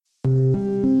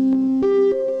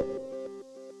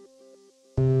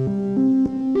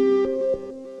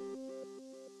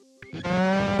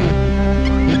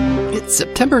It's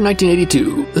September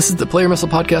 1982. This is the Player Muscle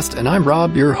Podcast, and I'm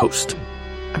Rob, your host.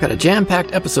 I've got a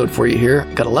jam-packed episode for you here.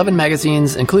 I've got 11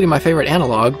 magazines, including my favorite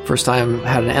analog. First time I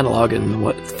had an analog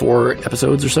in, 4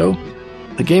 episodes or so.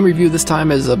 The game review this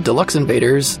time is of Deluxe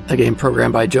Invaders, a game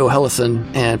programmed by Joe Hellison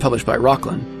and published by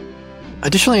Rockland.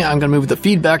 Additionally, I'm going to move the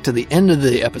feedback to the end of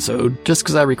the episode, just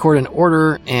because I record in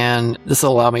order, and this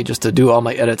will allow me just to do all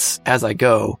my edits as I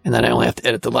go, and then I only have to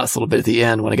edit the last little bit at the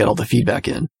end when I get all the feedback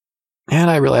in. And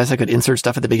I realized I could insert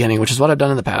stuff at the beginning, which is what I've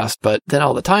done in the past, but then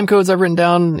all the time codes I've written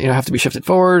down, have to be shifted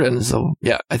forward, and so,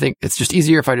 I think it's just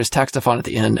easier if I just tack stuff on at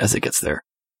the end as it gets there.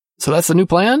 So that's the new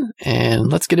plan,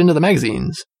 and let's get into the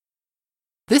magazines.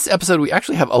 This episode, we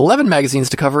actually have 11 magazines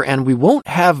to cover, and we won't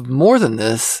have more than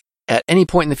this at any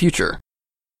point in the future.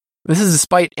 This is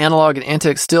despite Analog and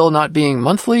Antic still not being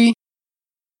monthly.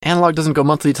 Analog doesn't go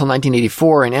monthly till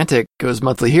 1984, and Antic goes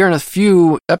monthly here in a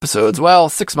few episodes,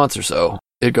 6 months or so.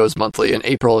 It goes monthly in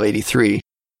April of 83.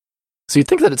 So you'd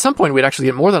think that at some point we'd actually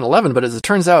get more than 11, but as it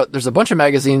turns out, there's a bunch of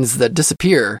magazines that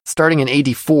disappear starting in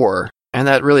 84, and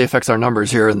that really affects our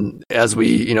numbers here. And as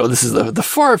we, this is the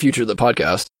far future of the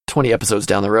podcast, 20 episodes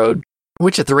down the road,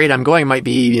 which at the rate I'm going might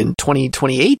be in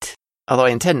 2028, although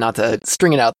I intend not to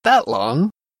string it out that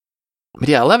long. But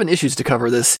 11 issues to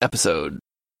cover this episode.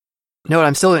 Note,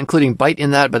 I'm still including Byte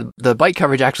in that, but the Byte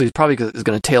coverage actually is probably going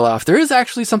to tail off. There is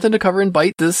actually something to cover in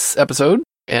Byte this episode,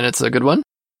 and it's a good one,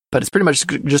 but it's pretty much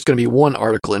just going to be one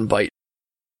article in Byte.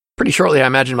 Pretty shortly, I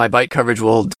imagine my Byte coverage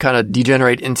will kind of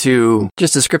degenerate into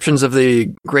just descriptions of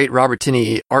the great Robert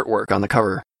Tinney artwork on the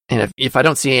cover. And if I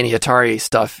don't see any Atari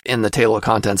stuff in the table of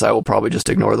contents, I will probably just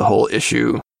ignore the whole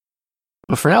issue.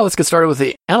 But for now, let's get started with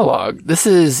the Analog. This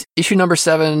is issue number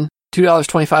 7.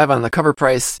 $2.25 on the cover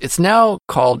price. It's now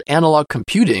called Analog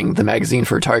Computing, the magazine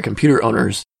for Atari computer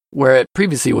owners, where it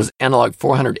previously was Analog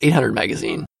 400-800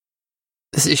 magazine.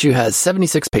 This issue has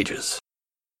 76 pages.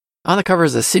 On the cover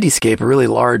is a cityscape, a really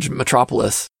large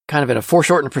metropolis, kind of in a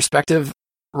foreshortened perspective.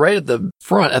 Right at the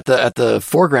front, at the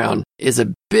foreground, is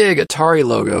a big Atari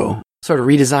logo, sort of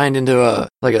redesigned into a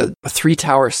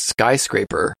 3-tower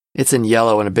skyscraper. It's in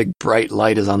yellow, and a big bright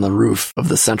light is on the roof of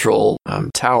the central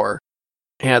tower.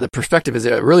 Yeah, the perspective is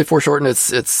really foreshortened.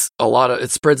 It's a lot of, it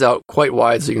spreads out quite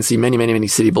wide, so you can see many, many, many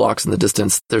city blocks in the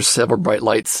distance. There's several bright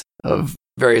lights of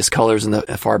various colors in the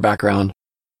far background.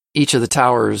 Each of the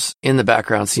towers in the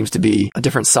background seems to be a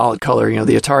different solid color.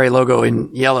 The Atari logo in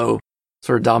yellow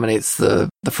sort of dominates the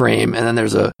frame, and then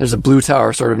there's a blue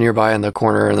tower sort of nearby in the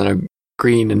corner, and then a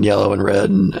green and yellow and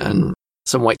red and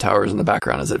some white towers in the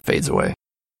background as it fades away.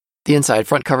 The inside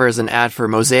front cover is an ad for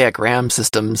Mosaic RAM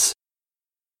systems.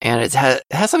 And it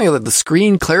has something like the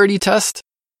screen clarity test,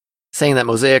 saying that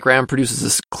Mosaic RAM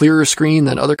produces a clearer screen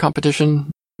than other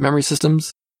competition memory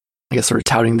systems. I guess sort of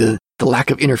touting the lack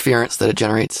of interference that it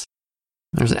generates.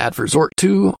 There's an ad for Zork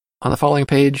 2 on the following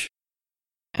page.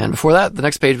 And before that, the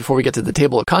next page before we get to the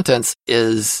table of contents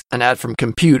is an ad from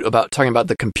Compute talking about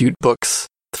the Compute books.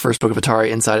 The first book of Atari,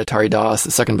 Inside Atari DOS,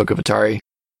 the second book of Atari.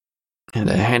 And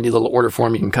a handy little order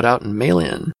form you can cut out and mail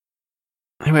in.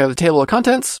 Anyway, we have the table of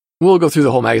contents. We'll go through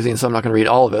the whole magazine, so I'm not going to read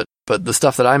all of it, but the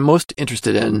stuff that I'm most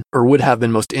interested in, or would have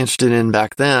been most interested in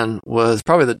back then, was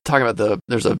probably talking about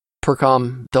there's a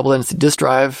Percom Double Density Disk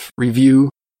Drive review,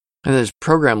 and there's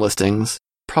program listings.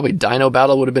 Probably Dino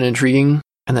Battle would have been intriguing.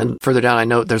 And then further down, I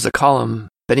note there's a column,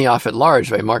 Benioff at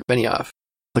Large by Mark Benioff.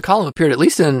 The column appeared at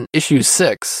least in issue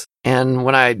 6, and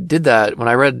when I did that, when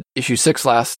I read issue 6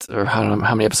 last, or I don't know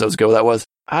how many episodes ago that was,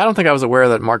 I don't think I was aware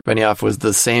that Mark Benioff was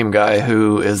the same guy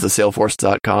who is the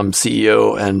Salesforce.com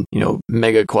CEO and,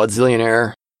 mega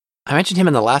quadzillionaire. I mentioned him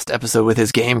in the last episode with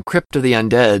his game Crypt of the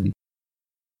Undead.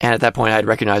 And at that point, I had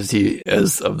recognized he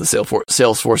as of the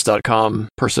Salesforce.com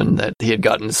person that he had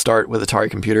gotten to start with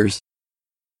Atari computers.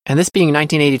 And this being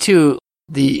 1982,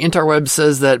 the interweb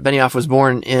says that Benioff was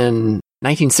born in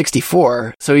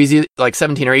 1964. So he's like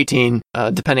 17 or 18,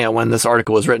 depending on when this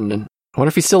article was written. And I wonder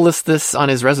if he still lists this on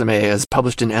his resume as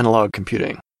published in Analog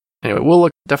Computing. Anyway, we'll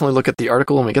definitely look at the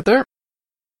article when we get there.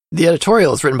 The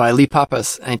editorial is written by Lee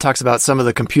Pappas, and he talks about some of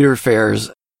the computer fairs,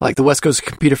 like the West Coast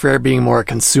Computer Fair being more a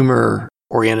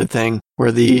consumer-oriented thing,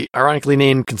 where the ironically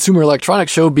named Consumer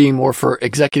Electronics Show being more for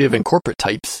executive and corporate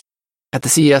types. At the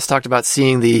CES, talked about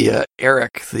seeing the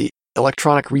ERIC, the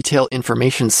Electronic Retail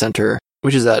Information Center,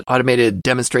 which is that automated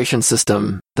demonstration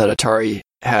system that Atari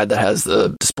had that has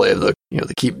the display of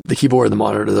the keyboard, the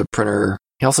monitor, the printer.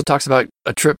 He also talks about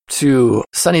a trip to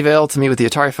Sunnyvale to meet with the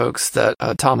Atari folks that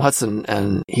Tom Hudson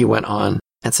and he went on,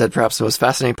 and said perhaps the most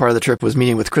fascinating part of the trip was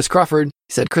meeting with Chris Crawford.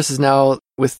 He said Chris is now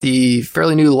with the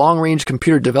fairly new long-range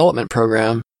computer development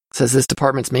program, Says this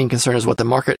department's main concern is what the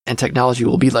market and technology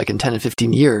will be like in 10 and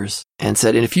 15 years, and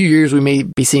said in a few years we may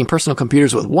be seeing personal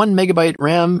computers with 1 megabyte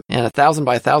RAM and 1000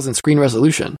 by 1000 screen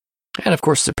resolution, and of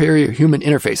course superior human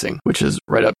interfacing, which is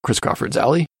right up Chris Crawford's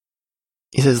alley.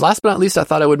 He says, last but not least, I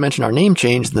thought I would mention our name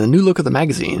change and the new look of the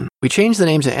magazine. We changed the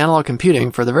name to Analog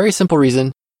Computing for the very simple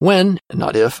reason when,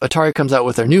 not if, Atari comes out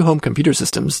with their new home computer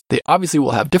systems, they obviously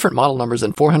will have different model numbers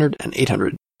than 400 and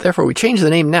 800. Therefore, we changed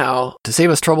the name now to save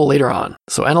us trouble later on,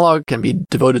 so Analog can be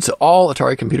devoted to all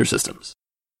Atari computer systems.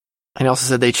 And he also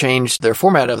said they changed their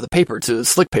format of the paper to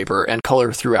slick paper and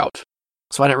color throughout.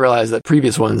 So I didn't realize that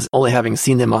previous ones, only having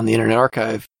seen them on the Internet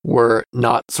Archive, were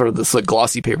not sort of the slick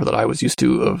glossy paper that I was used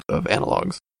to of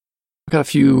analogs. I've got a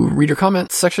few reader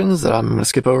comments sections that I'm going to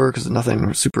skip over because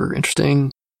nothing super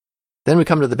interesting. Then we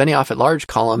come to the Benioff at Large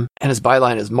column, and his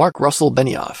byline is Mark Russell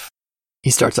Benioff.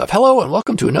 He starts off, hello and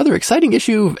welcome to another exciting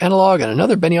issue of Analog and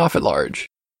another Benioff at Large.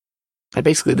 And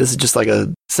basically this is just like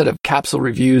a set of capsule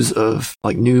reviews of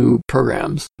like new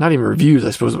programs. Not even reviews, I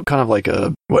suppose, kind of like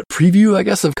a, preview, I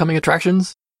guess, of coming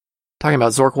attractions. Talking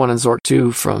about Zork 1 and Zork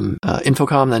 2 from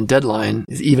Infocom, then Deadline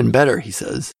is even better, he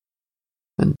says.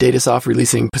 And Datasoft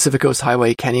releasing Pacific Coast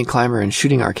Highway, Canyon Climber, and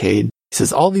Shooting Arcade. He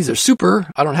says, all these are super,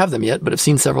 I don't have them yet, but have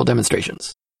seen several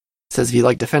demonstrations. Says if you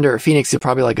like Defender or Phoenix, you'll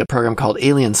probably like a program called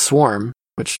Alien Swarm,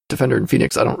 which Defender and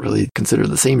Phoenix I don't really consider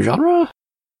the same genre.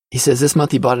 He says this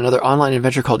month he bought another online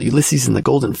adventure called Ulysses and the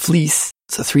Golden Fleece.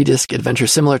 It's a 3-disc adventure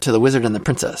similar to The Wizard and the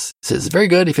Princess. He says, very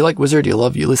good. If you like Wizard, you'll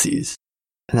love Ulysses.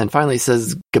 And then finally he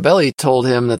says Gabelli told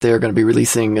him that they're going to be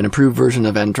releasing an improved version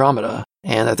of Andromeda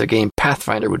and that their game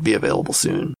Pathfinder would be available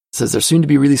soon. Says their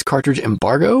soon-to-be-released cartridge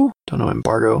Embargo, don't know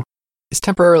Embargo, is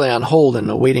temporarily on hold and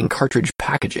awaiting cartridge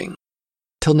packaging.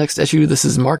 Till next issue, this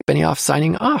is Mark Benioff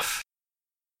signing off.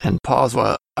 And pause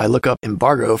while I look up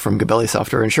Embargo from Gabelli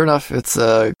Software, and sure enough, it's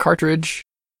a cartridge.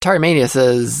 Atari Mania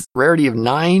says rarity of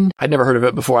 9. I'd never heard of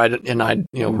it before,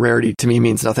 rarity to me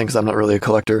means nothing because I'm not really a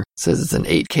collector. It says it's an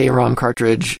 8K ROM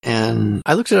cartridge, and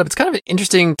I looked it up. It's kind of an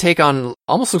interesting take on,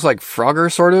 almost looks like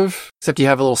Frogger, sort of, except you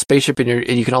have a little spaceship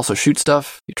and you can also shoot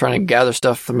stuff. You're trying to gather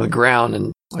stuff from the ground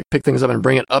and like pick things up and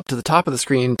bring it up to the top of the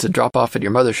screen to drop off at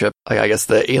your mothership. Like I guess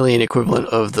the alien equivalent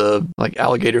of the like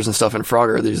alligators and stuff in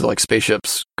Frogger. These are like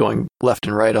spaceships going left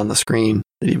and right on the screen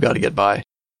that you've got to get by.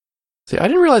 See, I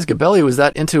didn't realize Gabelli was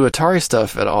that into Atari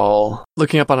stuff at all.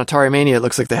 Looking up on Atari Mania, it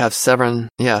looks like they have 7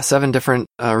 different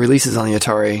releases on the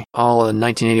Atari, all in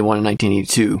 1981 and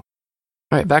 1982. All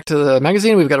right, back to the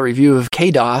magazine. We've got a review of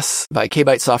KDOS by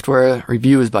K-Byte Software.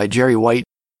 Review is by Jerry White.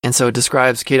 And so it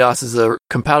describes KDOS as a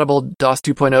compatible DOS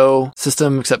 2.0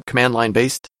 system, except command line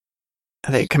based.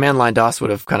 I think command line DOS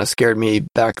would have kind of scared me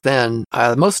back then.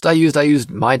 Most I used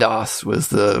MyDOS was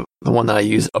the one that I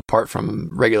used apart from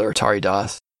regular Atari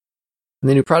DOS. In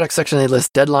the new product section, they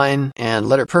list Deadline and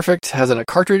Letter Perfect has a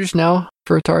cartridge now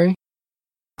for Atari.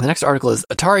 The next article is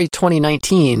Atari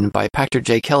 2019 by Pachter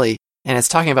J. Kelly, and it's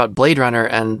talking about Blade Runner,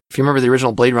 and if you remember the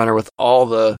original Blade Runner with all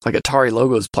the like Atari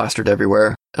logos plastered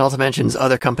everywhere, it also mentions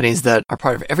other companies that are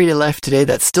part of everyday life today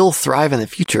that still thrive in the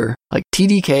future, like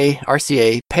TDK,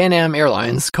 RCA, Pan Am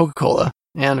Airlines, Coca-Cola,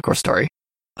 and of course Atari.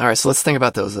 Alright, so let's think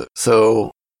about those.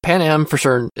 So Pan Am for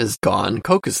sure is gone.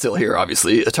 Coke is still here,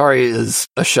 obviously. Atari is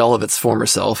a shell of its former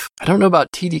self. I don't know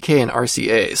about TDK and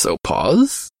RCA, so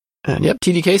pause. And yep,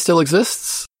 TDK still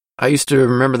exists. I used to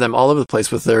remember them all over the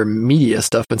place with their media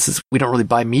stuff, but since we don't really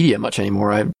buy media much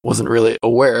anymore, I wasn't really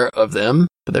aware of them,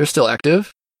 but they're still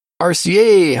active.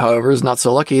 RCA, however, is not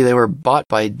so lucky. They were bought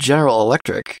by General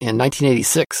Electric in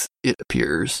 1986, it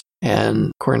appears.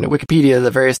 And according to Wikipedia, the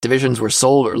various divisions were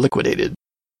sold or liquidated.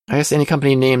 I guess any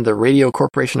company named the Radio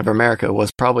Corporation of America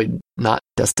was probably not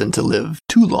destined to live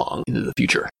too long into the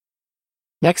future.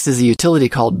 Next is a utility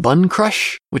called Bun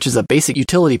Crush, which is a basic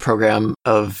utility program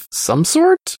of some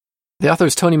sort. The author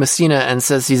is Tony Messina and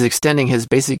says he's extending his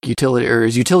basic utility, or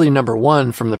his utility number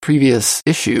 1 from the previous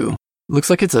issue. Looks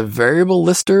like it's a variable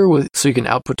lister so you can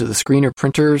output to the screen or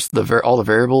printers all the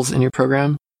variables in your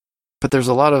program. But there's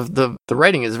a lot of, the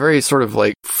writing is very sort of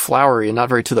like flowery and not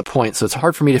very to the point, so it's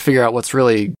hard for me to figure out what's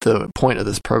really the point of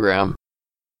this program.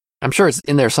 I'm sure it's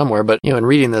in there somewhere, but in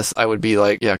reading this, I would be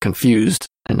like, confused.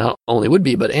 And not only would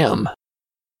be, but am.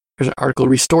 There's an article,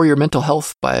 Restore Your Mental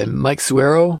Health by Mike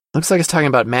Suero. Looks like it's talking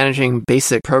about managing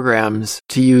basic programs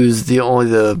to use only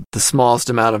the smallest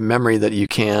amount of memory that you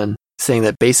can, saying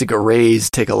that basic arrays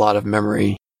take a lot of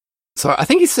memory. So I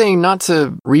think he's saying not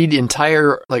to read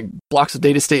entire blocks of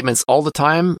data statements all the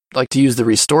time, like to use the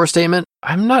restore statement.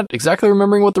 I'm not exactly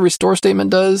remembering what the restore statement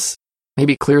does.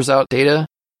 Maybe it clears out data,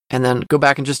 and then go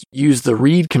back and just use the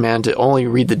read command to only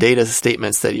read the data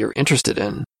statements that you're interested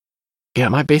in. Yeah,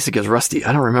 my basic is rusty.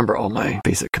 I don't remember all my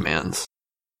basic commands.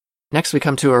 Next, we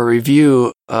come to a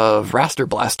review of Raster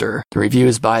Blaster. The review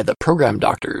is by the Program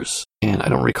Doctors, and I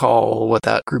don't recall what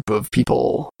that group of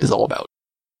people is all about.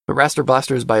 But Raster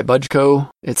Blaster is by Budgeco.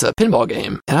 It's a pinball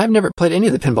game, and I've never played any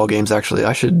of the pinball games, actually.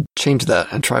 I should change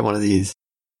that and try one of these.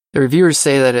 The reviewers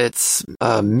say that it's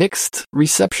mixed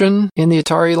reception in the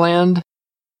Atari land.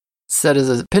 Said as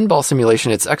a pinball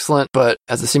simulation, it's excellent, but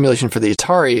as a simulation for the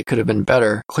Atari, it could have been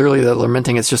better. Clearly, they're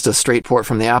lamenting it's just a straight port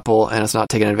from the Apple, and it's not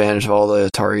taking advantage of all the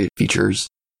Atari features.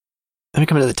 Then we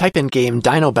come to the type-in game,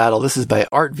 Dino Battle. This is by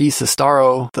Art V.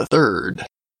 Sestaro III.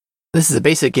 This is a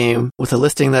basic game with a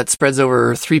listing that spreads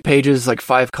over 3 pages, like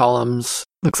 5 columns.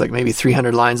 Looks like maybe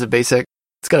 300 lines of basic.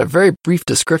 It's got a very brief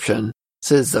description. It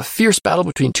says, a fierce battle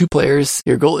between 2 players.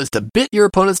 Your goal is to bit your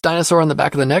opponent's dinosaur on the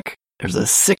back of the neck. There's a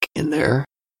sick in there.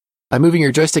 By moving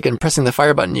your joystick and pressing the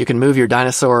fire button, you can move your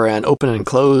dinosaur and open and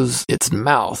close its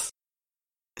mouth.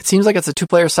 It seems like it's a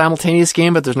 2-player simultaneous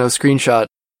game, but there's no screenshot.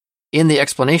 In the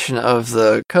explanation of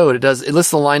the code, it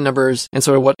lists the line numbers and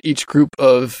sort of what each group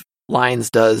of lines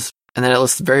does, and then it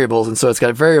lists variables, and so it's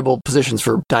got variable positions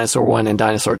for Dinosaur 1 and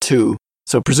Dinosaur 2.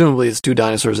 So presumably it's 2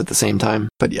 dinosaurs at the same time.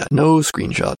 But yeah, no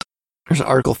screenshot. There's an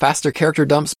article, Faster Character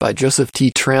Dumps by Joseph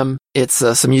T. Trim. It's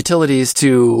some utilities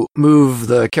to move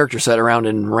the character set around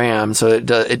in RAM. So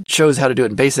it shows how to do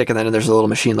it in BASIC, and then there's a little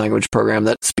machine language program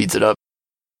that speeds it up.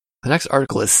 The next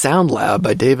article is Sound Lab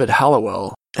by David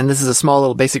Hallowell. And this is a small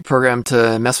little BASIC program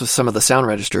to mess with some of the sound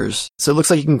registers. So it looks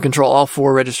like you can control all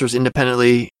 4 registers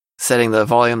independently, setting the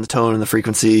volume, the tone, and the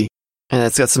frequency. And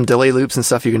it's got some delay loops and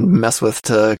stuff you can mess with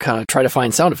to kind of try to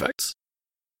find sound effects.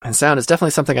 And sound is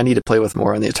definitely something I need to play with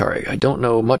more on the Atari. I don't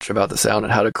know much about the sound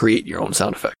and how to create your own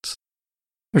sound effects.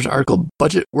 There's an article,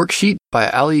 Budget Worksheet by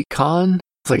Ali Khan.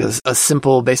 It's like a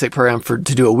simple basic program to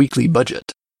do a weekly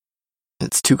budget.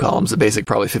 It's 2 columns of basic,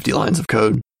 probably 50 lines of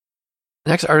code. The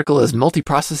next article is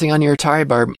Multiprocessing on Your Atari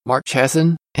by Mark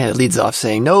Chasin, and it leads off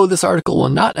saying, no, this article will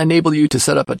not enable you to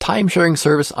set up a time-sharing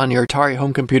service on your Atari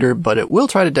home computer, but it will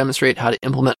try to demonstrate how to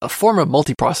implement a form of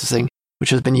multiprocessing which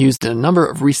has been used in a number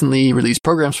of recently released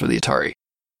programs for the Atari,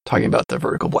 talking about the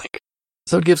vertical blank.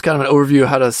 So it gives kind of an overview of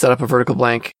how to set up a vertical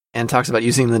blank and talks about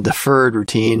using the deferred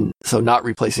routine, so not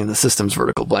replacing the system's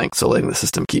vertical blank, so letting the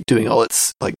system keep doing all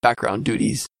its like background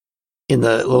duties. In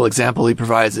the little example he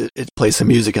provides, it plays some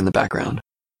music in the background.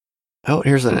 Oh,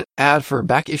 here's an ad for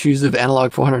back issues of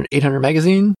Analog 400 800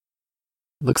 magazine.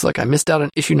 Looks like I missed out on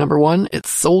issue number 1.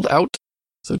 It's sold out.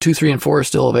 So 2, 3, and 4 are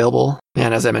still available.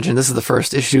 And as I mentioned, this is the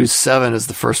first. Issue 7 is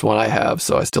the first one I have,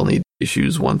 so I still need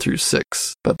issues 1 through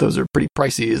 6. But those are pretty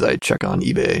pricey as I check on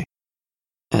eBay.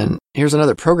 And here's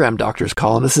another Program Doctors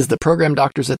column. This is the Program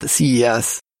Doctors at the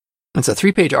CES. It's a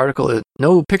 3-page article.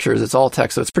 No pictures, it's all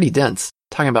text, so it's pretty dense.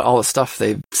 Talking about all the stuff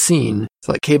they've seen. It's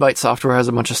like K-Byte Software has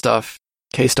a bunch of stuff.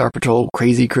 K-Star Patrol,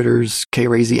 Crazy Critters,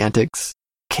 K-Razy Antics.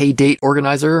 K-Date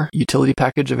Organizer, utility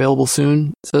package available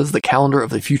soon. It says the Calendar of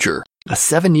the Future. A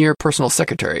 7-year personal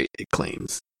secretary, it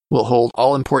claims, will hold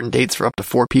all important dates for up to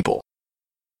 4 people.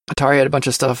 Atari had a bunch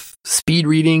of stuff. Speed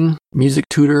Reading, Music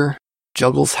Tutor,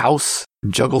 Juggles House,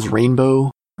 Juggles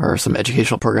Rainbow, are some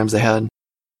educational programs they had.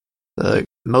 The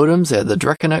modems, they had the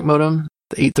Direct Connect modem,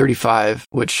 the 835,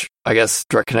 which I guess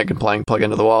Direct Connect can plug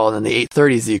into the wall, and then the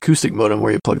 830 is the acoustic modem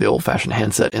where you plug the old-fashioned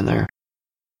handset in there.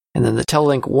 And then the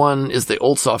Telelink 1 is the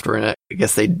old software in it. I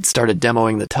guess they started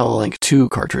demoing the Telelink 2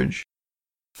 cartridge.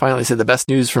 Finally, said the best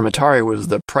news from Atari was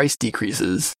the price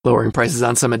decreases, lowering prices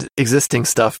on some existing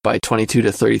stuff by 22 to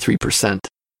 33%.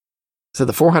 So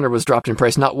the 400 was dropped in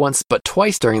price not once, but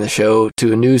twice during the show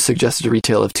to a new suggested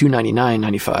retail of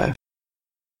 $299.95.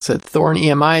 Said Thorn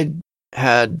EMI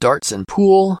had darts and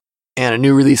pool, and a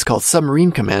new release called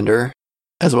Submarine Commander,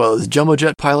 as well as Jumbo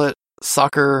Jet Pilot,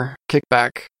 Soccer,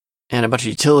 Kickback, and a bunch of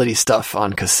utility stuff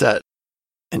on cassette.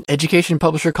 An education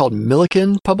publisher called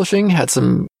Milliken Publishing had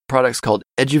some products called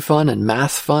EduFun and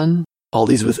Math Fun, all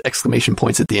these with exclamation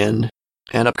points at the end.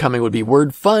 And upcoming would be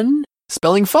Word Fun,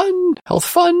 Spelling Fun, Health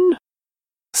Fun.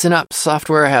 Synapse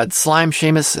Software had Slime,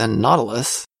 Seamus, and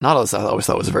Nautilus. Nautilus I always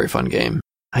thought was a very fun game.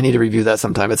 I need to review that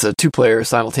sometime. It's a 2-player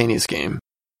simultaneous game.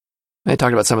 They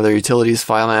talked about some of their utilities,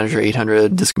 File Manager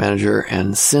 800, Disk Manager,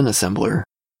 and Syn Assembler.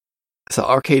 So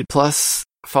Arcade Plus,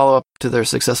 follow-up to their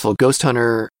successful Ghost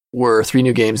Hunter, were 3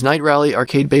 new games, Night Rally,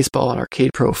 Arcade Baseball, and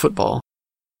Arcade Pro Football.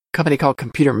 A company called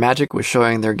Computer Magic was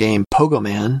showing their game Pogo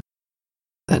Man.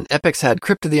 Then Epix had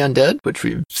Crypt of the Undead, which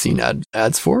we've seen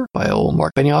ads for by old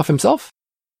Mark Benioff himself.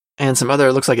 And some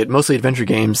other, looks like it, mostly adventure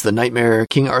games, The Nightmare,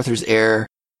 King Arthur's Heir,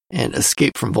 and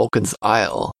Escape from Vulcan's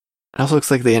Isle. It also looks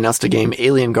like they announced a game,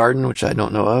 Alien Garden, which I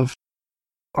don't know of.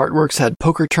 Artworks had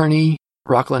Poker Tourney,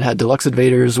 Rockland had Deluxe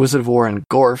Invaders, Wizard of War, and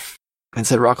Gorf, and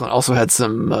said Rockland also had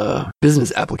some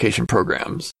business application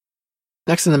programs.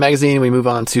 Next in the magazine, we move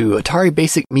on to Atari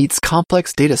Basic Meets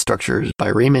Complex Data Structures by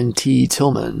Raymond T.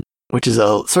 Tillman, which is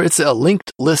it's a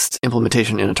linked list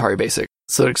implementation in Atari Basic.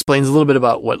 So it explains a little bit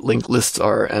about what linked lists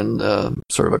are and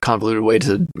sort of a convoluted way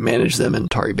to manage them in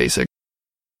Atari Basic.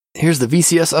 Here's the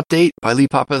VCS update by Lee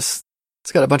Pappas.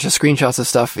 It's got a bunch of screenshots of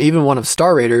stuff, even one of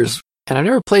Star Raiders. And I've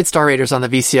never played Star Raiders on the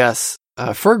VCS.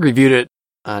 Ferg reviewed it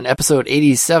on episode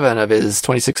 87 of his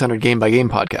 2600 Game by Game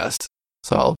podcast.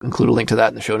 So I'll include a link to that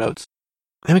in the show notes.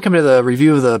 Then we come to the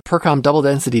review of the Percom Double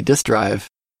Density Disk Drive.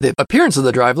 The appearance of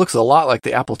the drive looks a lot like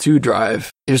the Apple II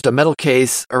drive. There's just a metal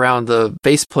case around the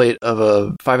faceplate of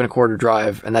a 5 1/4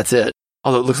 drive, and that's it.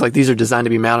 Although it looks like these are designed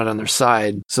to be mounted on their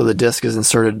side, so the disk is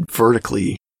inserted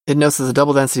vertically. It notes that the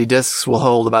double density disks will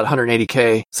hold about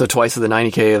 180K, so twice of the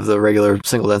 90K of the regular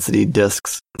single density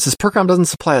disks. It says Percom doesn't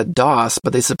supply a DOS,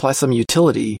 but they supply some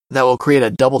utility that will create a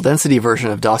double density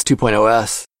version of DOS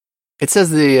 2.0S. It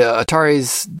says the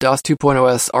Atari's DOS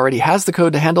 2.0S already has the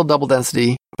code to handle double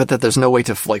density, but that there's no way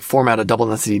to format a double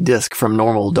density disk from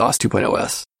normal DOS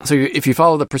 2.0S. So if you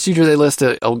follow the procedure they list,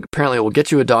 apparently it will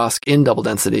get you a DOS in double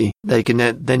density that you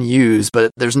can then use,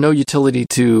 but there's no utility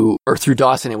or through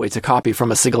DOS anyway, to copy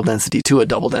from a single density to a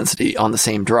double density on the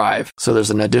same drive. So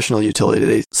there's an additional utility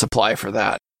they supply for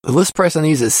that. The list price on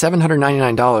these is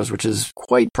 $799, which is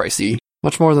quite pricey,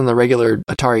 much more than the regular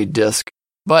Atari disk.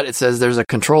 But it says there's a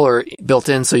controller built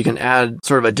in so you can add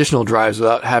sort of additional drives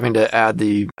without having to add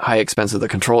the high expense of the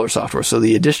controller software. So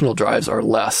the additional drives are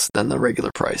less than the regular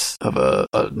price of a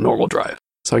normal drive.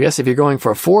 So I guess if you're going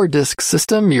for a 4-disc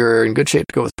system, you're in good shape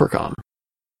to go with Percom.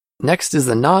 Next is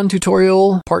the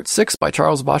non-tutorial Part 6 by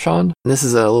Charles Bachand. And this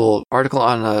is a little article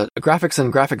on graphics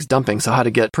and graphics dumping, so how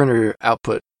to get printer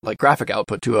output, like graphic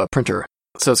output to a printer.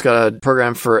 So it's got a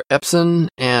program for Epson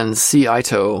and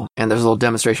CITO, and there's a little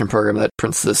demonstration program that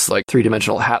prints this like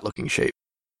 3-dimensional hat-looking shape.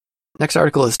 Next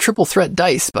article is Triple Threat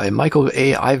Dice by Michael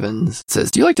A. Ivins. It says,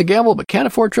 do you like to gamble but can't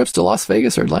afford trips to Las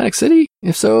Vegas or Atlantic City?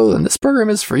 If so, then this program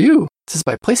is for you. It says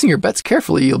by placing your bets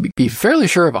carefully, you'll be fairly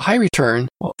sure of a high return,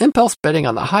 while impulse betting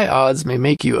on the high odds may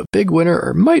make you a big winner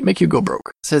or might make you go broke.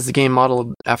 It says the game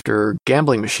modeled after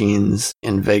gambling machines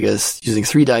in Vegas using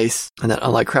 3 dice, and that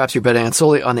unlike craps, you're betting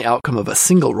solely on the outcome of a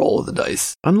single roll of the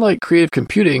dice. Unlike creative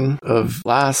computing of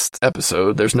last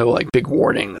episode, there's no big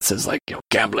warning that says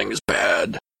gambling is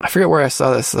bad. I forget where I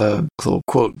saw this little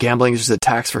quote, gambling is just a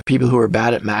tax for people who are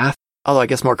bad at math. Although I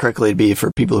guess more correctly it'd be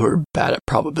for people who are bad at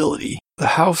probability. The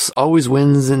house always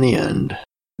wins in the end.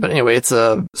 But anyway, it's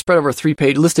a spread over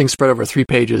 3-page listing spread over 3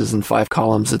 pages and 5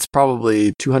 columns. It's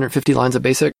probably 250 lines of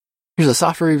BASIC. Here's a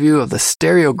software review of the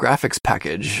Stereo Graphics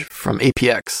package from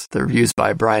APX. The review's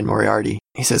by Brian Moriarty.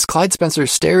 He says, Clyde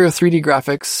Spencer's Stereo 3D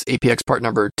Graphics, APX part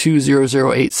number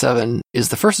 20087, is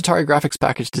the first Atari graphics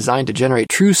package designed to generate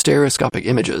true stereoscopic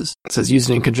images. It says, used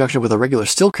in conjunction with a regular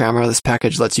still camera, this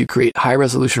package lets you create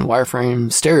high-resolution wireframe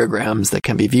stereograms that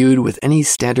can be viewed with any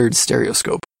standard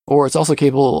stereoscope. Or it's also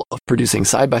capable of producing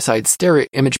side-by-side stereo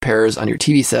image pairs on your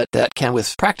TV set that can,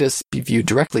 with practice, be viewed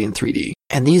directly in 3D.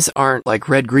 And these aren't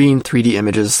red-green 3D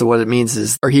images, so what it means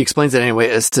is, or he explains it anyway,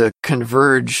 is to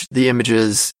converge the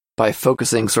images by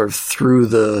focusing sort of through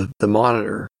the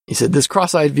monitor. He said, this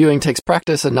cross-eyed viewing takes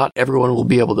practice and not everyone will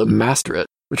be able to master it.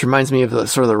 Which reminds me of the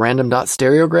sort of the random dot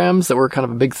stereograms that were kind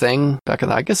of a big thing back in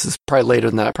I guess it's probably later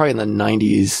than that, probably in the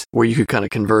 90s, where you could kind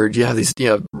of converge. You have these,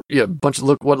 a bunch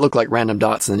of what looked like random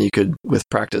dots, and then you could, with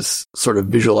practice, sort of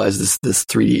visualize this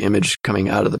 3D image coming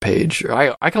out of the page.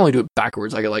 I can only do it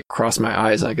backwards. I could cross my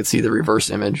eyes and I could see the reverse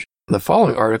image. The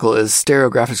following article is Stereo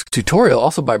Graphics Tutorial,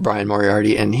 also by Brian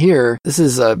Moriarty, and here, this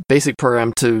is a basic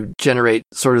program to generate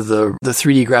sort of the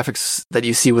 3D graphics that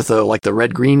you see with the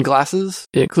red-green glasses.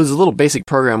 It includes a little basic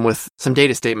program with some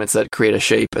data statements that create a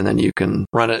shape, and then you can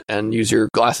run it and use your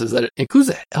glasses. That it includes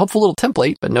a helpful little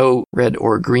template, but no red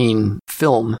or green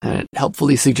film, and it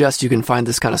helpfully suggests you can find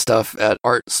this kind of stuff at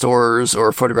art stores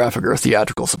or photographic or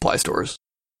theatrical supply stores.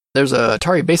 There's a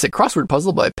Atari Basic crossword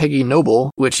puzzle by Peggy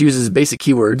Noble, which uses basic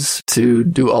keywords to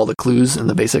do all the clues in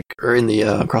the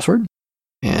crossword.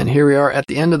 And here we are at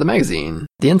the end of the magazine.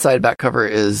 The inside back cover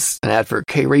is an ad for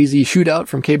K-Razy Shootout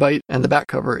from K-Byte, and the back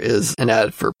cover is an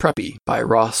ad for Preppy by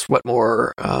Ross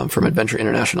Wetmore from Adventure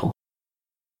International.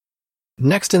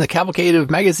 Next in the cavalcade of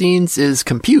magazines is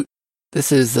Compute.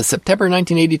 This is the September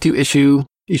 1982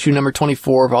 issue number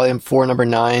 24, volume 4, number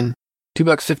 9.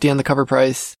 $2.50 on the cover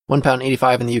price,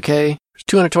 £1.85 in the UK. There's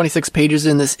 226 pages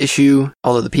in this issue,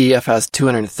 although the PDF has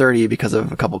 230 because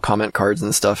of a couple comment cards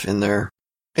and stuff in there.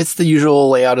 It's the usual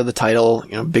layout of the title,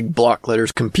 big block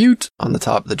letters compute on the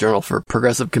top, the Journal for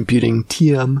Progressive Computing,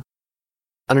 TM.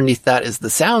 Underneath that is the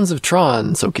Sounds of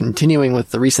Tron, so continuing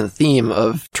with the recent theme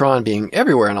of Tron being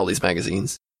everywhere in all these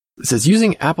magazines. It says,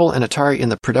 using Apple and Atari in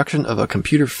the production of a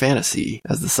computer fantasy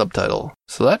as the subtitle.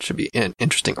 So that should be an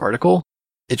interesting article.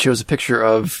 It shows a picture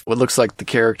of what looks like the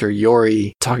character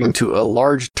Yori talking to a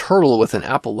large turtle with an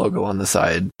Apple logo on the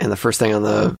side. And the first thing on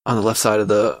the left side of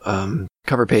the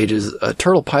cover page is a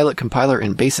Turtle Pilot compiler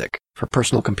in BASIC for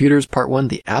personal computers, Part 1,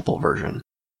 the Apple version.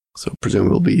 So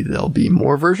presumably there'll be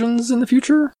more versions in the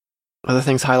future. Other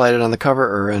things highlighted on the cover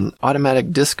are an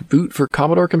automatic disk boot for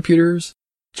Commodore computers,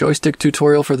 joystick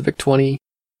tutorial for the VIC-20,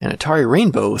 and Atari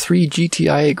Rainbow 3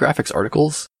 GTIA graphics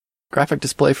articles, graphic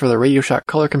display for the RadioShack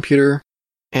color computer,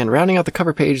 and rounding out the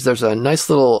cover page, there's a nice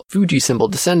little Fuji symbol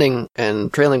descending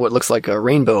and trailing what looks like a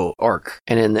rainbow arc.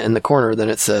 And in the corner, then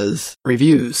it says,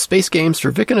 Reviews, Space Games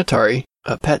for VIC and Atari,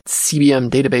 a PET CBM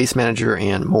database manager,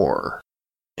 and more.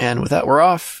 And with that, we're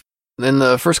off. In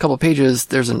the first couple of pages,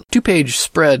 there's a 2-page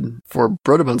spread for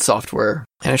Broderbund software,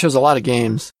 and it shows a lot of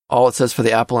games. All it says for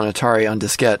the Apple and Atari on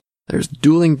diskette. There's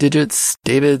Dueling Digits,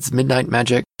 David's Midnight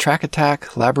Magic, Track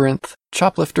Attack, Labyrinth,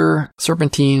 Choplifter,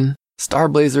 Serpentine, Star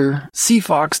Blazer, Sea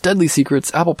Fox, Deadly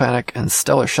Secrets, Apple Panic, and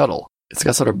Stellar Shuttle. It's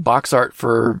got sort of box art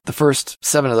for the first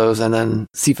 7 of those, and then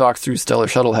Sea Fox through Stellar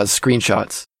Shuttle has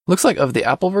screenshots. Looks like of the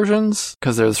Apple versions,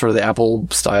 because there's sort of the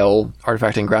Apple-style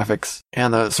artifacting graphics.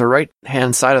 And the sort of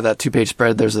right-hand side of that 2-page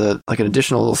spread, there's an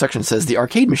additional little section that says, The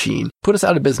Arcade Machine. Put us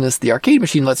out of business. The Arcade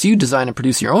Machine lets you design and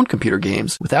produce your own computer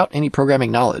games without any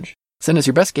programming knowledge. Send us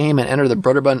your best game and enter the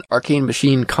Broderbund Arcade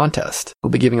Machine contest. We'll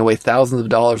be giving away thousands of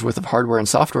dollars worth of hardware and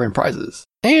software and prizes.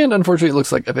 And unfortunately, it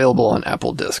looks like available on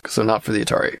Apple Disc, so not for the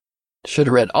Atari. Should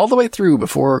have read all the way through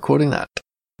before quoting that.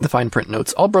 The fine print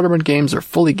notes, all Broderbund games are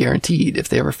fully guaranteed. If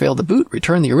they ever fail to boot,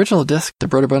 return the original disc to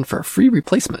Broderbund for a free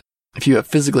replacement. If you have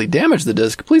physically damaged the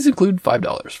disc, please include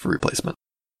 $5 for replacement.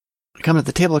 Coming to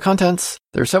the table of contents,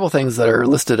 there are several things that are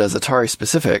listed as Atari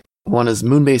specific. One is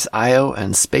Moonbase IO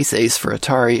and Space Ace for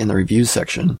Atari in the reviews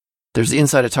section. There's the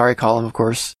Inside Atari column, of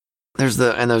course. There's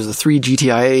the 3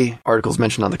 GTIA articles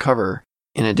mentioned on the cover,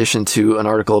 in addition to an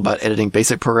article about editing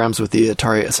basic programs with the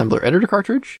Atari Assembler Editor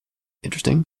cartridge.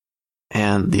 Interesting.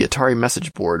 And the Atari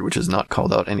message board, which is not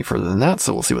called out any further than that,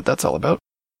 so we'll see what that's all about.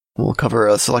 We'll cover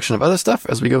a selection of other stuff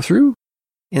as we go through.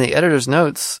 In the editor's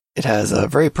notes, it has a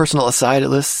very personal aside. It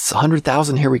lists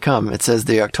 100,000 Here We Come. It says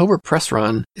the October press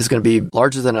run is going to be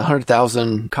larger than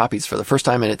 100,000 copies for the first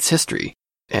time in its history,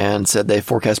 and said they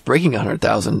forecast breaking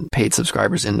 100,000 paid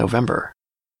subscribers in November.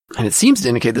 And it seems to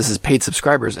indicate this is paid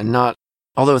subscribers and not,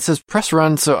 although it says press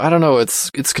run, so I don't know, it's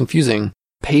confusing.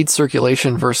 Paid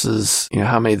circulation versus,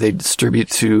 how many they distribute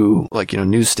to,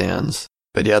 newsstands.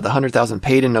 But yeah, the 100,000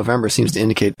 paid in November seems to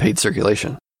indicate paid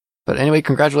circulation. But anyway,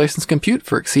 congratulations, Compute,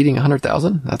 for exceeding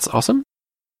 100,000. That's awesome.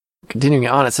 Continuing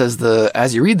on, it says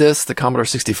as you read this, the Commodore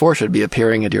 64 should be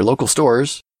appearing at your local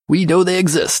stores. We know they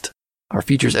exist. Our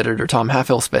features editor, Tom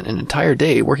Halfhill, spent an entire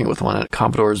day working with one at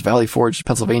Commodore's Valley Forge,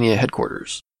 Pennsylvania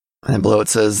headquarters. And then below it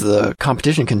says the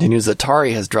competition continues.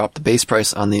 Atari has dropped the base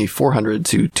price on the $400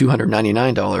 to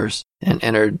 $299 and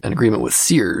entered an agreement with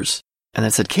Sears. And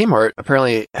it said Kmart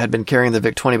apparently had been carrying the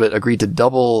VIC-20 but agreed to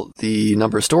double the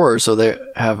number of stores, so they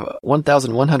have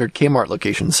 1,100 Kmart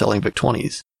locations selling VIC-20s.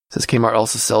 It says Kmart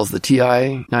also sells the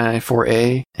TI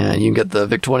 994A, and you can get the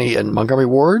VIC-20 at Montgomery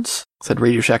Ward's. It said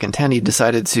Radio Shack and Tandy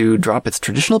decided to drop its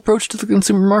traditional approach to the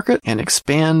consumer market and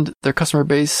expand their customer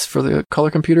base for the color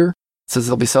computer. It says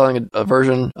they'll be selling a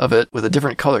version of it with a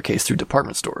different color case through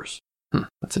department stores.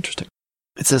 That's interesting.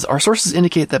 It says, our sources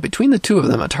indicate that between the two of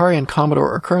them, Atari and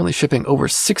Commodore are currently shipping over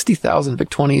 60,000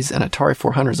 VIC-20s and Atari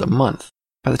 400s a month.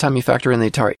 By the time you factor in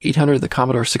the Atari 800, the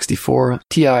Commodore 64,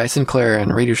 TI, Sinclair,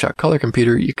 and Radio Shack color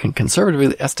computer, you can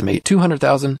conservatively estimate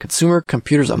 200,000 consumer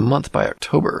computers a month by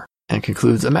October. And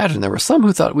concludes, imagine there were some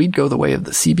who thought we'd go the way of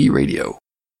the CB radio.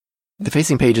 The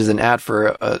facing page is an ad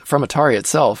from Atari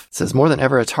itself. It says, more than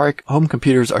ever, Atari home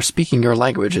computers are speaking your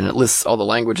language, and it lists all the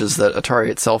languages that Atari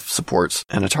itself supports.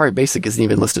 And Atari Basic isn't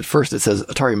even listed first. It says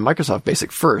Atari Microsoft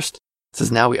Basic first. It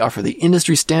says, now we offer the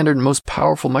industry standard and most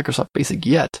powerful Microsoft Basic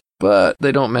yet. But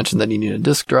they don't mention that you need a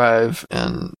disk drive,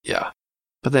 and yeah.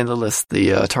 But then they list the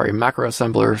Atari Macro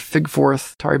Assembler,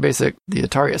 Figforth, Atari Basic, the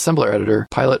Atari Assembler Editor,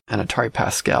 Pilot, and Atari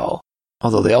Pascal.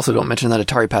 Although they also don't mention that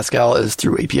Atari Pascal is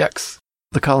through APX.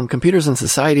 The column Computers and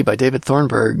Society by David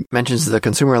Thornburg mentions the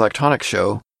Consumer Electronics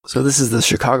Show. So this is the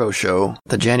Chicago show.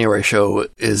 The January show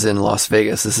is in Las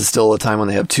Vegas. This is still a time when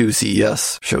they have 2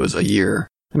 CES shows a year.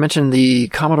 I mentioned the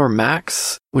Commodore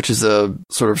Max, which is a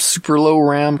sort of super low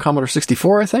RAM Commodore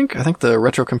 64, I think. I think the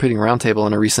Retro Computing Roundtable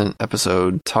in a recent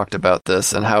episode talked about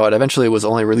this and how it eventually was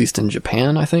only released in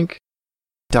Japan, I think.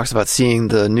 He talks about seeing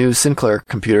the new Sinclair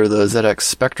computer, the ZX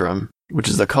Spectrum, which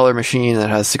is a color machine that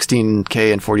has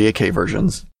 16K and 48K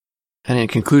versions. And in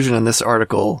conclusion in this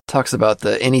article, talks about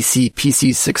the NEC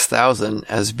PC6000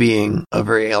 as being a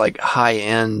very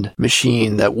high-end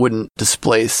machine that wouldn't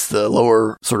displace the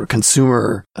lower sort of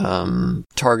consumer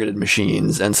targeted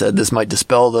machines, and said this might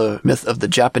dispel the myth of the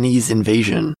Japanese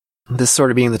invasion. This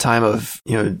sort of being the time of,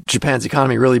 Japan's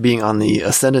economy really being on the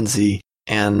ascendancy,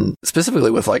 and specifically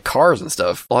with cars and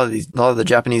stuff. A lot of the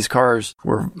Japanese cars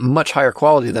were much higher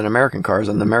quality than American cars,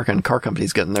 and the American car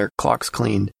companies getting their clocks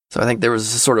cleaned. So I think there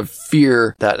was a sort of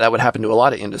fear that that would happen to a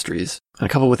lot of industries. And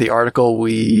coupled with the article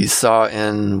we saw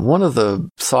in one of the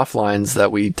soft lines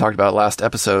that we talked about last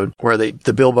episode, where the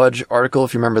Bill Budge article,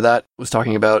 if you remember that, was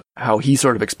talking about how he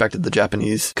sort of expected the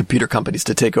Japanese computer companies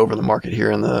to take over the market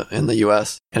here in the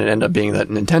US. And it ended up being that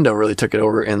Nintendo really took it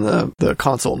over in the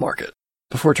console market.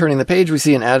 Before turning the page, we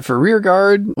see an ad for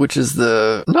Rearguard, which is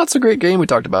the not-so-great game we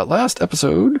talked about last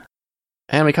episode.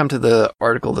 And we come to the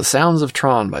article, The Sounds of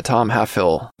Tron by Tom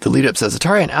Halfhill. The lead-up says,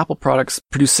 Atari and Apple products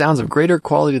produce sounds of greater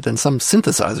quality than some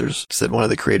synthesizers, said one of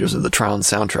the creators of the Tron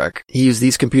soundtrack. He used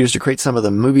these computers to create some of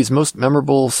the movie's most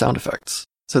memorable sound effects.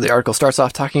 So the article starts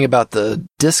off talking about the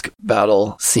disc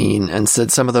battle scene and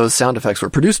said some of those sound effects were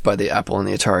produced by the Apple and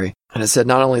the Atari. And it said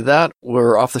not only that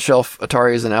were off-the-shelf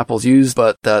Ataris and Apples used,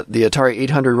 but that the Atari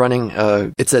 800 running,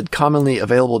 it said commonly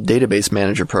available database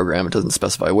manager program, it doesn't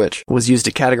specify which, was used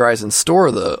to categorize and store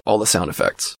all the sound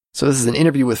effects. So this is an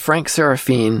interview with Frank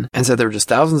Serafine, and said there were just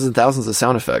thousands and thousands of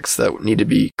sound effects that need to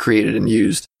be created and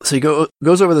used. So he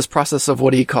goes over this process of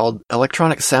what he called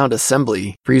electronic sound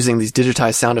assembly for using these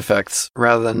digitized sound effects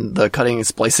rather than the cutting and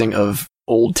splicing of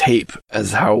old tape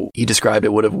as how he described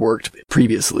it would have worked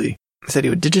previously. He said he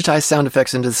would digitize sound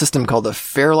effects into a system called the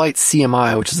Fairlight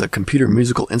CMI, which is a computer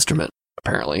musical instrument,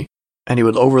 apparently. And he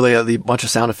would overlay a bunch of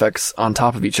sound effects on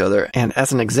top of each other. And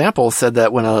as an example, said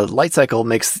that when a light cycle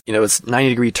makes, its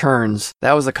 90-degree turns,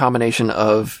 that was a combination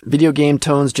of video game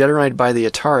tones generated by the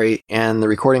Atari and the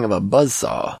recording of a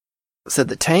buzzsaw. Said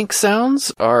the tank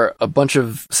sounds are a bunch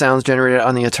of sounds generated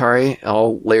on the Atari,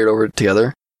 all layered over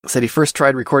together. Said he first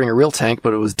tried recording a real tank,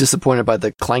 but was disappointed by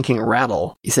the clanking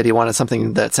rattle. He said he wanted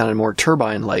something that sounded more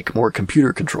turbine-like, more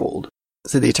computer-controlled.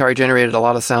 Said the Atari generated a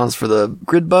lot of sounds for the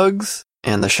grid bugs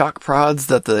and the shock prods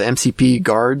that the MCP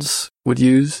guards would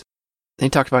use. Then he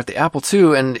talked about the Apple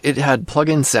II, and it had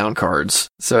plug-in sound cards,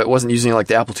 so it wasn't using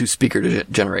the Apple II speaker to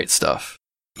generate stuff.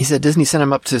 He said Disney sent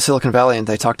him up to Silicon Valley and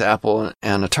they talked to Apple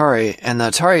and Atari, and the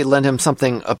Atari lent him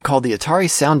something called the Atari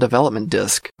Sound Development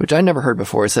Disc, which I'd never heard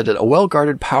before. It said a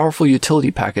well-guarded, powerful utility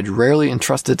package rarely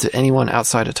entrusted to anyone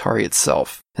outside Atari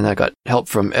itself. And I got help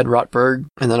from Ed Rotberg.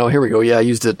 And then, here we go. Yeah, I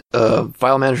used it,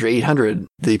 File Manager 800,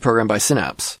 the program by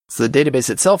Synapse. So the database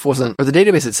itself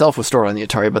was stored on the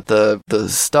Atari, but the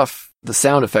stuff, the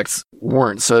sound effects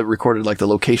weren't. So it recorded the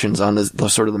locations on the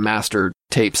sort of the master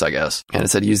tapes, I guess. And it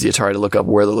said use the Atari to look up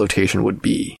where the location would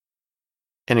be.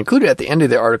 And included at the end of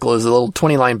the article is a little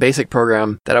 20-line basic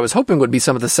program that I was hoping would be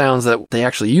some of the sounds that they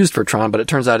actually used for Tron, but it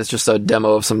turns out it's just a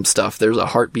demo of some stuff. There's a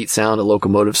heartbeat sound, a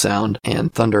locomotive sound,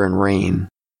 and thunder and rain.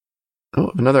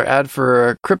 Oh, another ad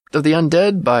for Crypt of the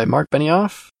Undead by Mark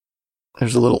Benioff.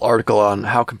 There's a little article on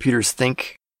how computers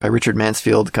think by Richard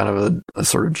Mansfield, kind of a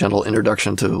sort of gentle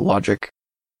introduction to logic.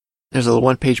 There's a little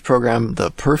one-page program,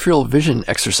 the Peripheral Vision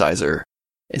Exerciser.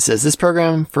 It says this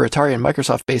program for Atari and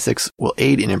Microsoft Basics will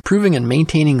aid in improving and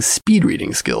maintaining speed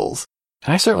reading skills.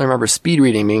 And I certainly remember speed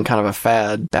reading being kind of a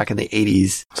fad back in the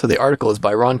 80s. So the article is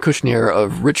by Ron Kushner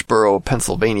of Richboro,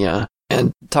 Pennsylvania,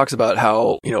 and talks about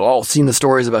how, all seen the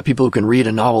stories about people who can read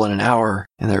a novel in an hour,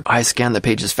 and their eyes scan the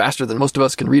pages faster than most of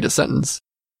us can read a sentence.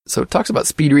 So it talks about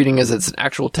speed reading as its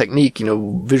actual technique,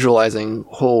 visualizing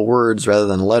whole words rather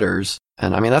than letters.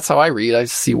 And that's how I read. I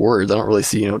see words. I don't really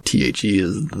see, THE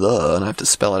is the, and I have to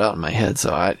spell it out in my head.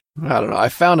 So I don't know. I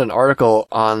found an article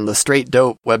on the Straight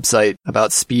Dope website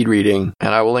about speed reading,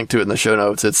 and I will link to it in the show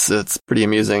notes. It's pretty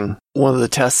amusing. One of the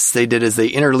tests they did is they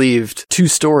interleaved two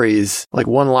stories.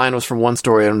 One line was from one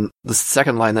story, and the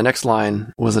second line, the next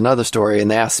line, was another story, and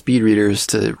they asked speed readers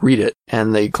to read it.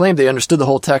 And they claimed they understood the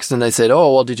whole text, and they said,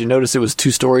 oh, well, did you notice it was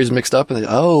two stories mixed up? And they,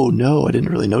 oh, no, I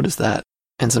didn't really notice that.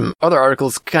 And some other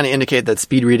articles kind of indicate that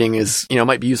speed reading is,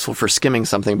 might be useful for skimming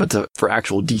something, but for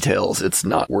actual details, it's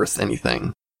not worth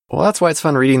anything. Well, that's why it's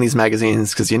fun reading these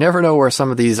magazines, because you never know where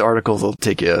some of these articles will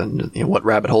take you, what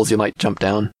rabbit holes you might jump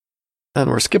down.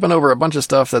 And we're skipping over a bunch of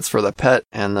stuff that's for the PET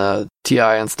and the TI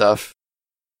and stuff.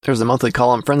 There's the monthly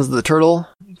column Friends of the Turtle,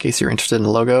 in case you're interested in the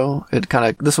logo.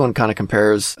 This one kind of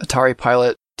compares Atari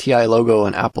Pilot, TI logo,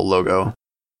 and Apple logo.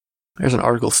 There's an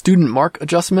article, Student Mark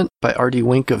Adjustment by R.D.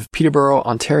 Wink of Peterborough,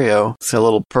 Ontario. It's a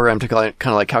little program to kind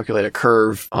of like calculate a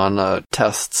curve on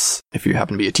tests if you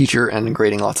happen to be a teacher and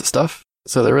grading lots of stuff.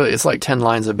 So it's like 10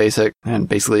 lines of basic, and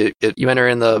basically you enter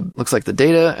in looks like the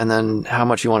data and then how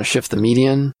much you want to shift the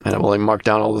median, and it will like mark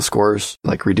down all the scores,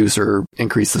 like reduce or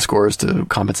increase the scores to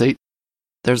compensate.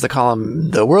 There's the column,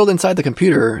 The World Inside the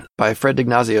Computer by Fred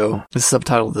D'Ignazio. This is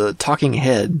subtitled The Talking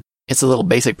Head. It's a little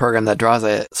basic program that draws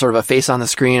a sort of a face on the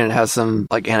screen and has some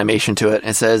like animation to it.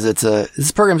 It says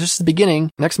this program's just the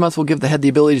beginning. Next month we'll give the head the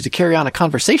ability to carry on a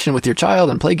conversation with your child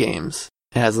and play games.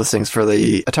 It has listings for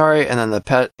the Atari and then the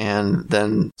PET and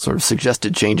then sort of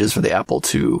suggested changes for the Apple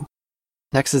II.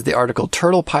 Next is the article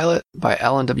Turtle Pilot by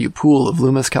Alan W. Poole of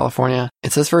Loomis, California.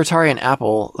 It says for Atari and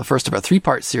Apple, the first of a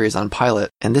 3-part series on Pilot,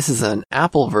 and this is an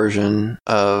Apple version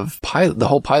of Pilot, the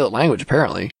whole Pilot language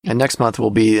apparently, and next month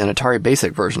will be an Atari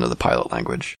Basic version of the Pilot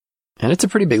language. And it's a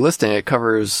pretty big listing. It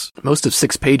covers most of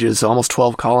 6 pages, so almost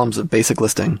 12 columns of basic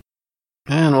listing.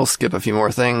 And we'll skip a few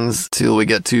more things till we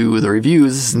get to the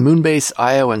reviews. Moonbase,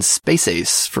 IO, and Space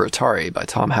Ace for Atari by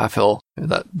Tom Halfhill.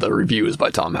 The review is by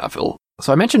Tom Halfhill.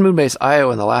 So I mentioned Moonbase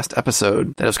IO in the last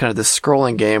episode, that it was kind of this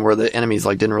scrolling game where the enemies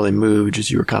like didn't really move,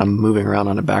 just you were kind of moving around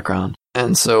on a background.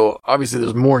 And so obviously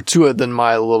there's more to it than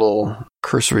my little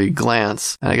cursory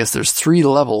glance. And I guess there's 3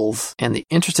 levels. And the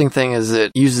interesting thing is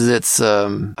it uses its,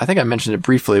 I think I mentioned it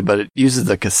briefly, but it uses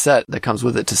the cassette that comes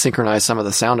with it to synchronize some of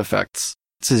the sound effects.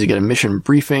 It says you get a mission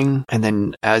briefing, and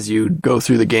then as you go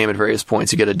through the game at various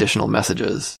points, you get additional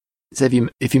messages. So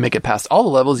if you make it past all the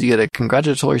levels, you get a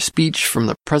congratulatory speech from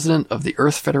the president of the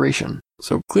Earth Federation.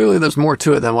 So clearly there's more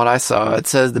to it than what I saw. It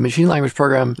says the machine language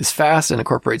program is fast and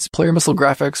incorporates player missile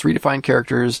graphics, redefined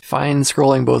characters, fine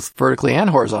scrolling both vertically and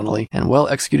horizontally, and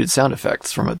well-executed sound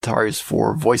effects from Atari's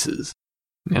 4 voices.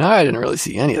 And I didn't really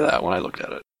see any of that when I looked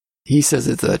at it. He says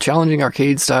it's a challenging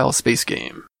arcade-style space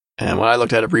game. And when I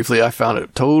looked at it briefly, I found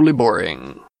it totally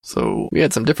boring. So we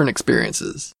had some different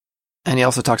experiences. And he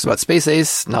also talks about Space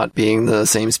Ace not being the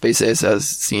same Space Ace as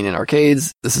seen in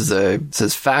arcades. This is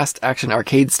says fast action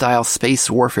arcade style space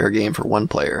warfare game for 1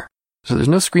 player. So there's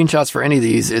no screenshots for any of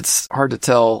these. It's hard to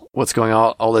tell what's going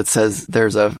on. All it says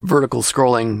there's a vertical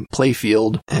scrolling play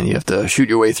field and you have to shoot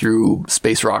your way through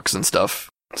space rocks and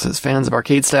stuff. It says fans of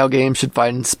arcade style games should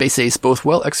find Space Ace both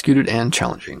well executed and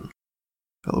challenging.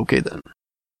 Okay then.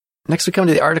 Next we come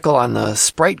to the article on the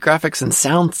sprite graphics and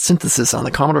sound synthesis on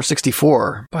the Commodore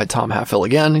 64 by Tom Halfhill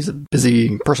again. He's a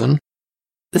busy person.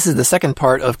 This is the second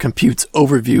part of Compute's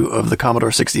overview of the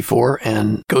Commodore 64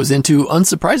 and goes into,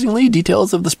 unsurprisingly,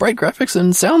 details of the sprite graphics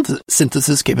and sound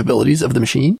synthesis capabilities of the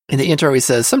machine. In the intro he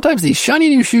says, sometimes these shiny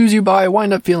new shoes you buy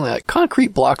wind up feeling like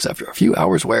concrete blocks after a few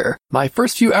hours wear. My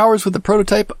first few hours with the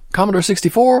prototype Commodore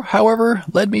 64, however,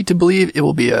 led me to believe it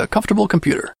will be a comfortable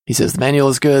computer. He says the manual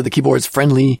is good, the keyboard's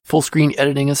friendly, full screen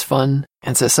editing is fun,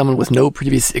 and says someone with no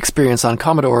previous experience on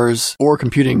Commodores or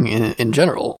computing in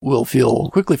general will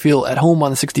quickly feel at home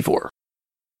on the 64.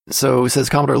 So he says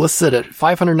Commodore lists it at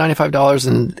 $595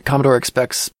 and Commodore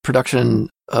expects production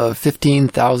of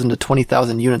 15,000 to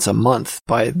 20,000 units a month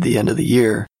by the end of the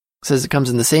year. It says it comes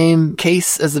in the same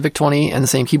case as the VIC-20 and the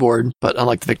same keyboard, but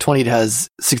unlike the VIC-20, it has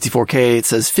 64K. It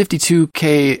says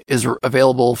 52K is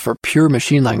available for pure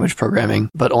machine language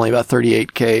programming, but only about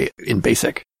 38K in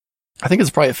BASIC. I think it's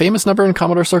probably a famous number in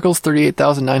Commodore circles,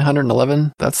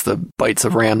 38,911. That's the bytes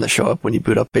of RAM that show up when you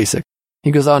boot up BASIC. He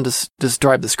goes on to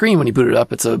describe the screen when you boot it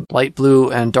up. It's a light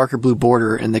blue and darker blue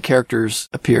border, and the characters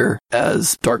appear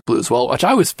as dark blue as well, which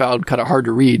I always found kind of hard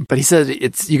to read. But he said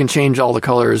you can change all the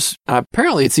colors.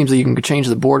 Apparently, it seems that you can change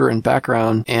the border and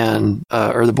background and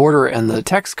or the border and the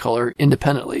text color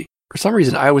independently. For some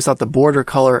reason, I always thought the border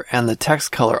color and the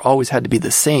text color always had to be the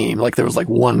same, like there was like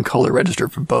one color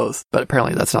registered for both, but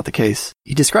apparently that's not the case.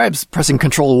 He describes pressing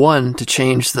Control-1 to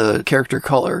change the character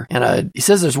color, and he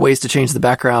says there's ways to change the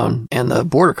background and the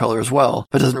border color as well,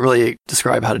 but doesn't really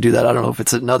describe how to do that. I don't know if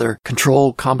it's another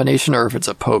control combination or if it's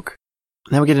a poke.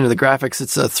 Then we get into the graphics.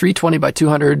 It's a 320 by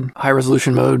 200 high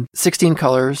resolution mode, 16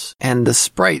 colors, and the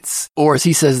sprites, or as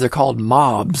he says, they're called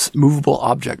mobs, movable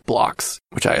object blocks,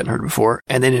 which I hadn't heard before.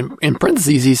 And then in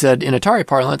parentheses, he said, in Atari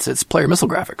parlance, it's player missile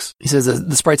graphics. He says that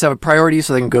the sprites have a priority,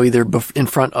 so they can go either in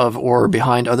front of or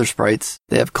behind other sprites.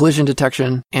 They have collision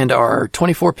detection and are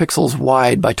 24 pixels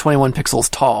wide by 21 pixels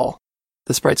tall.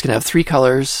 The sprites can have 3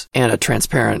 colors and a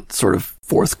transparent sort of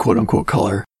fourth quote-unquote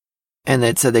color. And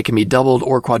it said they can be doubled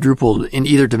or quadrupled in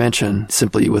either dimension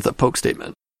simply with a poke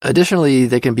statement. Additionally,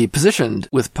 they can be positioned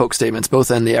with poke statements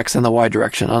both in the X and the Y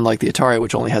direction, unlike the Atari,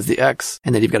 which only has the X,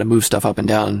 and then you've got to move stuff up and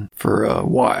down for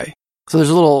Y. So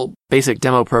there's a little basic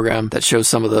demo program that shows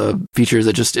some of the features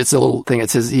it's a little thing. It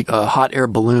says a hot air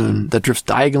balloon that drifts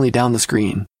diagonally down the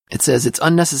screen. It says it's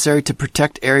unnecessary to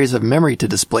protect areas of memory to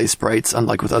display sprites,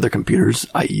 unlike with other computers,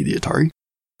 i.e. the Atari.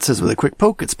 It says with a quick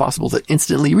poke, it's possible to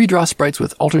instantly redraw sprites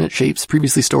with alternate shapes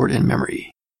previously stored in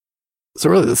memory. So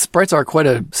really, the sprites are quite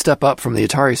a step up from the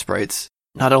Atari sprites.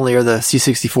 Not only are the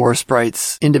C64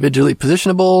 sprites individually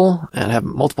positionable and have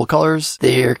multiple colors,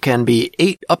 there can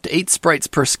be up to 8 sprites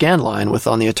per scan line, with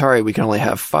on the Atari we can only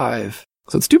have 5.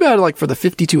 So it's too bad, like, for the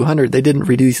 5200, they didn't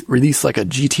release like a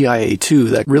GTIA 2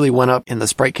 that really went up in the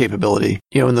sprite capability.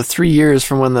 You know, in the 3 years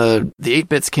from when the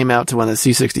 8-bits came out to when the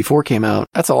C64 came out,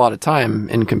 that's a lot of time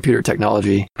in computer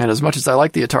technology. And as much as I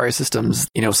like the Atari systems,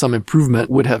 you know, some improvement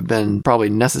would have been probably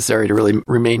necessary to really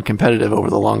remain competitive over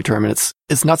the long term. And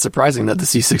it's not surprising that the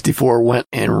C64 went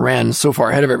and ran so far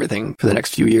ahead of everything for the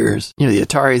next few years. You know, the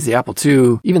Ataris, the Apple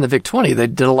II, even the VIC-20, they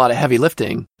did a lot of heavy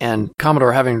lifting, and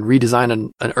Commodore having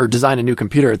redesigned or designed a new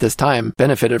computer at this time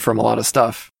benefited from a lot of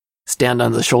stuff. Stand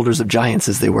on the shoulders of giants,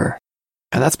 as they were.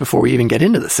 And that's before we even get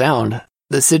into the sound.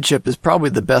 The SID chip is probably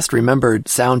the best remembered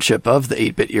sound chip of the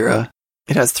 8-bit era.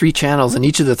 It has 3 channels, and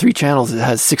each of the 3 channels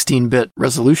has 16-bit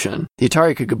resolution. The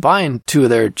Atari could combine 2 of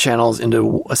their channels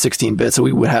into a 16-bit, so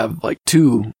we would have like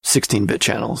 2 16-bit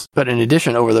channels. But in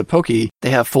addition, over the Poki,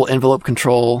 they have full envelope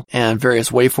control and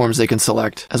various waveforms they can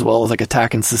select, as well as like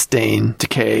attack and sustain,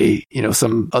 decay, you know,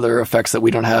 some other effects that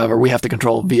we don't have, or we have to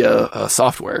control via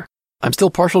software. I'm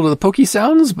still partial to the Poki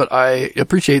sounds, but I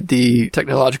appreciate the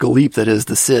technological leap that is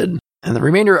the SID. And the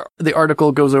remainder of the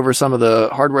article goes over some of the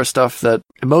hardware stuff that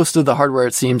most of the hardware,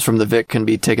 it seems, from the VIC can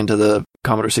be taken to the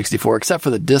Commodore 64, except for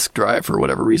the disk drive for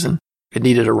whatever reason. It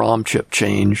needed a ROM chip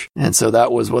change, and so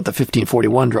that was what the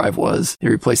 1541 drive was. It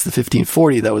replaced the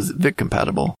 1540 that was VIC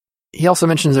compatible. He also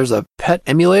mentions there's a PET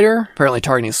emulator, apparently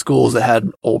targeting schools that had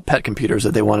old PET computers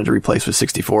that they wanted to replace with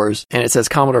 64s, and it says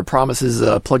Commodore promises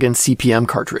a plug-in CP/M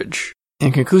cartridge.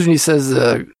 In conclusion, he says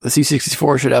the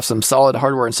C64 should have some solid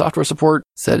hardware and software support,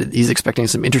 said he's expecting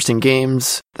some interesting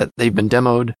games that they've been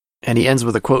demoed, and he ends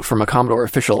with a quote from a Commodore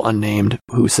official unnamed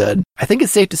who said, "I think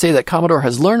it's safe to say that Commodore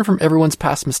has learned from everyone's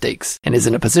past mistakes and is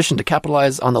in a position to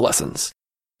capitalize on the lessons."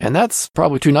 And that's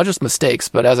probably true, not just mistakes,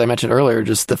 but as I mentioned earlier,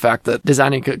 just the fact that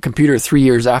designing a computer 3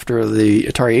 years after the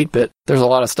Atari 8-bit, there's a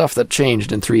lot of stuff that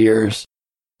changed in 3 years.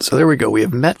 So there we go, we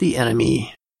have met the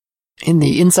enemy. In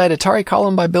the Inside Atari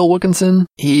column by Bill Wilkinson,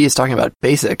 he is talking about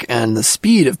BASIC and the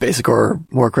speed of BASIC, or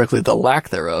more correctly, the lack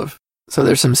thereof. So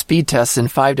there's some speed tests in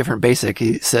 5 different BASIC.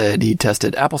 He said he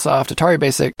tested AppleSoft, Atari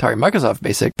BASIC, Atari Microsoft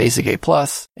BASIC, BASIC A+,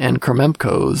 and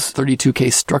Krememco's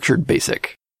 32K structured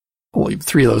BASIC. Only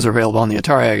 3 of those are available on the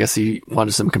Atari. I guess he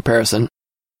wanted some comparison.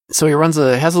 So he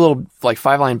has a little like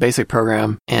 5-line BASIC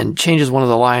program and changes one of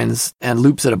the lines and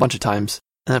loops it a bunch of times.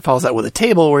 And then follows that with a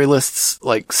table where he lists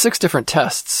like 6 different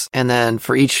tests, and then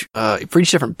for each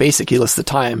different BASIC, he lists the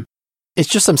time. It's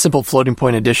just some simple floating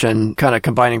point addition, kind of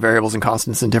combining variables and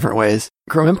constants in different ways.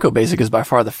 Krememco BASIC is by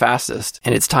far the fastest,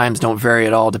 and its times don't vary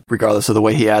at all regardless of the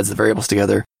way he adds the variables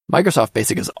together. Microsoft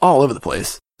BASIC is all over the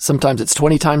place. Sometimes it's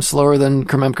 20 times slower than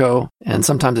Krememco, and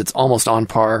sometimes it's almost on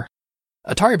par.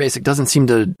 Atari BASIC doesn't seem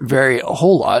to vary a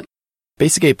whole lot.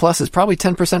 BASIC A+ is probably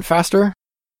 10% faster.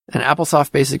 And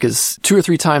AppleSoft BASIC is 2 or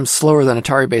 3 times slower than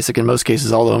Atari BASIC in most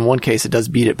cases, although in one case it does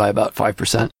beat it by about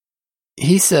 5%.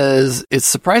 He says it's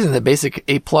surprising that BASIC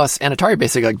A+ and Atari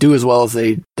BASIC do as well as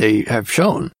they have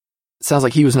shown. It sounds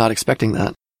like he was not expecting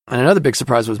that. And another big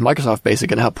surprise was Microsoft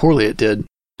BASIC and how poorly it did.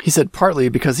 He said partly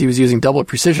because he was using double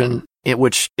precision,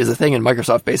 which is a thing in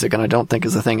Microsoft BASIC and I don't think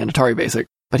is a thing in Atari BASIC,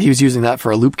 but he was using that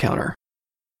for a loop counter.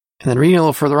 And then reading a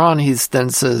little further on, he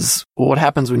then says, well, what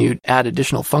happens when you add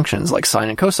additional functions like sine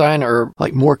and cosine, or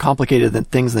like more complicated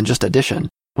things than just addition?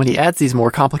 When he adds these more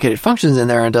complicated functions in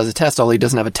there and does a test, although he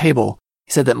doesn't have a table,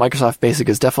 he said that Microsoft BASIC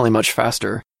is definitely much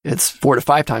faster. It's 4 to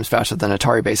 5 times faster than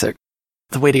Atari BASIC.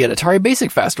 The way to get Atari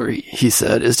BASIC faster, he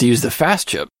said, is to use the fast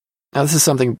chip. Now, this is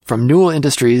something from Newell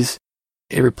Industries.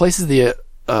 It replaces the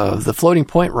floating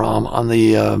point ROM on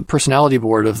the personality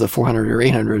board of the 400 or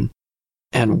 800.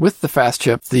 And with the fast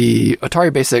chip, the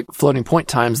Atari BASIC floating point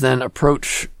times then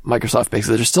approach Microsoft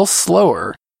BASIC. They're still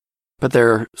slower, but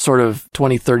they're sort of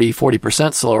 20, 30,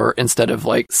 40% slower instead of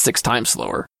like 6 times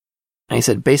slower. And he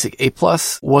said BASIC A+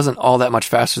 wasn't all that much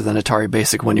faster than Atari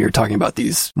BASIC when you're talking about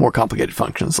these more complicated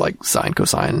functions like sine,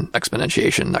 cosine,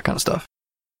 exponentiation, that kind of stuff.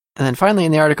 And then finally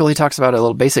in the article, he talks about a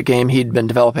little basic game he'd been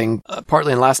developing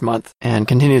partly in last month and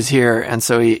continues here. And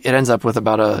so it ends up with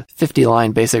about a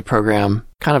 50-line basic program,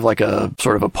 kind of like a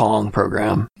sort of a Pong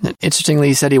program. And interestingly,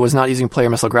 he said he was not using player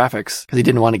missile graphics because he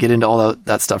didn't want to get into all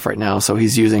that stuff right now. So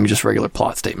he's using just regular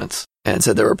plot statements. And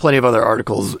said there were plenty of other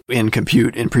articles in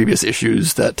Compute in previous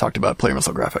issues that talked about player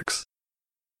missile graphics.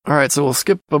 All right, so we'll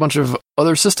skip a bunch of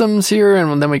other systems here,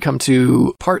 and then we come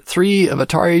to Part 3 of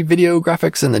Atari Video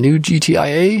Graphics and the New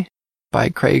GTIA by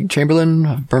Craig Chamberlain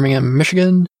of Birmingham,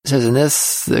 Michigan. It says in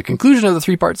this, the conclusion of the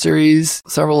 3-part series,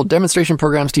 several demonstration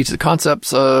programs teach the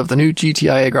concepts of the new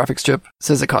GTIA graphics chip. It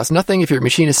says it costs nothing if your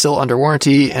machine is still under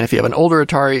warranty, and if you have an older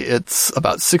Atari, it's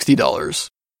about $60.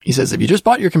 He says if you just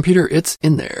bought your computer, it's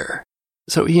in there.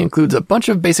 So he includes a bunch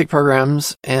of basic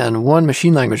programs and one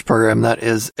machine language program that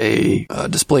is a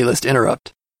display list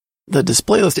interrupt. The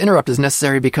display list interrupt is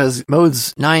necessary because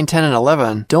modes 9, 10, and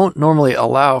 11 don't normally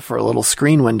allow for a little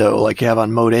screen window like you have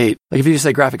on mode 8. Like if you just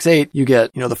say graphics 8, you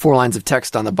get, the 4 lines of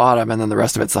text on the bottom and then the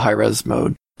rest of it's the high-res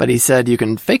mode. But he said you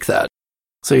can fake that.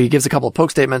 So he gives a couple of poke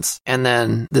statements, and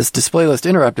then this display list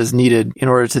interrupt is needed in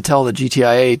order to tell the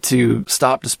GTIA to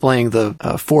stop displaying the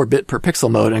 4-bit per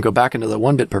pixel mode and go back into the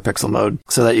 1-bit per pixel mode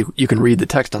so that you can read the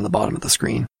text on the bottom of the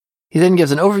screen. He then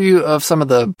gives an overview of some of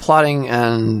the plotting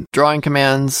and drawing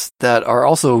commands that are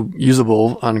also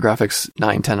usable on graphics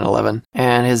 9, 10, and 11,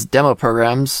 and his demo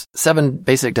programs, 7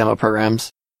 basic demo programs,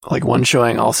 like one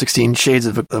showing all 16 shades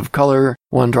of color,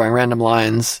 one drawing random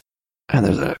lines, and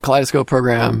there's a kaleidoscope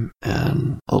program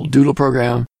and a little doodle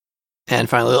program. And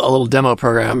finally, a little demo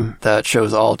program that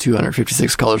shows all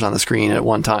 256 colors on the screen at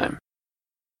one time.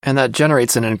 And that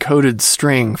generates an encoded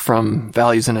string from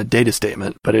values in a data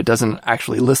statement, but it doesn't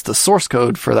actually list the source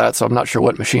code for that, so I'm not sure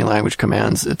what machine language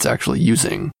commands it's actually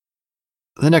using.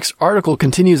 The next article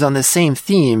continues on this same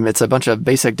theme. It's a bunch of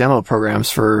basic demo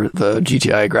programs for the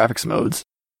GTIA graphics modes.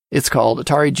 It's called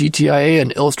Atari GTIA,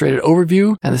 an illustrated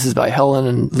overview, and this is by Helen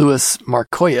and Louis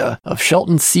Marcoya of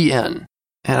Shelton CN.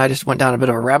 And I just went down a bit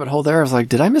of a rabbit hole there. I was like,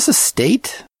 did I miss a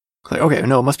state? Like, okay,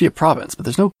 no, it must be a province, but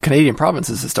there's no Canadian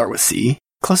provinces that start with C.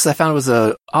 Closest I found was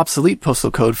a obsolete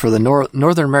postal code for the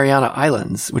Northern Mariana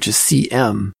Islands, which is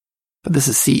CM. But this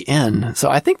is CN, so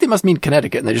I think they must mean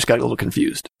Connecticut, and they just got a little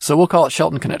confused. So we'll call it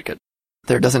Shelton, Connecticut.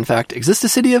 There does in fact exist a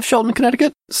city of Shelton,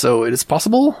 Connecticut, so it is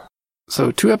possible. So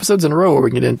 2 episodes in a row where we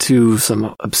can get into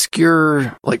some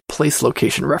obscure, place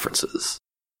location references.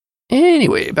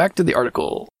 Anyway, back to the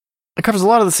article. It covers a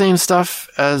lot of the same stuff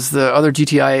as the other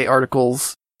GTIA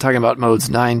articles, talking about modes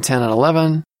 9, 10, and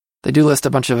 11. They do list a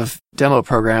bunch of demo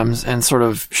programs and sort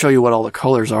of show you what all the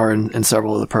colors are in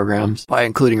several of the programs by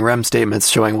including REM statements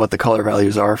showing what the color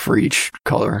values are for each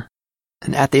color.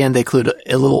 And at the end, they include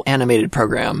a little animated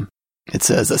program. It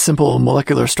says, a simple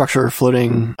molecular structure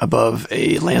floating above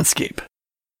a landscape.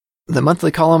 The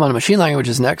monthly column on machine language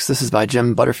is next. This is by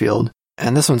Jim Butterfield.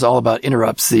 And this one's all about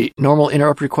interrupts, the normal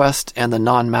interrupt request and the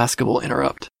non-maskable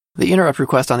interrupt. The interrupt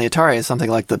request on the Atari is something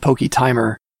like the Pokey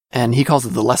Timer, and he calls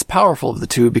it the less powerful of the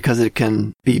two because it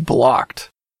can be blocked.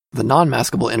 The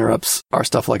non-maskable interrupts are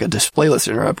stuff like a display list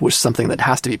interrupt, which is something that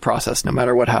has to be processed no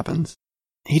matter what happens.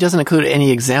 He doesn't include any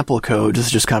example code, this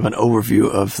is just kind of an overview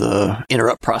of the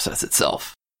interrupt process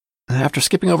itself. And after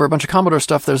skipping over a bunch of Commodore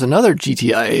stuff, there's another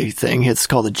GTIA thing. It's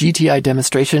called the GTI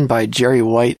demonstration by Jerry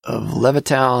White of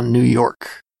Levittown, New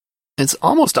York. It's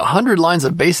almost 100 lines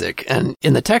of basic, and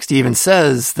in the text he even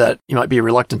says that you might be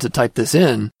reluctant to type this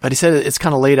in, but he said it's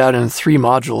kind of laid out in 3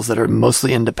 modules that are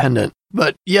mostly independent.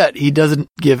 But yet, he doesn't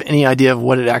give any idea of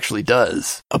what it actually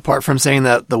does, apart from saying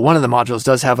that one of the modules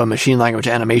does have a machine language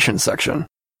animation section.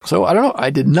 So, I don't know, I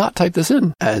did not type this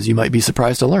in, as you might be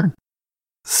surprised to learn.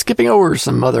 Skipping over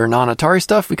some other non-Atari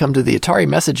stuff, we come to the Atari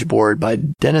message board by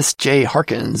Dennis J.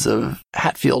 Harkins of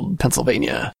Hatfield,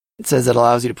 Pennsylvania. It says it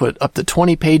allows you to put up to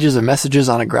 20 pages of messages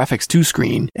on a Graphics 2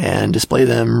 screen and display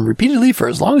them repeatedly for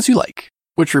as long as you like.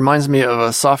 Which reminds me of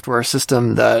a software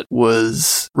system that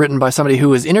was written by somebody who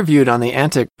was interviewed on the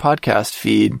Antic podcast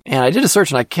feed. And I did a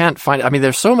search and I can't find it. I mean,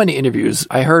 there's so many interviews.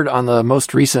 I heard on the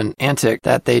most recent Antic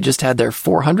that they just had their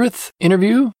 400th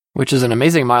interview, which is an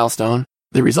amazing milestone.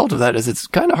 The result of that is it's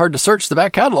kind of hard to search the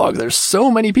back catalog. There's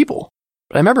so many people.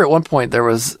 But I remember at one point there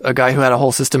was a guy who had a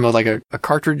whole system of like a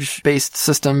cartridge-based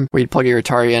system where you'd plug your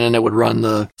Atari in and it would run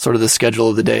the schedule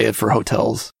of the day for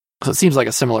hotels. So it seems like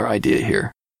a similar idea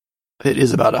here. It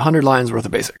is about 100 lines worth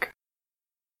of basic.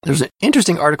 There's an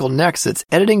interesting article next. It's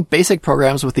Editing Basic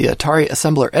Programs with the Atari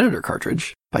Assembler Editor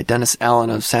Cartridge by Dennis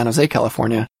Allen of San Jose,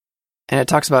 California. And it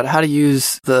talks about how to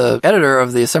use the editor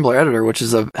of the assembler editor, which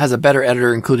has a better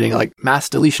editor, including like mass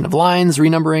deletion of lines,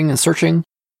 renumbering, and searching,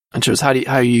 and shows how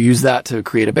you use that to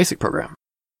create a basic program.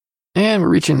 And we're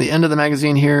reaching the end of the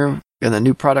magazine here. In the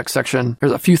new product section,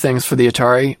 there's a few things for the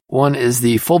Atari. One is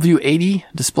the FullView 80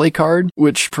 display card,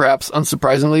 which perhaps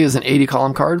unsurprisingly is an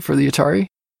 80-column card for the Atari.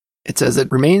 It says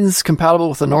it remains compatible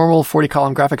with the normal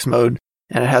 40-column graphics mode,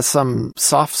 and it has some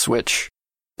soft switch.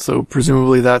 So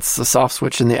presumably that's the soft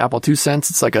switch in the Apple II sense.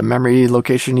 It's like a memory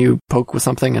location you poke with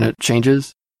something and it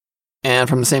changes. And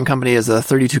from the same company as a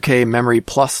 32K Memory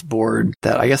Plus board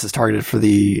that I guess is targeted for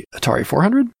the Atari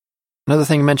 400. Another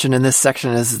thing mentioned in this section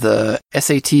is the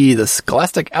SAT, the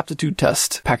Scholastic Aptitude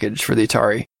Test package for the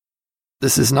Atari.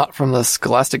 This is not from the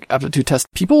Scholastic Aptitude Test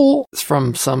people. It's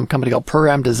from some company called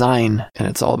Program Design, and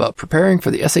it's all about preparing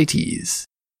for the SATs.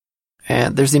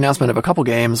 And there's the announcement of a couple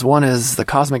games. One is the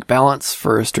Cosmic Balance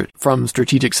from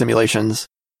Strategic Simulations,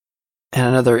 and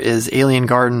another is Alien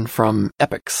Garden from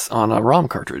Epix on a ROM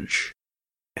cartridge.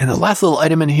 And the last little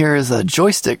item in here is a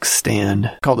joystick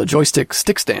stand called a Joystick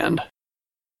Stick Stand.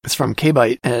 It's from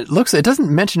K-Byte, and it doesn't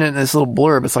mention it in this little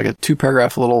blurb. It's like a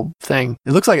 2-paragraph little thing.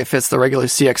 It looks like it fits the regular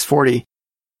CX40.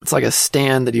 It's like a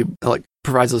stand that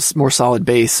provides a more solid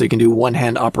base so you can do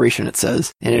one-hand operation, it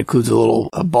says. And it includes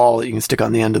a ball that you can stick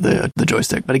on the end of the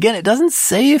joystick. But again, it doesn't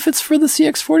say if it's for the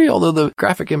CX40, although the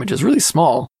graphic image is really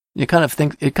small. It kind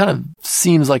of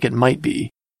seems like it might be.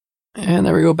 And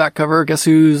there we go, back cover. Guess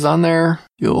who's on there?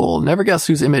 You'll never guess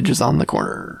whose image is on the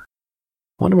corner.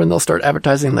 Wonder when they'll start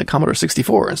advertising the Commodore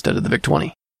 64 instead of the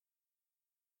VIC-20.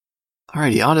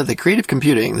 Alrighty, on to the Creative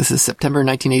Computing. This is September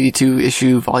 1982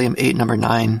 issue, volume 8, number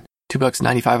 9.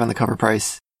 $2.95 on the cover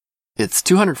price. It's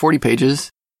 240 pages.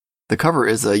 The cover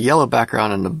is a yellow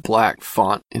background and a black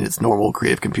font in its normal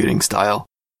Creative Computing style.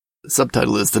 The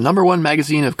subtitle is The #1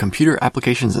 Magazine of Computer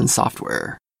Applications and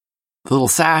Software. The little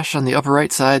sash on the upper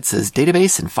right side says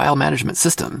Database and File Management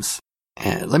Systems.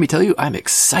 And let me tell you, I'm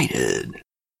excited.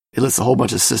 It lists a whole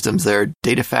bunch of systems there.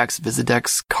 Datafax,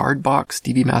 Visidex, Cardbox,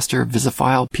 DBmaster,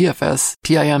 Visifile, PFS,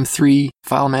 TIM3,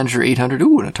 File Manager 800,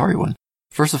 ooh, an Atari one,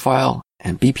 Versafile,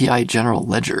 and BPI General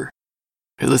Ledger.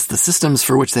 It lists the systems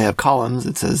for which they have columns.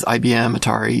 It says IBM,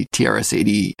 Atari,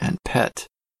 TRS-80, and PET.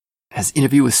 It has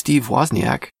Interview with Steve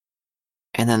Wozniak.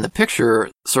 And then the picture,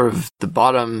 sort of the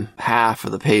bottom half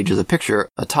of the page is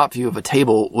a top view of a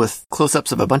table with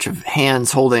close-ups of a bunch of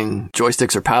hands holding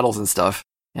joysticks or paddles and stuff.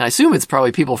 And I assume it's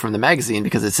probably people from the magazine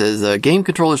because it says Game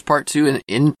Controllers Part 2, and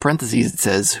in parentheses it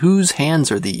says, whose hands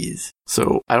are these?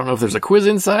 So I don't know if there's a quiz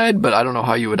inside, but I don't know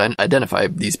how you would identify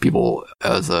these people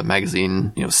as a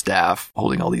magazine, staff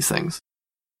holding all these things.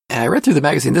 And I read through the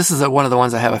magazine. This is one of the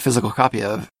ones I have a physical copy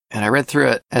of. And I read through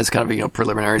it as kind of a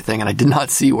preliminary thing, and I did not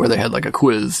see where they had like a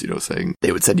quiz, saying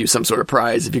they would send you some sort of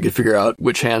prize if you could figure out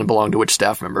which hand belonged to which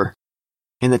staff member.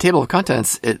 In the table of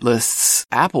contents, it lists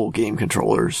Apple game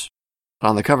controllers.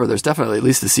 On the cover, there's definitely at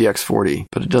least the CX40,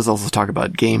 but it does also talk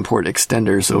about game port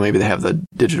extenders, so maybe they have the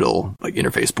digital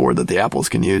interface board that the Apples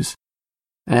can use.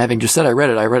 And having just said I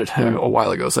read it a while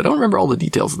ago, so I don't remember all the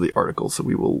details of the article, so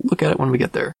we will look at it when we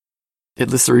get there. It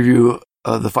lists a review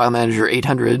of the File Manager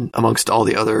 800 amongst all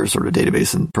the other sort of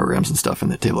database and programs and stuff in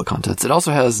the table of contents. It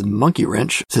also has Monkey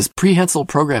Wrench. It says prehensile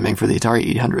programming for the Atari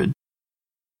 800.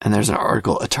 And there's an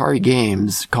article, Atari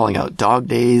Games, calling out Dog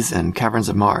Days and Caverns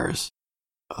of Mars.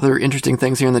 Other interesting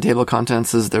things here in the table of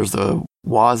contents is there's the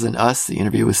Woz and Us, the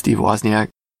interview with Steve Wozniak,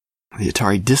 the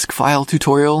Atari Disk File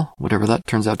tutorial, whatever that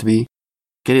turns out to be,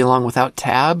 Getting Along Without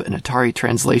Tab, an Atari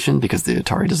translation, because the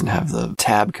Atari doesn't have the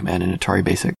tab command in Atari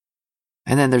Basic.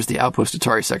 And then there's the Outpost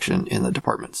Atari section in the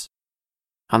departments.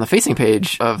 On the facing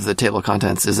page of the table of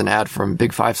contents is an ad from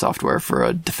Big Five Software for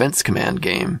a Defense Command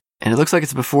game. And it looks like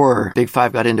it's before Big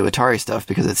Five got into Atari stuff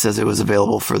because it says it was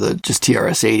available for the just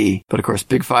TRS-80. But of course,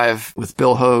 Big Five with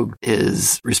Bill Hogue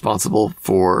is responsible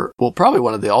for, probably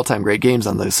one of the all-time great games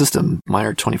on the system,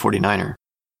 Minor 2049er.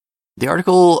 The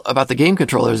article about the game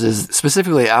controllers is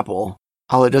specifically Apple.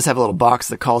 Although it does have a little box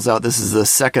that calls out this is the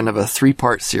second of a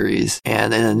 3-part series.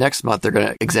 And in the next month, they're going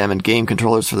to examine game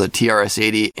controllers for the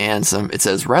TRS-80 and it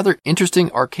says, rather interesting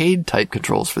arcade-type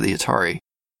controls for the Atari.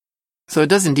 So it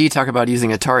does indeed talk about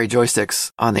using Atari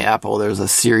joysticks on the Apple. There's a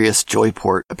Sirius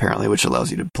Joyport, apparently, which allows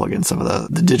you to plug in some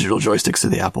of the digital joysticks to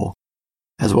the Apple,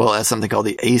 as well as something called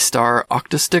the A-Star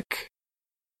Octastick.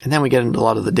 And then we get into a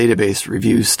lot of the database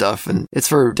review stuff, and it's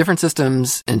for different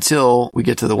systems until we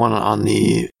get to the one on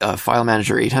the File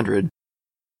Manager 800.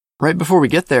 Right before we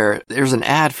get there, there's an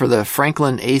ad for the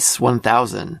Franklin Ace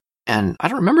 1000. And I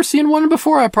don't remember seeing one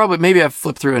before. Maybe I've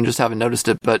flipped through and just haven't noticed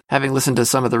it, but having listened to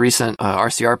some of the recent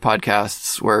RCR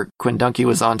podcasts where Quinn Dunkey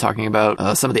was on talking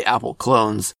about some of the Apple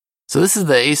clones. So this is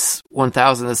the Ace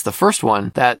 1000. That's the first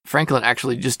one that Franklin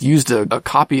actually just used a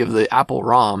copy of the Apple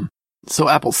ROM So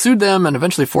Apple sued them and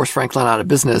eventually forced Franklin out of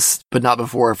business, but not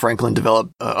before Franklin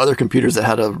developed other computers that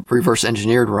had a reverse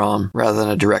engineered ROM rather than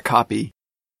a direct copy.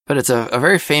 But it's a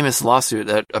very famous lawsuit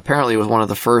that apparently was one of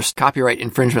the first copyright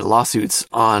infringement lawsuits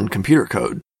on computer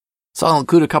code. So I'll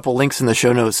include a couple links in the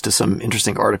show notes to some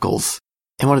interesting articles.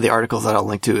 In one of the articles that I'll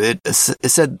link to, it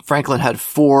said Franklin had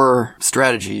 4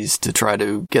 strategies to try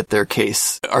to get their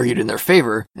case argued in their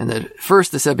favor. And that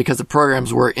first, they said because the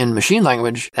programs were in machine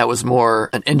language, that was more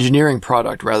an engineering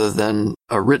product rather than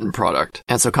a written product.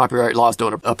 And so copyright laws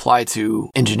don't apply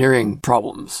to engineering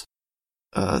problems.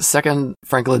 Second,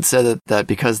 Franklin said that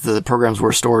because the programs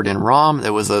were stored in ROM,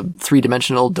 it was a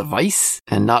 3-dimensional device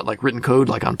and not like written code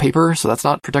like on paper, so that's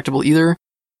not protectable either.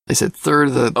 They said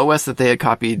third, the OS that they had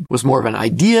copied was more of an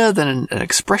idea than an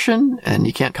expression, and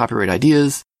you can't copyright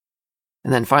ideas.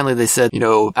 And then finally they said,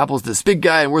 Apple's this big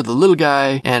guy and we're the little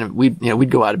guy, and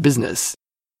we'd go out of business.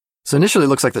 So initially it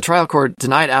looks like the trial court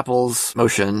denied Apple's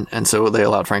motion, and so they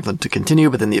allowed Franklin to continue,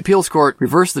 but then the appeals court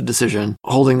reversed the decision,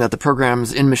 holding that the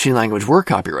programs in machine language were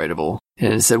copyrightable,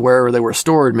 and it said wherever they were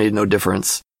stored made no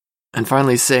difference. And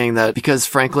finally saying that because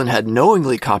Franklin had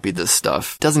knowingly copied this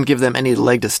stuff, doesn't give them any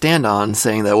leg to stand on,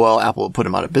 saying that, well, Apple would put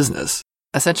him out of business.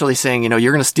 Essentially saying,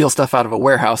 you're going to steal stuff out of a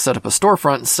warehouse, set up a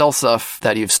storefront, and sell stuff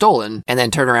that you've stolen, and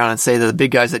then turn around and say that the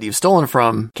big guys that you've stolen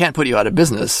from can't put you out of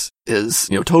business is,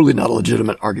 totally not a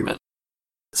legitimate argument.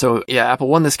 So, yeah, Apple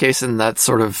won this case, and that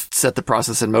sort of set the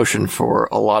process in motion for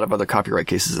a lot of other copyright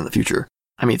cases in the future.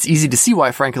 I mean, it's easy to see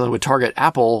why Franklin would target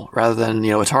Apple rather than,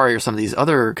 Atari or some of these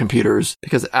other computers,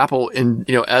 because Apple,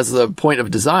 as the point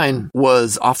of design,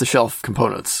 was off-the-shelf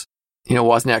components.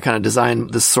 Wozniak kind of designed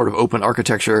this sort of open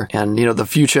architecture, and, the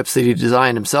few chips that he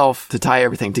designed himself to tie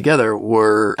everything together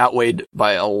were outweighed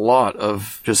by a lot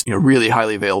of just, really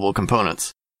highly available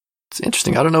components. It's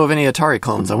interesting. I don't know of any Atari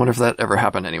clones. I wonder if that ever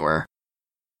happened anywhere.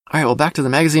 All right, well, back to the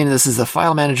magazine. This is the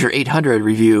File Manager 800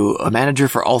 review. A Manager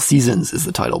for All Seasons is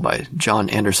the title by John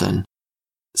Anderson.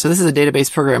 So this is a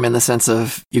database program in the sense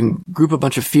of you can group a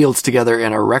bunch of fields together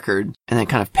in a record and then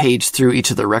kind of page through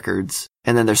each of the records.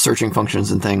 And then there's searching functions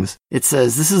and things. It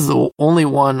says this is the only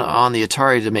one on the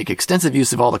Atari to make extensive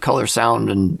use of all the color, sound,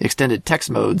 and extended text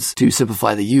modes to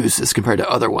simplify the use as compared to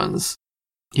other ones.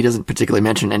 He doesn't particularly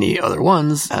mention any other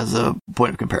ones as a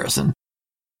point of comparison.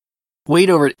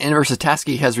 Wade over at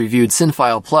Inversitasky has reviewed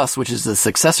SynFile Plus, which is the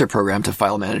successor program to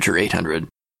File Manager 800.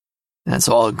 And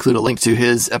so I'll include a link to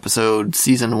his episode,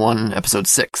 Season 1, Episode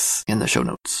 6, in the show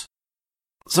notes.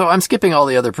 So I'm skipping all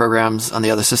the other programs on the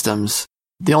other systems.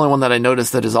 The only one that I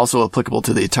noticed that is also applicable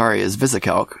to the Atari is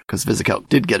VisiCalc, because VisiCalc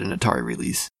did get an Atari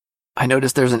release. I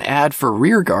noticed there's an ad for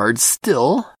RearGuard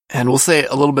still, and we'll say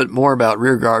a little bit more about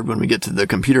RearGuard when we get to the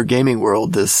computer gaming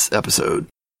world this episode.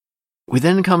 We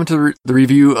then come to the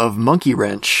review of Monkey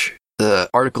Wrench. The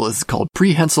article is called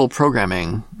Prehensile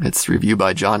Programming. It's reviewed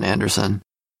by John Anderson.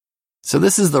 So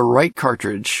this is the right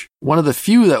cartridge, one of the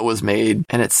few that was made,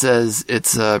 and it says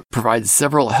it provides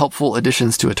several helpful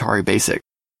additions to Atari Basic.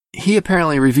 He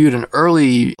apparently reviewed an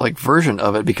early version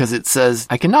of it because it says,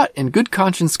 I cannot in good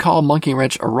conscience call Monkey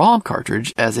Wrench a ROM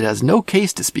cartridge as it has no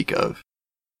case to speak of.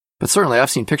 But certainly I've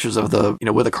seen pictures of the,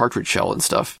 with a cartridge shell and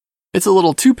stuff. It's a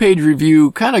little 2-page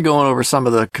review, kind of going over some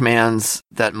of the commands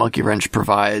that Monkey Wrench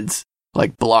provides,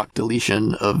 like block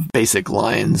deletion of basic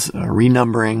lines,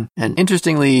 renumbering, and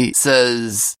interestingly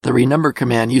says the renumber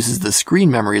command uses the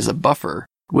screen memory as a buffer,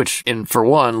 which, for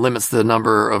one, limits the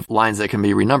number of lines that can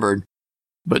be renumbered.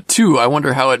 But 2, I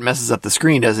wonder how it messes up the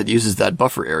screen as it uses that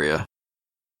buffer area.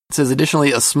 It says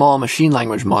additionally a small machine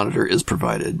language monitor is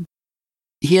provided.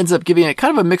 He ends up giving it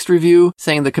kind of a mixed review,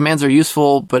 saying the commands are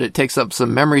useful, but it takes up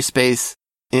some memory space,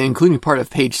 including part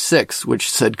of page 6, which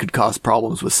said could cause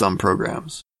problems with some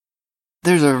programs.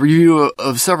 There's a review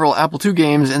of several Apple II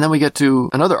games, and then we get to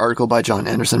another article by John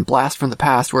Anderson, Blast from the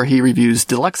Past, where he reviews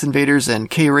Deluxe Invaders and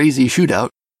K-Razy Shootout.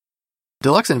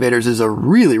 Deluxe Invaders is a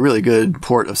really, really good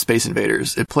port of Space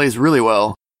Invaders. It plays really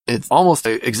well. It's almost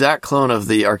an exact clone of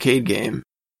the arcade game.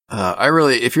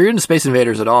 If you're into Space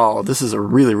Invaders at all, this is a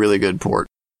really, really good port.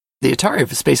 The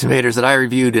Atari Space Invaders that I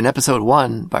reviewed in episode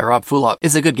 1 by Rob Fulop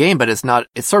is a good game, but it's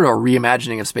sort of a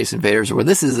reimagining of Space Invaders, where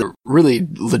this is a really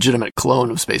legitimate clone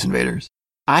of Space Invaders.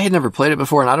 I had never played it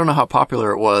before, and I don't know how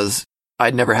popular it was.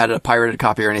 I'd never had a pirated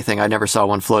copy or anything. I never saw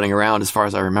one floating around as far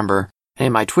as I remember. And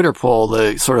in my Twitter poll,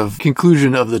 the sort of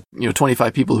conclusion of the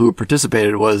 25 people who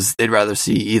participated was they'd rather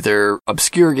see either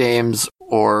obscure games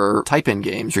or type-in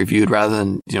games reviewed rather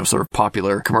than, sort of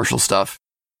popular commercial stuff.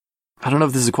 I don't know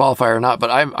if this is a qualifier or not, but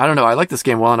I don't know. I like this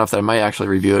game well enough that I might actually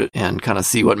review it and kind of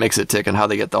see what makes it tick and how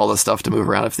they get all this stuff to move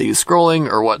around, if they use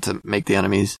scrolling or what to make the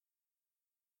enemies.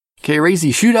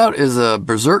 K-Razy Shootout is a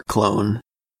Berserk clone.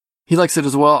 He likes it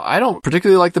as well. I don't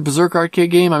particularly like the Berserk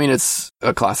arcade game. I mean, it's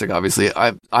a classic, obviously.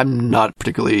 I'm not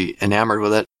particularly enamored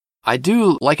with it. I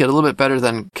do like it a little bit better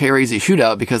than Crazy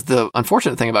Shootout, because the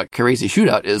unfortunate thing about Crazy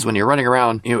Shootout is when you're running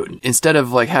around, instead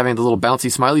of like having the little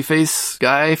bouncy smiley face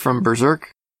guy from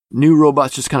Berserk, new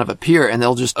robots just kind of appear, and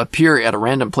they'll just appear at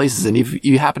random places. And if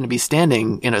you happen to be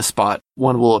standing in a spot,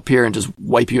 one will appear and just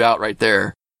wipe you out right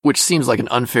there, which seems like an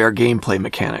unfair gameplay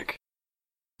mechanic.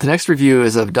 The next review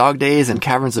is of Dog Days and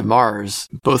Caverns of Mars,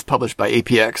 both published by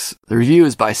APX. The review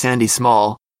is by Sandy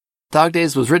Small. Dog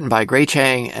Days was written by Gray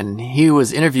Chang, and he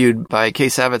was interviewed by Kay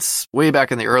Savitz way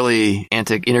back in the early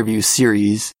Antic interview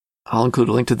series. I'll include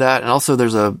a link to that. And also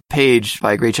there's a page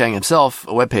by Gray Chang himself,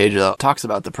 a webpage that talks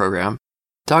about the program.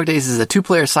 Dog Days is a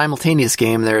 2-player simultaneous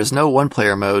game. There is no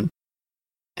 1-player mode.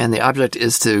 And the object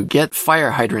is to get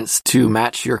fire hydrants to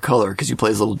match your color, because you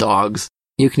play as little dogs.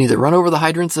 You can either run over the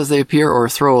hydrants as they appear or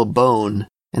throw a bone,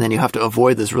 and then you have to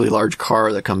avoid this really large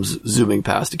car that comes zooming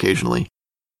past occasionally.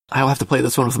 I'll have to play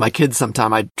this one with my kids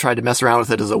sometime. I tried to mess around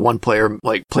with it as a 1-player,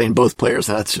 like playing both players,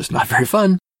 and that's just not very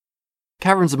fun.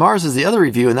 Caverns of Mars is the other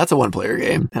review, and that's a 1-player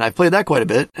game, and I've played that quite a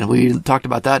bit, and we talked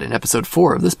about that in episode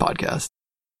 4 of this podcast.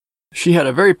 She had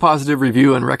a very positive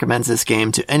review and recommends this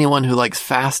game to anyone who likes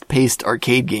fast-paced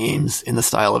arcade games in the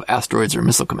style of Asteroids or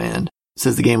Missile Command.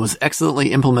 Says the game was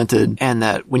excellently implemented, and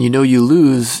that when you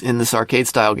lose in this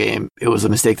arcade-style game, it was a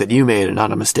mistake that you made and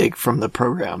not a mistake from the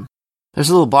program. There's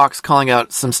a little box calling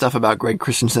out some stuff about Greg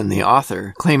Christensen, the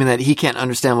author, claiming that he can't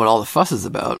understand what all the fuss is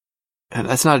about. And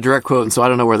that's not a direct quote, and so I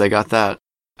don't know where they got that.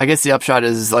 I guess the upshot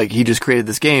is, like, he just created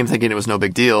this game thinking it was no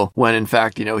big deal, when in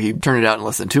fact, he turned it out in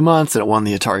less than 2 months, and it won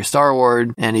the Atari Star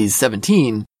Award, and he's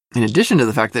 17. In addition to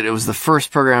the fact that it was the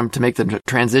first program to make the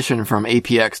transition from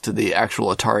APX to the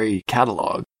actual Atari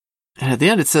catalog. And at the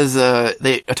end it says,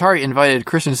 Atari invited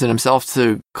Christensen himself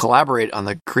to collaborate on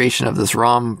the creation of this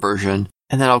ROM version.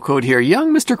 And then I'll quote here,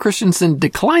 young Mr. Christensen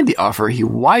declined the offer. He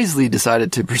wisely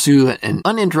decided to pursue an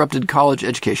uninterrupted college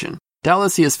education.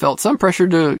 Doubtless he has felt some pressure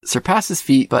to surpass his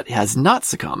feat, but has not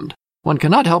succumbed. One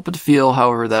cannot help but feel,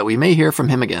 however, that we may hear from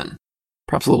him again.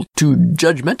 Perhaps a little too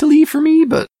judgmentally for me,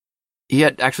 but he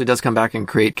actually does come back and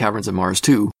create Caverns of Mars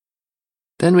too.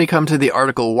 Then we come to the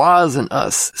article Woz and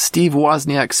Us. Steve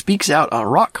Wozniak speaks out on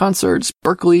rock concerts,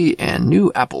 Berkeley, and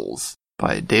new apples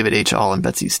by David H. Hall and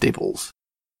Betsy Staples.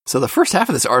 So the first half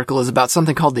of this article is about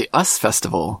something called the US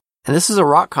Festival. And this is a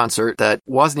rock concert that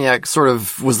Wozniak sort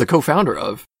of was the co-founder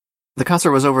of. The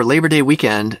concert was over Labor Day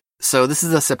weekend. So this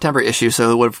is a September issue,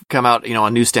 so it would have come out,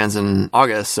 on newsstands in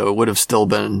August. So it would have still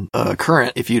been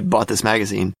current if you'd bought this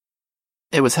magazine.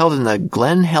 It was held in the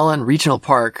Glen Helen Regional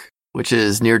Park, which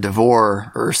is near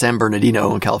Devore or San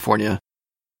Bernardino in California.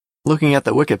 Looking at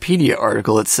the Wikipedia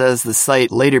article, it says the site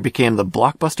later became the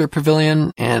Blockbuster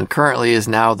Pavilion and currently is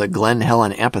now the Glen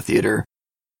Helen Amphitheater.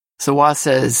 So Woz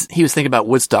says he was thinking about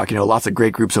Woodstock, lots of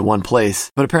great groups in one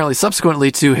place. But apparently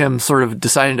subsequently to him sort of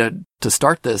deciding to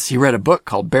start this, he read a book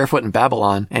called Barefoot in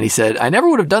Babylon, and he said, I never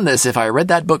would have done this if I read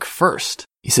that book first.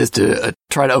 He says to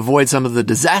try to avoid some of the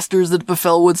disasters that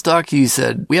befell Woodstock, he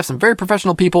said, we have some very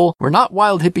professional people. We're not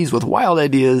wild hippies with wild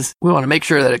ideas. We want to make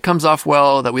sure that it comes off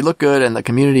well, that we look good, and the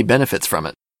community benefits from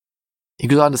it. He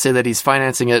goes on to say that he's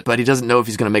financing it, but he doesn't know if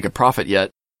he's going to make a profit yet.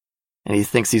 And he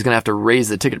thinks he's going to have to raise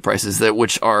the ticket prices,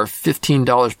 which are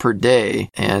 $15 per day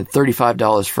and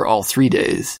 $35 for all 3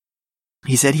 days.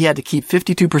 He said he had to keep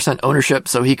 52% ownership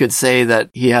so he could say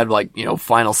that he had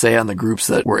final say on the groups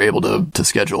that were able to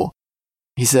schedule.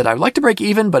 He said, I'd like to break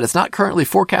even, but it's not currently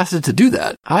forecasted to do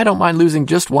that. I don't mind losing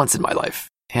just once in my life.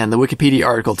 And the Wikipedia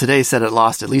article today said it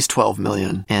lost at least 12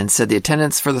 million and said the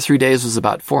attendance for the 3 days was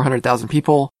about 400,000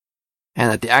 people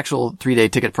and that the actual 3-day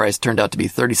ticket price turned out to be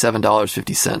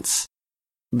 $37.50.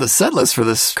 The set list for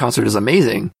this concert is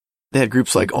amazing. They had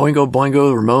groups like Oingo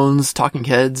Boingo, Ramones, Talking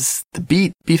Heads, The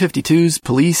Beat, B-52s,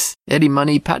 Police, Eddie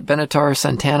Money, Pat Benatar,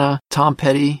 Santana, Tom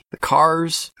Petty, The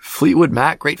Cars, Fleetwood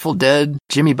Mac, Grateful Dead,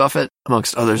 Jimmy Buffett,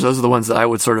 amongst others. Those are the ones that I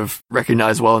would sort of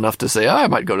recognize well enough to say, I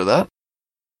might go to that.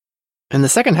 In the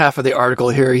second half of the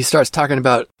article here, he starts talking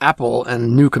about Apple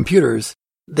and new computers.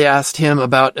 They asked him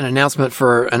about an announcement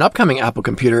for an upcoming Apple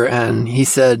computer, and he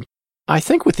said, I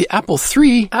think with the Apple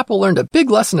III, Apple learned a big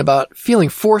lesson about feeling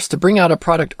forced to bring out a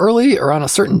product early or on a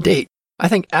certain date. I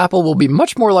think Apple will be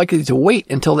much more likely to wait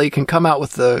until they can come out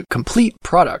with the complete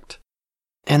product.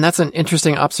 And that's an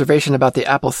interesting observation about the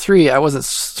Apple III. I wasn't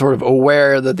sort of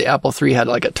aware that the Apple III had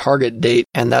like a target date,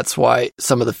 and that's why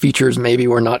some of the features maybe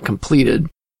were not completed.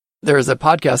 There's a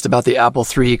podcast about the Apple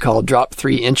III called Drop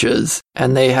 3 Inches,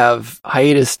 and they have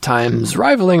hiatus times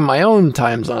rivaling my own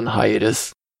times on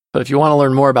hiatus. But if you want to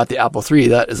learn more about the Apple III,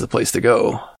 that is the place to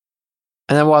go.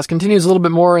 And then Woz continues a little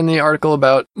bit more in the article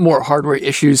about more hardware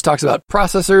issues, talks about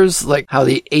processors, like how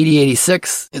the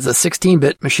 8086 is a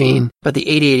 16-bit machine, but the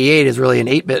 8088 is really an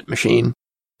 8-bit machine.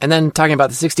 And then talking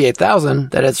about the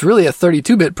 68000, that it's really a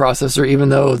 32-bit processor, even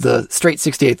though the straight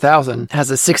 68000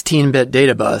 has a 16-bit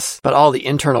data bus, but all the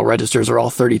internal registers are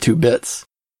all 32 bits.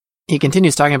 He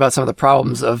continues talking about some of the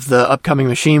problems of the upcoming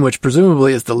machine, which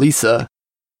presumably is the Lisa,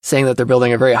 saying that they're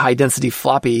building a very high-density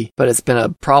floppy, but it's been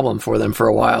a problem for them for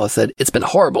a while. He said, it's been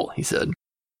horrible, he said.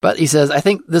 But he says, I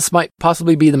think this might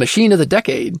possibly be the machine of the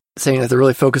decade, saying that they're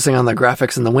really focusing on the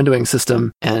graphics and the windowing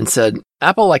system, and said,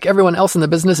 Apple, like everyone else in the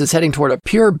business, is heading toward a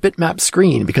pure bitmap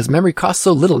screen because memory costs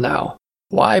so little now.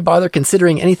 Why bother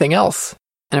considering anything else?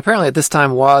 And apparently at this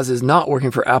time, Woz is not working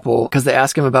for Apple because they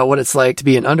asked him about what it's like to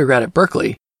be an undergrad at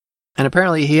Berkeley. And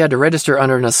apparently he had to register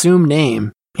under an assumed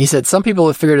name. He said some people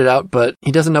have figured it out, but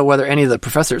he doesn't know whether any of the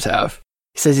professors have.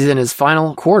 He says he's in his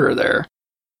final quarter there.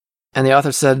 And the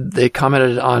author said they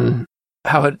commented on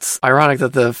how it's ironic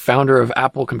that the founder of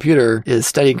Apple Computer is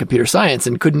studying computer science,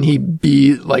 and couldn't he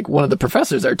be like one of the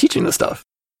professors that are teaching this stuff?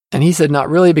 And he said, not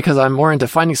really, because I'm more into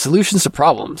finding solutions to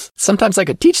problems. Sometimes I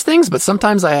could teach things, but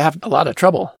sometimes I have a lot of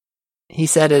trouble. He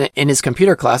said in his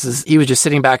computer classes, he was just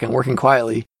sitting back and working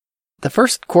quietly. The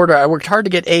first quarter, I worked hard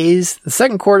to get A's. The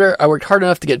second quarter, I worked hard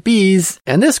enough to get B's.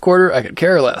 And this quarter, I could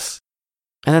care less.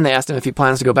 And then they asked him if he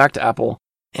plans to go back to Apple.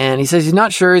 And he says he's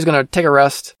not sure, he's going to take a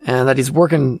rest, and that he's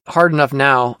working hard enough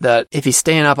now that if he's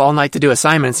staying up all night to do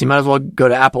assignments, he might as well go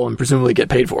to Apple and presumably get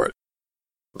paid for it.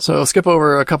 So I'll skip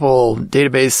over a couple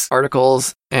database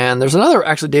articles, and there's another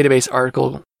actually database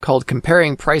article called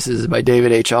Comparing Prices by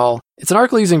David H. All. It's an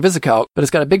article using VisiCalc, but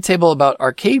it's got a big table about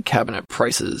arcade cabinet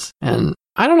prices. And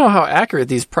I don't know how accurate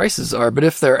these prices are, but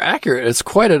if they're accurate, it's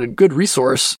quite a good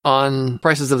resource on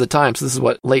prices of the time. So this is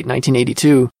late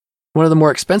 1982. One of the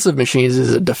more expensive machines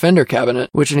is a Defender cabinet,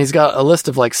 and he's got a list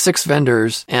of like 6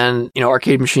 vendors and,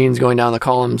 arcade machines going down the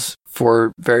columns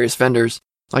for various vendors.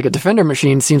 Like a Defender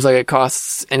machine seems like it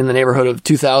costs in the neighborhood of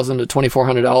 $2,000 to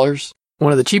 $2,400.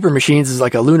 One of the cheaper machines is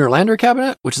like a Lunar Lander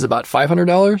cabinet, which is about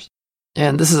 $500.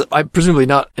 And this is, presumably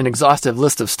not an exhaustive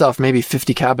list of stuff, maybe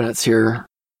 50 cabinets here.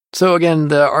 So again,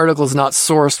 the article is not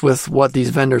sourced with what these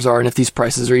vendors are and if these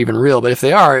prices are even real, but if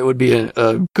they are, it would be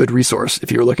a good resource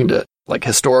if you were looking to like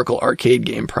historical arcade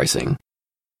game pricing.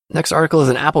 Next article is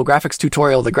an Apple graphics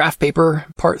tutorial, The Graph Paper,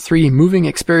 Part 3, Moving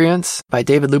Experience by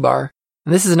David Lubar.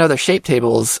 And this is another Shape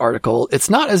Tables article. It's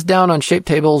not as down on Shape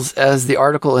Tables as the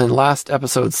article in last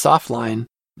episode's Softline.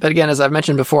 But again, as I've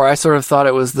mentioned before, I sort of thought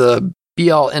it was the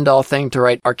be-all, end-all thing to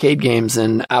write arcade games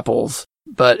in Apples.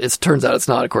 But it turns out it's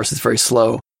not. Of course, it's very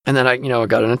slow. And then I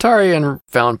got an Atari and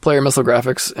found Player Missile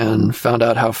Graphics and found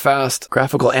out how fast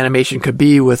graphical animation could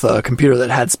be with a computer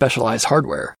that had specialized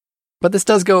hardware. But this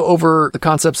does go over the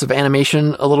concepts of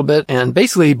animation a little bit and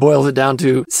basically boils it down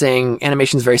to saying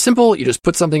animation is very simple. You just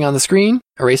put something on the screen,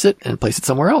 erase it, and place it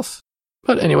somewhere else.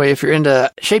 But anyway, if you're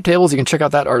into shape tables, you can check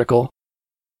out that article.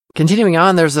 Continuing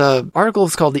on, there's an article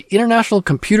that's called the International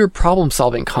Computer Problem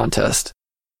Solving Contest.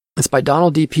 It's by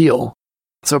Donald D. Peel.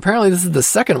 So apparently this is the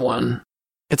second one.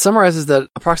 It summarizes that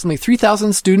approximately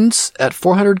 3,000 students at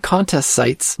 400 contest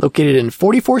sites located in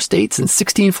 44 states and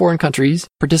 16 foreign countries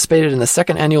participated in the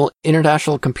second annual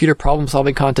International Computer Problem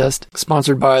Solving Contest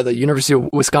sponsored by the University of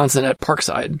Wisconsin at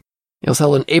Parkside. It was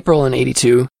held in April in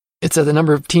 82. It said the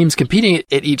number of teams competing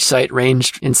at each site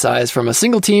ranged in size from a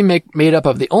single team made up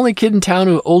of the only kid in town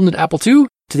who owned an Apple II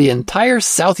to the entire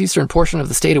southeastern portion of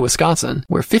the state of Wisconsin,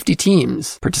 where 50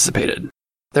 teams participated.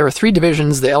 There were 3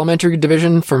 divisions, the elementary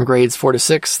division from grades 4 to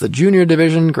 6, the junior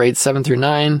division, grades 7 through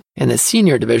 9, and the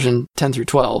senior division, 10 through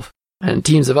 12, and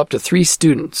teams of up to 3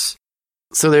 students.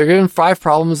 So they were given 5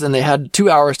 problems and they had 2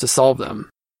 hours to solve them.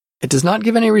 It does not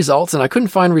give any results, and I couldn't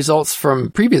find results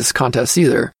from previous contests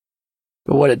either.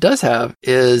 But what it does have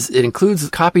is it includes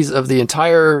copies of the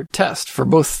entire test for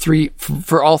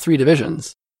all 3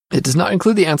 divisions. It does not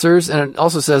include the answers, and it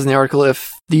also says in the article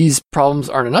if these problems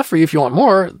aren't enough for you, if you want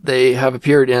more, they have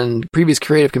appeared in previous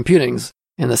Creative Computings,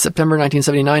 in the September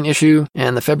 1979 issue,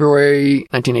 and the February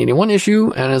 1981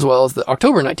 issue, and as well as the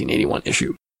October 1981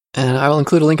 issue. And I will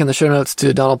include a link in the show notes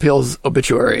to Donald Peel's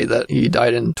obituary that he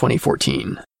died in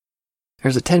 2014.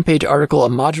 There's a 10-page article, A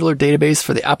Modular Database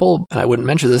for the Apple, and I wouldn't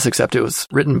mention this except it was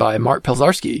written by Mark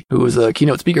Pelzarski, who was a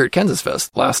keynote speaker at Kansas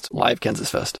Fest, last live Kansas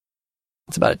Fest.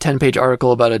 It's about a 10-page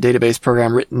article about a database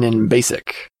program written in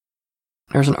BASIC.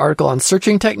 There's an article on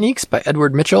searching techniques by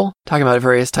Edward Mitchell, talking about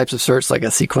various types of search like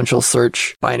a sequential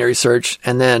search, binary search,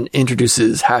 and then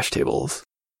introduces hash tables.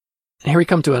 And here we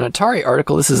come to an Atari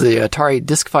article. This is the Atari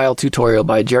disk file tutorial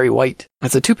by Jerry White.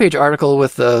 It's a 2-page article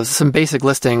with some basic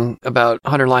listing, about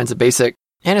 100 lines of BASIC,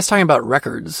 And it's talking about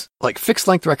records, like fixed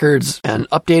length records and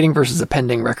updating versus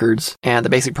appending records. And the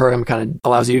basic program kind of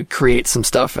allows you to create some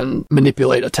stuff and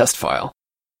manipulate a test file.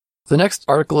 The next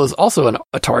article is also an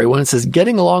Atari one. It says,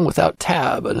 Getting Along Without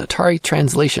Tab, an Atari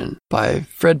translation by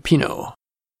Fred Pino.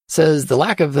 It says, the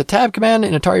lack of the tab command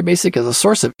in Atari Basic is a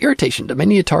source of irritation to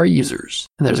many Atari users.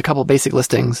 And there's a couple basic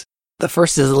listings. The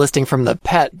first is a listing from the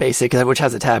PET Basic, which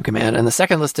has a tab command. And the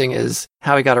second listing is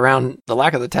how he got around the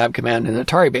lack of the tab command in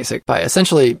Atari Basic by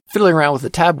essentially fiddling around with the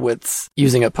tab widths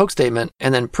using a poke statement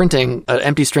and then printing an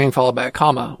empty string followed by a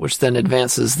comma, which then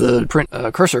advances the print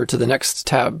cursor to the next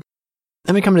tab.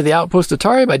 Then we come to the Outpost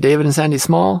Atari by David and Sandy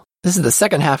Small. This is the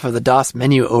second half of the DOS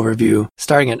menu overview,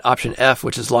 starting at option F,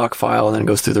 which is lock file, and then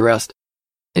goes through the rest.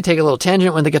 They take a little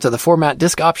tangent when they get to the format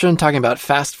disk option, talking about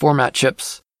fast format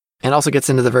chips, and also gets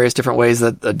into the various different ways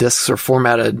that the disks are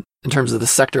formatted in terms of the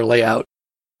sector layout.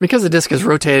 Because the disk is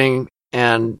rotating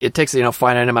and it takes,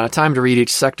 finite amount of time to read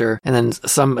each sector and then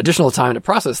some additional time to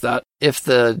process that, if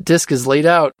the disk is laid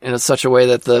out in such a way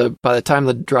that by the time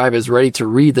the drive is ready to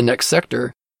read the next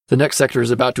sector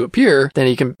is about to appear, then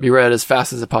it can be read as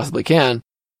fast as it possibly can.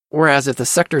 Whereas if the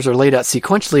sectors are laid out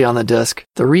sequentially on the disk,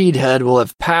 the read head will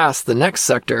have passed the next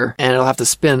sector and it'll have to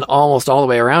spin almost all the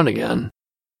way around again.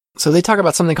 So they talk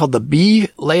about something called the B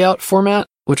layout format,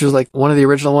 which was like one of the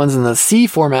original ones, and the C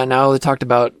format now they talked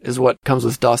about is what comes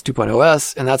with DOS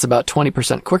 2.0S, and that's about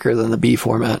 20% quicker than the B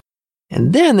format.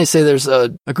 And then they say there's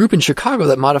a group in Chicago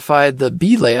that modified the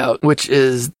B layout, which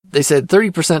is, they said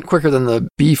 30% quicker than the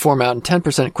B format and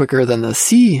 10% quicker than the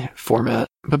C format.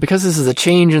 But because this is a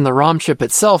change in the ROM chip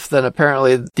itself, then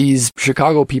apparently these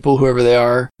Chicago people, whoever they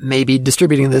are, may be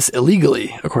distributing this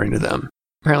illegally, according to them.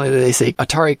 Apparently they say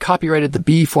Atari copyrighted the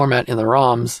B format in the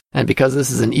ROMs, and because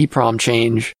this is an EEPROM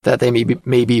change, that they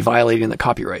may be violating the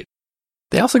copyright.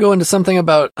 They also go into something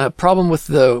about a problem with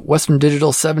the Western Digital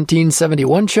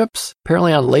 1771 chips.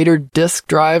 Apparently on later disk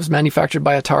drives manufactured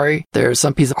by Atari, there's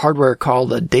some piece of hardware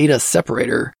called a data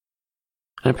separator.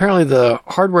 And apparently the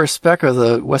hardware spec of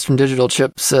the Western Digital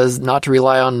chip says not to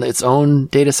rely on its own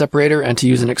data separator and to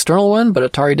use an external one,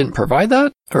 but Atari didn't provide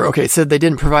that. It said they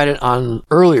didn't provide it on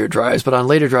earlier drives, but on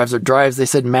later drives or drives they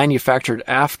said manufactured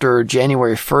after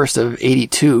January 1st of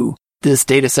 82. This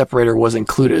data separator was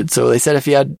included. So they said if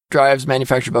you had drives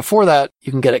manufactured before that,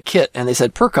 you can get a kit. And they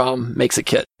said Percom makes a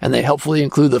kit. And they helpfully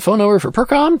include the phone number for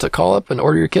Percom to call up and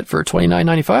order your kit for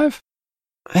 $29.95.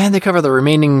 And they cover the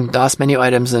remaining DOS menu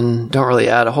items and don't really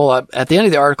add a whole lot. At the end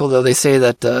of the article, though, they say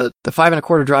that the 5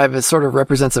 1/4 drive sort of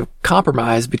represents a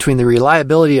compromise between the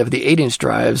reliability of the 8-inch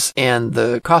drives and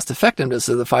the cost effectiveness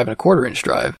of the 5 1/4-inch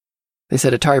drive. They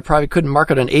said Atari probably couldn't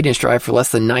market an 8-inch drive for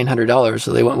less than $900,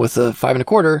 so they went with the 5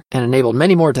 1/4 and enabled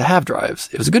many more to have drives.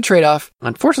 It was a good trade-off.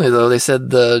 Unfortunately, though, they said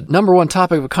the number one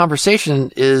topic of conversation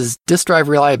is disk drive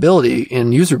reliability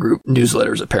in user group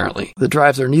newsletters, apparently. The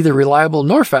drives are neither reliable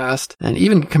nor fast, and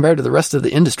even compared to the rest of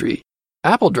the industry.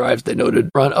 Apple drives, they noted,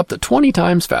 run up to 20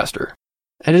 times faster.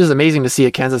 And it is amazing to see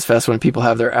at Kansas Fest when people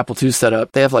have their Apple IIs set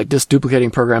up. They have like disk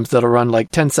duplicating programs that'll run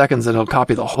like 10 seconds and it'll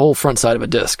copy the whole front side of a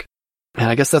disk. And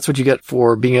I guess that's what you get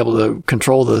for being able to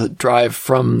control the drive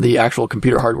from the actual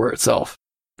computer hardware itself.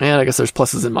 And I guess there's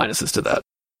pluses and minuses to that.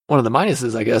 One of the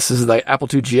minuses, I guess, is that Apple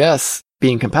II GS,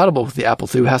 being compatible with the Apple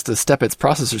II, has to step its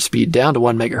processor speed down to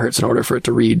 1 megahertz in order for it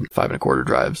to read 5 1/4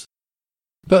 drives.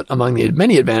 But among the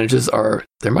many advantages are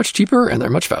they're much cheaper and they're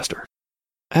much faster.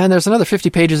 And there's another 50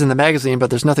 pages in the magazine, but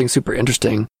there's nothing super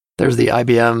interesting. There's the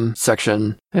IBM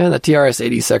section, and the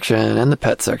TRS-80 section, and the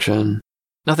PET section.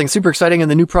 Nothing super exciting in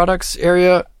the new products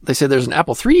area. They say there's an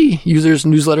Apple III users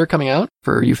newsletter coming out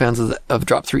for you fans of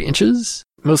Drop 3 inches.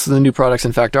 Most of the new products,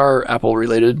 in fact, are Apple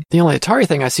related. The only Atari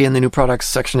thing I see in the new products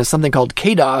section is something called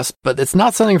KDOS, but it's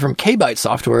not something from K-Byte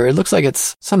Software. It looks like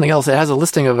it's something else. It has a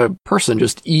listing of a person,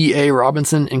 just E.A.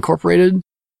 Robinson Incorporated.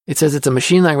 It says it's a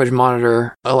machine language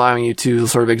monitor allowing you to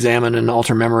sort of examine and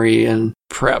alter memory and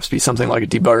perhaps be something like a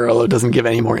debugger, although it doesn't give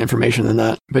any more information than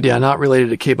that. But yeah, not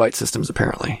related to K-Byte systems,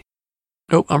 apparently.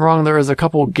 Nope, I'm wrong. There is a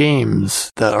couple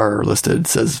games that are listed. It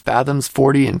says Fathoms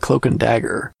 40 and Cloak and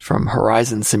Dagger from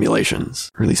Horizon Simulations,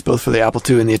 released both for the Apple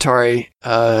II and the Atari.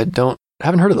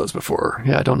 Haven't heard of those before.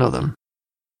 Yeah, I don't know them.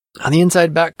 On the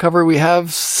inside back cover, we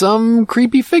have some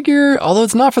creepy figure, although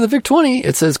it's not for the VIC-20.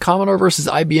 It says Commodore versus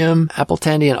IBM, Apple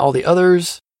Tandy, and all the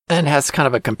others. And has kind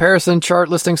of a comparison chart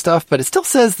listing stuff, but it still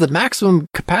says the maximum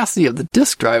capacity of the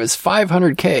disk drive is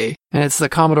 500K, and it's the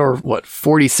Commodore,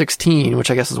 4016, which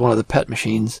I guess is one of the PET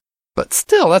machines. But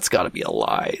still, that's gotta be a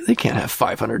lie. They can't have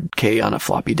 500K on a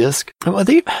floppy disk.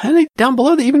 Down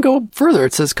below, they even go further.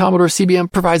 It says Commodore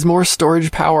CBM provides more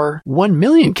storage power, 1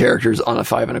 million characters on a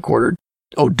 5 1/4.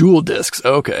 Oh, dual disks,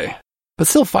 okay. But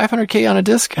still, 500K on a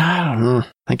disc? I don't know.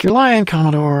 I think you're lying,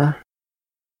 Commodore.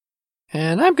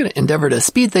 And I'm going to endeavor to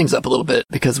speed things up a little bit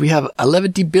because we have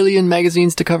 11 billion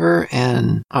magazines to cover,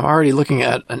 and I'm already looking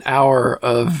at an hour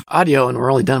of audio, and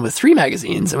we're only done with 3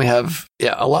 magazines, and we have,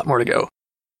 a lot more to go.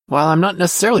 While I'm not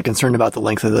necessarily concerned about the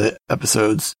length of the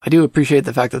episodes, I do appreciate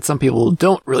the fact that some people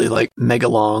don't really like mega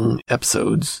long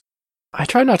episodes. I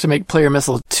try not to make Player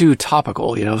Missile too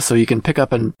topical, so you can pick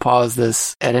up and pause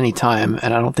this at any time,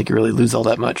 and I don't think you really lose all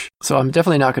that much. So I'm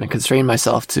definitely not going to constrain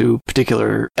myself to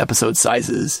particular episode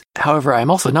sizes. However,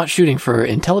 I'm also not shooting for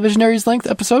Intellivisionaries length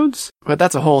episodes, but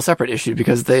that's a whole separate issue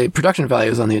because the production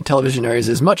values on the Intellivisionaries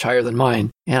is much higher than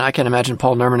mine, and I can't imagine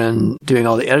Paul Nurmanen doing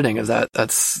all the editing of that.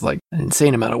 That's like an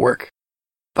insane amount of work.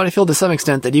 But I feel to some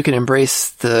extent that you can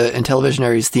embrace the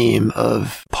Intellivisionaries theme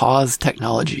of pause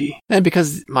technology. And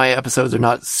because my episodes are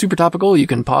not super topical, you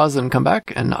can pause and come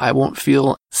back, and I won't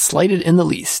feel slighted in the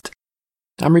least.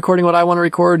 I'm recording what I want to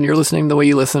record, and you're listening the way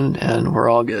you listen, and we're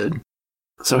all good.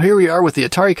 So here we are with the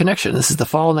Atari Connection. This is the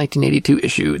fall 1982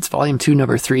 issue. It's volume 2,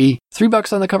 number 3.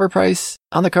 $3 on the cover price.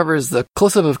 On the cover is the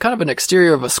close-up of kind of an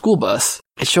exterior of a school bus.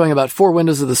 It's showing about 4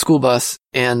 windows of the school bus,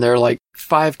 and there are like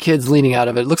 5 kids leaning out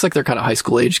of it. It looks like they're kind of high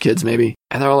school age kids, maybe.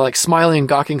 And they're all like smiling and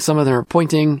gawking. Some of them are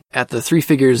pointing at the 3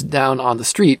 figures down on the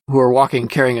street who are walking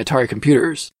carrying Atari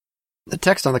computers. The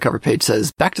text on the cover page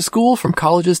says, "Back to school, from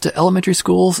colleges to elementary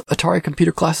schools, Atari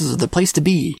computer classes are the place to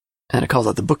be." And it calls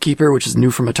out the bookkeeper, which is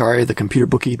new from Atari, the computer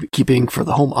bookkeeping for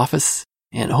the home office,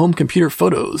 and home computer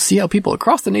photos. See how people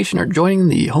across the nation are joining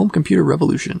the home computer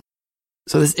revolution.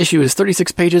 So this issue is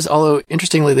 36 pages, although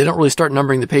interestingly, they don't really start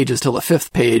numbering the pages till the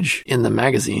 5th page in the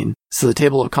magazine. So the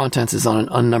table of contents is on an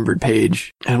unnumbered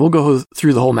page, and we'll go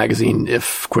through the whole magazine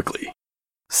if quickly.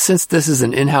 Since this is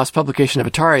an in-house publication of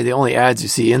Atari, the only ads you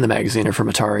see in the magazine are from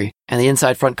Atari, and the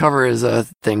inside front cover is a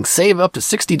thing, save up to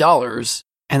 $60.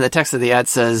 And the text of the ad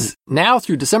says, now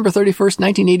through December 31st,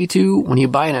 1982, when you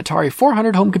buy an Atari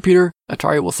 400 home computer,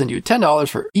 Atari will send you $10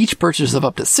 for each purchase of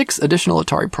up to 6 additional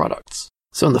Atari products.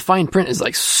 So the fine print is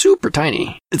like super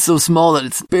tiny. It's so small that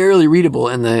it's barely readable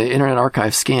in the Internet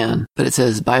Archive scan. But it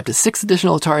says, buy up to 6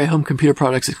 additional Atari home computer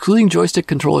products, including joystick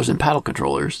controllers and paddle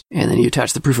controllers. And then you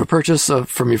attach the proof of purchase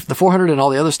from the 400 and all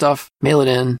the other stuff, mail it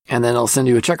in, and then I'll send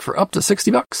you a check for up to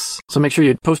 $60. So make sure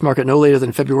you postmark it no later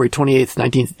than February 28th,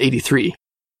 1983.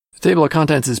 The table of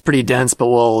contents is pretty dense, but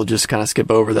we'll just kind of skip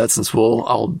over that since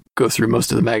I'll go through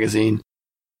most of the magazine.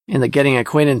 In the Getting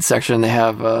Acquainted section, they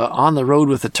have On the Road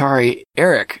with Atari,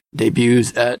 Eric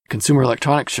debuts at Consumer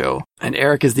Electronics Show. And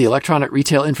Eric is the Electronic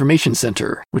Retail Information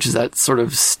Center, which is that sort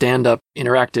of stand-up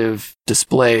interactive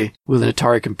display with an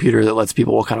Atari computer that lets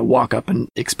people kind of walk up and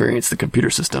experience the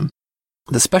computer system.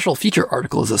 The special feature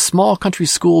article is a small country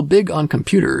school big on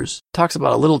computers. Talks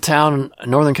about a little town in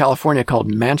Northern California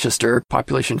called Manchester,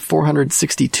 population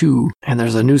 462. And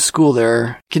there's a new school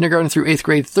there. Kindergarten through 8th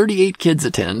grade, 38 kids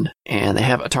attend. And they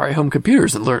have Atari home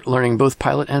computers and learning both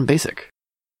Pilot and Basic.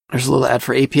 There's a little ad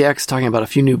for APX talking about a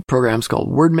few new programs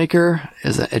called WordMaker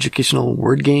as an educational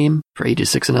word game for ages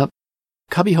 6 and up.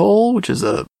 Cubbyhole, which is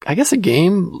a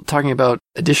game talking about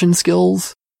addition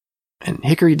skills. And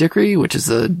Hickory Dickory, which is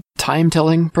a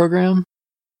time-telling program,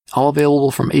 all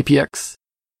available from APX.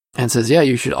 And says,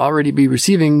 you should already be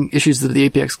receiving issues of the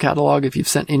APX catalog if you've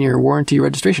sent in your warranty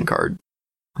registration card.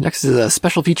 Next is a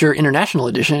special feature international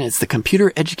edition. It's the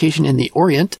Computer Education in the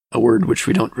Orient, a word which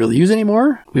we don't really use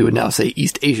anymore. We would now say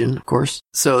East Asian, of course.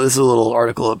 So this is a little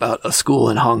article about a school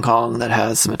in Hong Kong that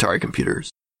has some Atari computers.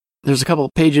 There's a couple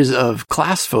of pages of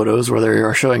class photos where they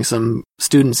are showing some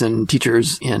students and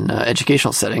teachers in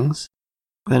educational settings.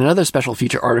 Then another special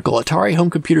feature article, Atari Home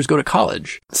Computers Go to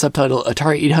College, subtitle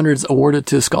Atari 800s awarded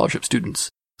to scholarship students.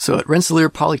 So at Rensselaer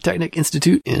Polytechnic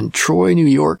Institute in Troy, New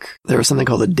York, there was something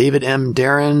called the David M.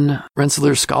 Darren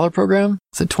Rensselaer Scholar Program.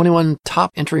 So 21 top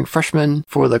entering freshmen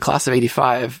for the class of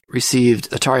 85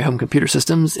 received Atari home computer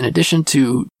systems in addition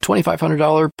to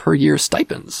 $2,500 per year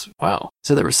stipends. Wow.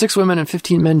 So there were 6 women and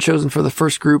 15 men chosen for the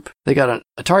first group. They got an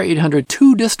Atari 800,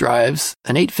 2 disk drives,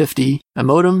 an 850, a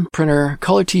modem, printer,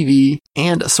 color TV,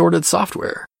 and assorted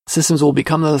software. Systems will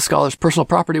become the scholars' personal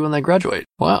property when they graduate.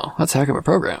 Wow, that's a heck of a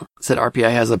program. It said RPI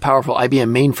has a powerful IBM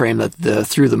mainframe that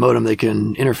through the modem they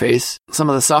can interface. Some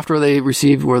of the software they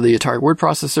received were the Atari Word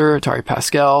Processor, Atari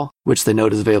Pascal, which they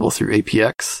note is available through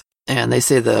APX. And they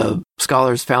say the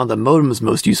scholars found the modems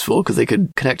most useful because they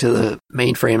could connect to the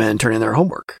mainframe and turn in their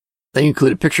homework. They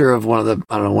include a picture of one of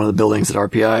the buildings at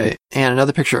RPI and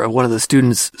another picture of one of the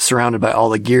students surrounded by all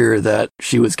the gear that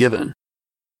she was given.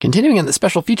 Continuing in the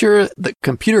special feature, the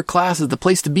computer class is the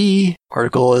place to be.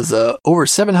 Article is over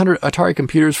 700 Atari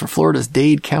computers for Florida's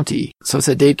Dade County. So it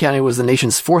said Dade County was the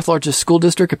nation's fourth largest school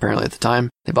district, apparently at the time.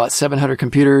 They bought 700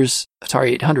 computers,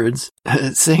 Atari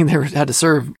 800s, saying they had to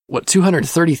serve,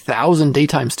 230,000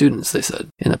 daytime students, they said,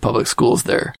 in the public schools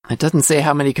there. It doesn't say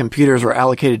how many computers were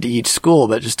allocated to each school,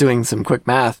 but just doing some quick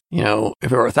math, if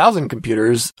there were 1,000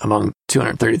 computers among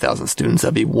 230,000 students,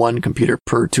 that'd be one computer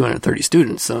per 230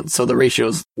 students. So the ratio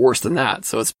is worse than that.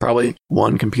 So it's probably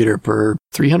one computer per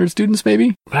 300 students,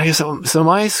 maybe. But I guess so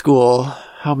my school,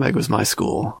 how big was my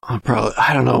school? I'm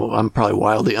probably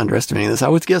wildly underestimating this. I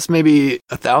would guess maybe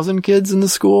 1,000 kids in the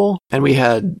school. And we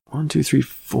had 1, 2, 3,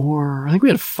 4, I think we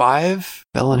had 5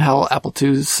 Bell and Howell Apple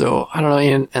IIs. So I don't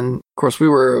know. And of course we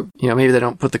were, maybe they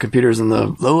don't put the computers in the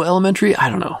low elementary. I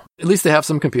don't know. At least they have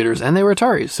some computers and they were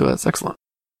Ataris. So that's excellent.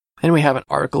 And we have an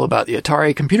article about the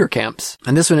Atari computer camps.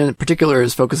 And this one in particular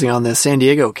is focusing on the San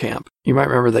Diego camp. You might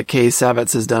remember that Kay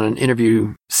Savitz has done an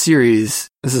interview series,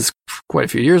 this is quite a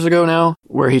few years ago now,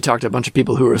 where he talked to a bunch of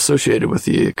people who were associated with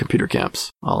the computer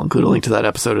camps. I'll include a link to that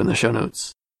episode in the show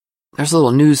notes. There's a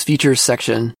little news features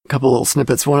section, a couple little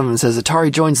snippets. One of them says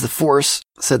Atari joins the force,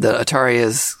 said that Atari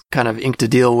has kind of inked a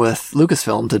deal with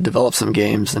Lucasfilm to develop some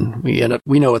games, and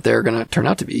we know what they're going to turn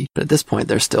out to be. But at this point,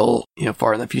 they're still,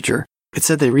 far in the future. It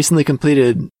said they recently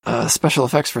completed special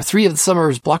effects for 3 of the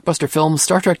summer's blockbuster films,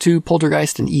 Star Trek II,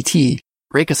 Poltergeist, and E.T.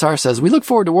 Ray Kassar says, "We look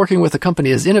forward to working with a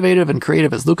company as innovative and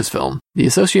creative as Lucasfilm. The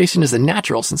association is a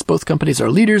natural since both companies are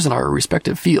leaders in our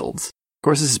respective fields." Of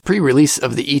course, this is pre-release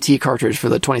of the E.T. cartridge for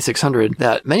the 2600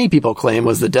 that many people claim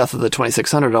was the death of the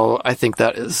 2600, although I think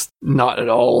that is not at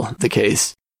all the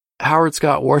case. Howard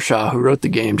Scott Warshaw, who wrote the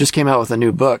game, just came out with a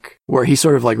new book where he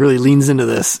sort of really leans into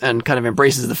this and kind of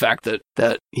embraces the fact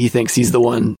that he thinks he's the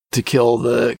one to kill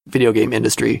the video game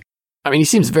industry. I mean, he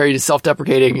seems very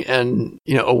self-deprecating and,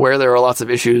 aware there are lots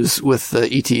of issues with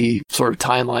the ET sort of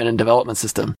timeline and development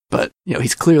system. But,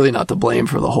 he's clearly not to blame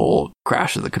for the whole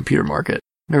crash of the computer market.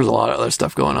 There's a lot of other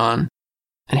stuff going on.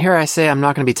 And here I say I'm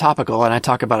not going to be topical and I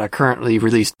talk about a currently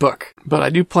released book, but I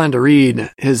do plan to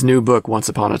read his new book, Once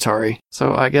Upon Atari.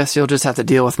 So I guess you'll just have to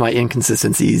deal with my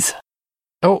inconsistencies.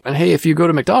 Oh, and hey, if you go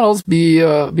to McDonald's, be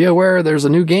aware there's a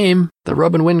new game, the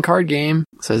Rub and Win card game.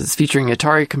 It says it's featuring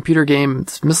Atari computer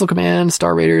games Missile Command,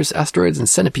 Star Raiders, Asteroids, and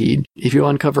Centipede. If you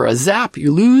uncover a zap,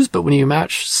 you lose, but when you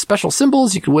match special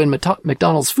symbols, you can win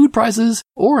McDonald's food prizes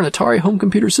or an Atari home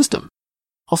computer system.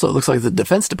 Also, it looks like the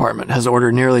Defense Department has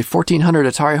ordered nearly 1,400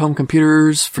 Atari home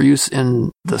computers for use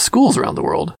in the schools around the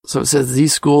world. So it says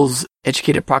these schools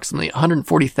educate approximately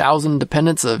 140,000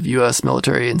 dependents of U.S.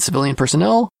 military and civilian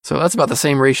personnel. So that's about the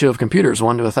same ratio of computers,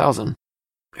 1 to 1,000.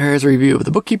 Here's a review of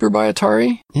The Bookkeeper by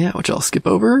Atari, which I'll skip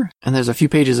over. And there's a few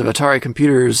pages of Atari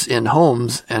computers in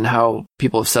homes and how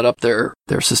people have set up their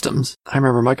systems. I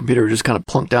remember my computer just kind of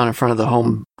plunked down in front of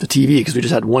the TV, because we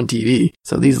just had one TV.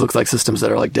 So these look like systems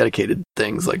that are dedicated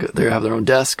things, like they have their own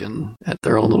desk and at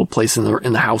their own little place in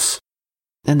the house.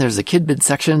 Then there's the KidBid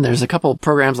section. There's a couple of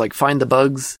programs like Find the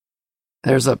Bugs.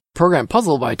 There's a program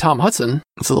puzzle by Tom Hudson.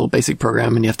 It's a little basic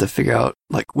program, and you have to figure out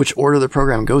which order the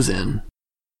program goes in.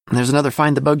 And there's another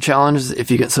Find the Bug challenge.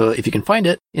 If you can find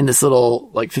it in this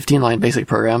little 15-line basic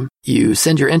program, you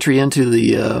send your entry into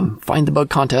the Find the Bug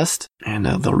contest, and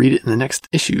they'll read it in the next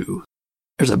issue.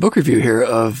 There's a book review here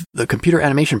of the Computer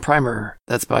Animation Primer.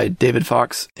 That's by David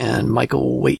Fox and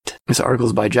Michael Waite. This article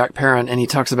is by Jack Perrin, and he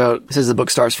says the book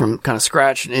starts from kind of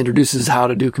scratch and introduces how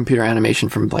to do computer animation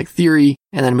from theory,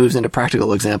 and then moves into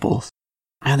practical examples.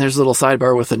 And there's a little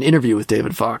sidebar with an interview with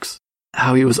David Fox,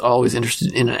 how he was always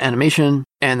interested in animation,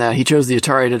 and that he chose the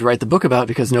Atari to write the book about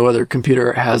because no other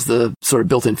computer has the sort of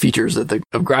built-in features of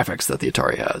graphics that the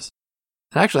Atari has.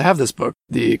 I actually have this book,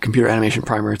 the Computer Animation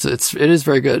Primer. It is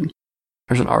very good.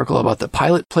 There's an article about the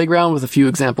Pilot Playground with a few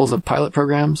examples of pilot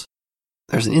programs.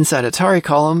 There's an Inside Atari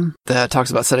column that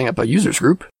talks about setting up a users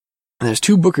group. And there's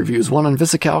 2 book reviews, one on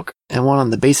VisiCalc and one on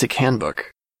the Basic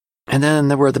Handbook. And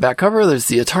then we're at the back cover, there's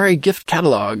the Atari gift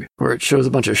catalog, where it shows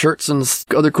a bunch of shirts and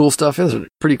other cool stuff. There's a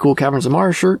pretty cool Caverns of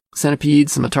Mars shirt, Centipede,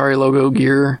 some Atari logo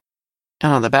gear.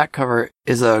 And on the back cover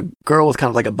is a girl with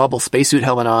kind of a bubble spacesuit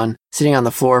helmet on, sitting on the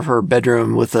floor of her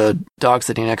bedroom with a dog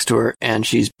sitting next to her, and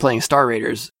she's playing Star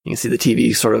Raiders. You can see the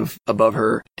TV sort of above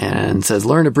her, and says,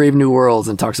 "Learn to brave new worlds,"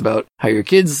 and talks about how your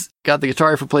kids got the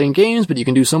Atari for playing games, but you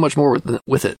can do so much more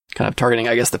with it. Kind of targeting,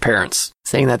 I guess, the parents.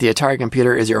 Saying that the Atari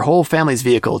computer is your whole family's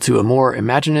vehicle to a more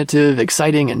imaginative,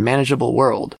 exciting, and manageable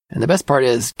world. And the best part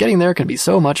is, getting there can be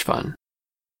so much fun.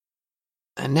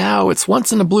 And now it's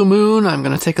once in a blue moon, I'm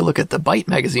going to take a look at the Byte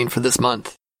magazine for this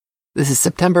month. This is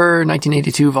September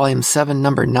 1982, Volume 7,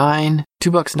 Number 9.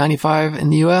 $2.95 in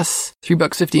the US,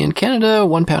 $3.50 in Canada,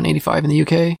 £1.85 in the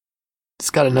UK. It's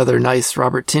got another nice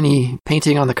Robert Tinney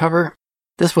painting on the cover.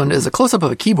 This one is a close-up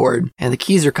of a keyboard, and the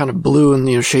keys are kind of blue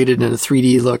and shaded in a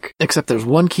 3D look, except there's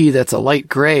one key that's a light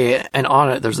gray, and on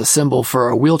it there's a symbol for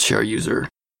a wheelchair user.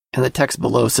 And the text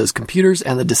below says computers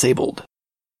and the disabled.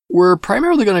 We're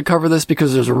primarily going to cover this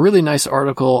because there's a really nice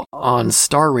article on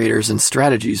star raters and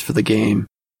strategies for the game.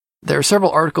 There are several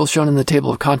articles shown in the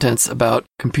table of contents about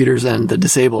computers and the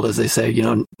disabled, as they say,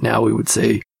 now we would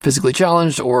say physically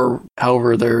challenged, or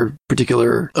however their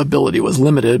particular ability was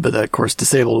limited, but that, of course,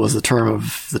 disabled was the term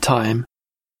of the time.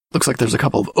 Looks like there's a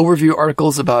couple of overview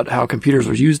articles about how computers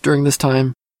were used during this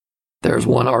time. There's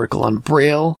one article on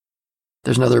Braille.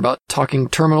 There's another about talking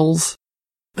terminals.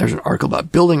 There's an article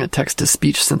about building a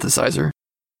text-to-speech synthesizer.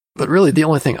 But really, the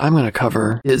only thing I'm going to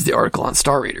cover is the article on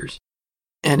star raters.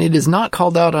 And it is not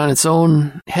called out on its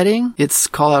own heading. It's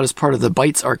called out as part of the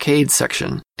Bytes Arcade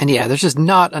section. And yeah, there's just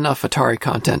not enough Atari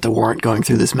content to warrant going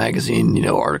through this magazine,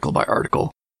 article by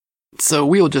article. So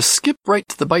we will just skip right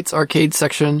to the Bytes Arcade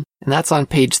section, and that's on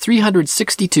page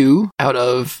 362 out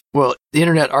of, the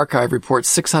Internet Archive reports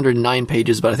 609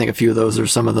 pages, but I think a few of those are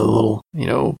some of the little,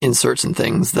 inserts and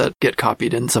things that get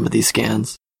copied in some of these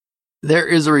scans. There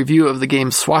is a review of the game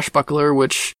Swashbuckler,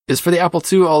 which is for the Apple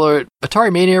II, although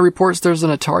Atari Mania reports there's an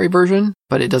Atari version,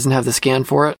 but it doesn't have the scan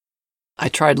for it. I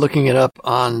tried looking it up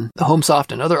on the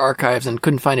HomeSoft and other archives and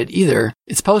couldn't find it either.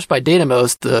 It's published by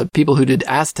Datamose, the people who did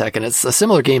Aztec, and it's a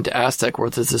similar game to Aztec, where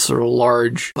it's this sort of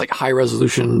large,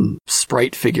 high-resolution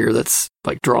sprite figure that's,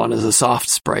 drawn as a soft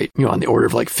sprite, on the order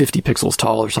of 50 pixels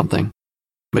tall or something.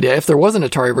 But yeah, if there was an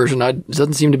Atari version, it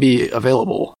doesn't seem to be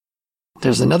available.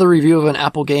 There's another review of an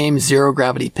Apple game, Zero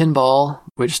Gravity Pinball,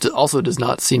 which also does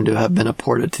not seem to have been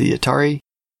ported to the Atari.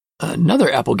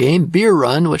 Another Apple game, Beer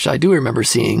Run, which I do remember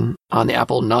seeing on the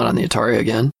Apple, not on the Atari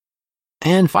again.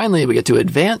 And finally, we get to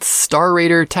Advanced Star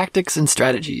Raider Tactics and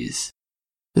Strategies.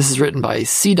 This is written by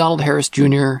C. Donald Harris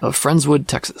Jr. of Friendswood,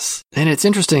 Texas. And it's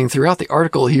interesting, throughout the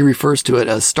article, he refers to it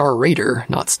as Star Raider,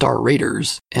 not Star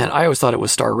Raiders. And I always thought it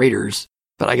was Star Raiders.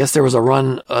 But I guess there was a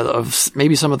run of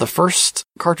maybe some of the first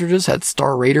cartridges had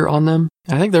Star Raider on them.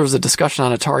 And I think there was a discussion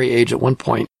on Atari Age at one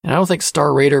point. And I don't think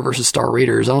Star Raider versus Star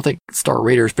Raiders, I don't think Star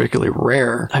Raider is particularly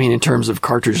rare. In terms of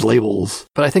cartridge labels.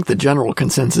 But I think the general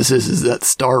consensus is that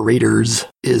Star Raiders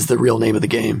is the real name of the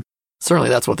game. Certainly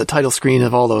that's what the title screen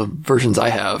of all the versions I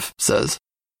have says.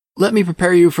 Let me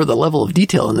prepare you for the level of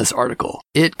detail in this article.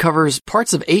 It covers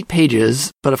parts of 8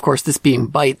 pages, but of course this being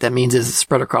Byte, that means it's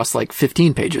spread across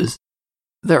 15 pages.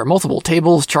 There are multiple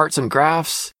tables, charts, and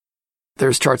graphs.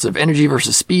 There's charts of energy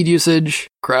versus speed usage,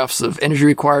 graphs of energy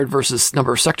required versus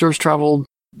number of sectors traveled.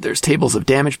 There's tables of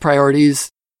damage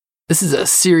priorities. This is a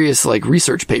serious,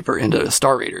 research paper into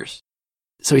Star Raiders.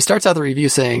 So he starts out the review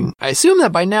saying, I assume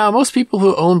that by now most people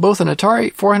who own both an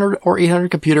Atari 400 or 800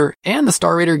 computer and the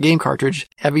Star Raider game cartridge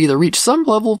have either reached some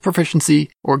level of proficiency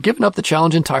or given up the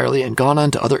challenge entirely and gone on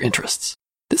to other interests.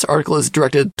 This article is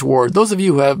directed toward those of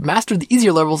you who have mastered the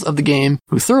easier levels of the game,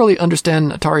 who thoroughly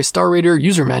understand Atari Star Raider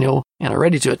user manual, and are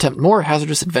ready to attempt more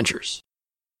hazardous adventures.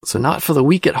 So not for the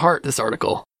weak at heart, this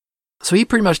article. So he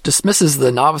pretty much dismisses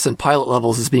the novice and pilot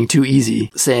levels as being too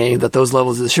easy, saying that those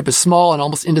levels the ship is small and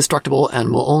almost indestructible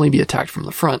and will only be attacked from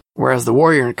the front, whereas the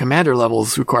warrior and commander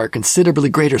levels require considerably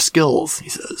greater skills, he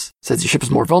says. Says your ship is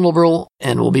more vulnerable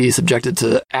and will be subjected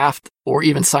to aft or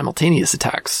even simultaneous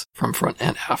attacks from front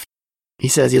and aft. He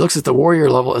says he looks at the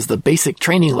warrior level as the basic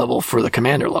training level for the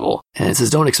commander level, and says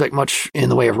don't expect much in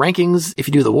the way of rankings if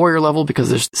you do the warrior level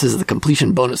because says the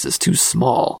completion bonus is too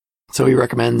small. So he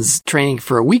recommends training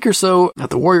for a week or so at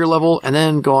the warrior level and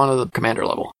then go on to the commander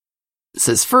level. It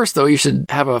says first, though, you should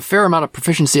have a fair amount of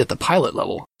proficiency at the pilot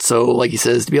level. So, like he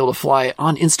says, to be able to fly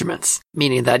on instruments,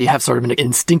 meaning that you have sort of an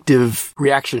instinctive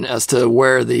reaction as to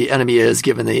where the enemy is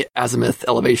given the azimuth,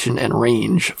 elevation, and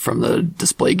range from the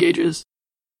display gauges.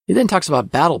 He then talks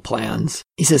about battle plans.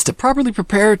 He says to properly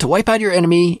prepare to wipe out your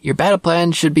enemy, your battle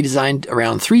plan should be designed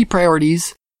around 3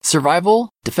 priorities: survival,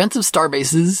 defensive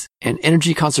starbases, and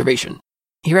energy conservation.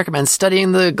 He recommends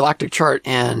studying the galactic chart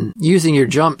and using your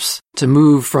jumps to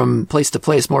move from place to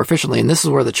place more efficiently. And this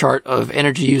is where the chart of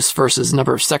energy use versus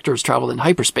number of sectors traveled in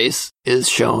hyperspace is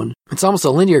shown. It's almost a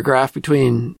linear graph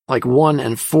between 1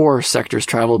 and 4 sectors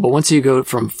traveled. But once you go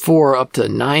from 4 up to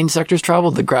 9 sectors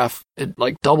traveled, the graph, it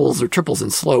doubles or triples in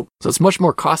slope. So it's much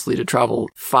more costly to travel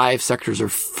 5 sectors or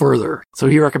further. So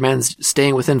he recommends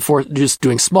staying within 4, just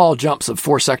doing small jumps of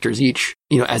 4 sectors each,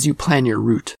 as you plan your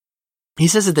route. He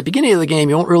says at the beginning of the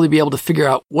game, you won't really be able to figure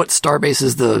out what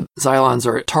starbases the Xylons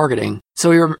are targeting.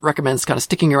 So he recommends kind of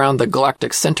sticking around the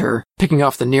galactic center, picking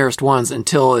off the nearest ones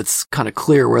until it's kind of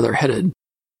clear where they're headed.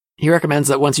 He recommends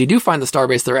that once you do find the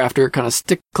starbase they're after, kind of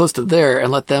stick close to there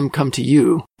and let them come to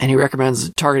you. And he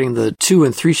recommends targeting the 2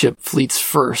 and 3 ship fleets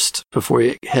first before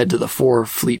you head to the 4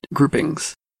 fleet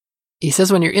groupings. He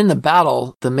says when you're in the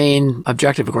battle, the main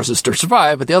objective, of course, is to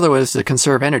survive, but the other one is to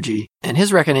conserve energy. And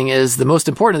his reckoning is the most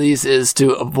important of these is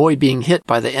to avoid being hit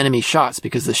by the enemy shots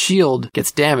because the shield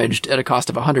gets damaged at a cost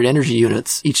of 100 energy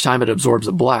units each time it absorbs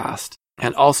a blast.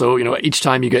 And also, each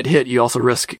time you get hit, you also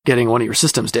risk getting one of your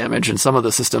systems damaged. And some of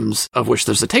the systems of which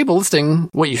there's a table listing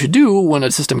what you should do when a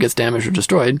system gets damaged or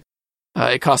destroyed.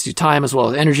 It costs you time as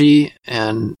well as energy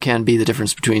and can be the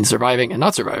difference between surviving and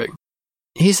not surviving.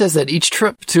 He says that each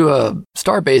trip to a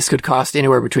starbase could cost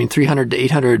anywhere between 300 to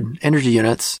 800 energy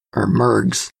units, or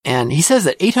mergs. And he says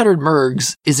that 800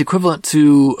 mergs is equivalent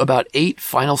to about 8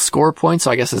 final score points.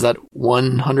 So I guess is that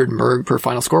 100 merg per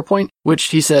final score point, which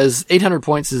he says 800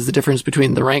 points is the difference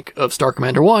between the rank of Star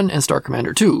Commander 1 and Star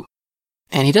Commander 2.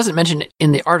 And he doesn't mention it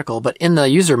in the article, but in the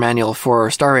user manual for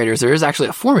Star Raiders, there is actually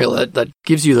a formula that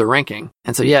gives you the ranking.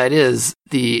 And so, yeah, it is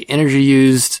the energy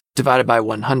used divided by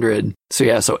 100.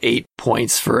 So 8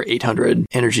 points for 800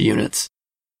 energy units.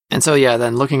 And so, yeah,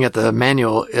 then looking at the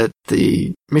manual,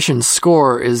 the mission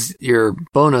score is your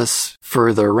bonus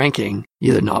for the ranking,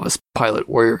 either novice, pilot,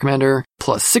 warrior, commander,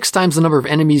 plus 6 times the number of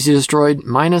enemies you destroyed,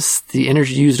 minus the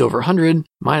energy used over 100,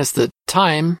 minus the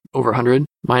time over 100,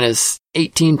 minus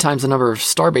 18 times the number of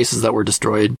starbases that were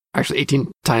destroyed. Actually,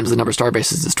 18 times the number of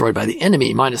starbases destroyed by the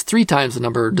enemy, minus 3 times the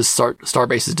number of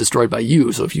starbases destroyed by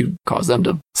you, so if you cause them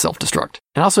to self-destruct.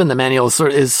 And also in the manual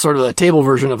is sort of a table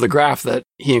version of the graph that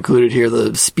he included here,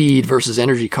 the speed versus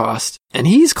energy cost. And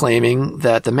he's claiming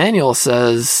that the manual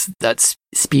says that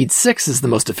speed 6 is the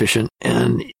most efficient,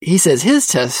 and he says his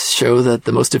tests show that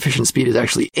the most efficient speed is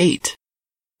actually 8.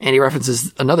 And he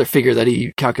references another figure that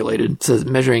he calculated. It says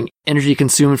measuring energy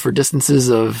consumed for distances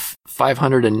of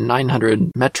 500 and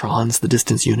 900 metrons, the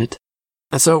distance unit.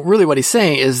 And so really what he's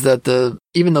saying is that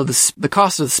even though the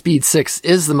cost of the Speed 6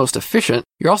 is the most efficient,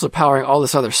 you're also powering all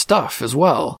this other stuff as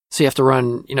well. So you have to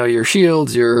run, your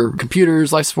shields, your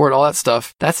computers, life support, all that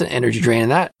stuff. That's an energy drain.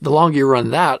 And that, the longer you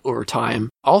run that over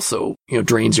time, also,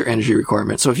 drains your energy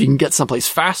requirement. So if you can get someplace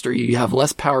faster, you have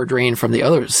less power drain from the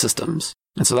other systems.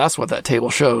 And so that's what that table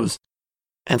shows.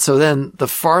 And so then the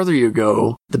farther you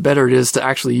go, the better it is to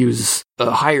actually use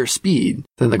a higher speed.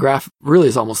 Then the graph really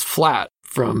is almost flat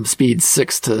from speed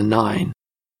 6 to 9.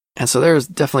 And so there's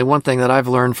definitely one thing that I've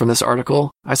learned from this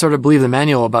article. I sort of believe the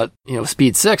manual about,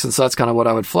 speed 6, and so that's kind of what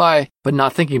I would fly, but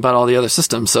not thinking about all the other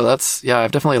systems. So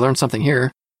I've definitely learned something here.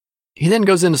 He then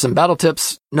goes into some battle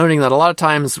tips, noting that a lot of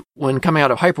times when coming out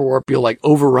of hyperwarp, you'll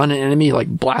overrun an enemy,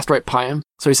 blast right by him.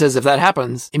 So he says if that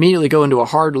happens, immediately go into a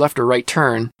hard left or right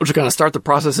turn, which will kind of start the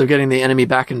process of getting the enemy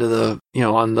back into the,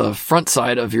 on the front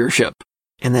side of your ship.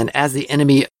 And then as the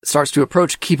enemy starts to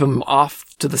approach, keep him off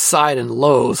to the side and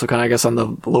low, so kind of, I guess, on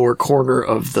the lower corner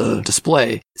of the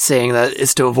display, saying that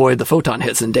it's to avoid the photon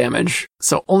hits and damage.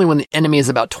 So only when the enemy is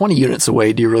about 20 units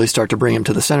away do you really start to bring him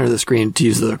to the center of the screen to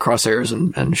use the crosshairs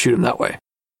and shoot him that way.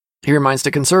 He reminds to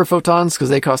conserve photons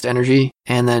because they cost energy,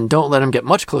 and then don't let him get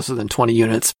much closer than 20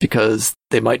 units because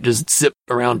they might just zip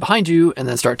around behind you and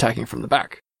then start attacking from the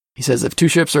back. He says if 2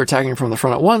 ships are attacking from the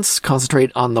front at once, concentrate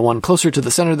on the one closer to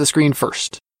the center of the screen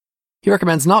first. He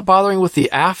recommends not bothering with the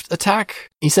aft attack.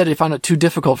 He said he found it too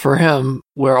difficult for him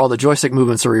where all the joystick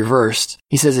movements are reversed.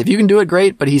 He says if you can do it,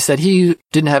 great, but he said he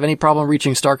didn't have any problem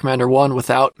reaching Star Commander 1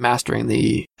 without mastering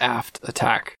the aft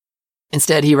attack.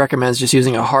 Instead, he recommends just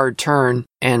using a hard turn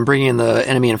and bringing the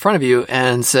enemy in front of you,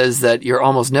 and says that you're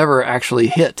almost never actually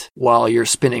hit while you're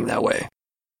spinning that way.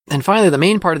 And finally, the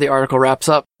main part of the article wraps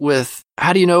up with,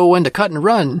 how do you know when to cut and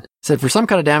run? Said for some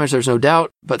kind of damage, there's no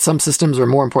doubt, but some systems are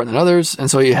more important than others,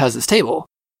 and so he has this table.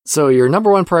 So your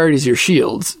number one priority is your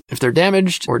shields. If they're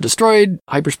damaged or destroyed,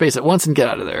 hyperspace at once and get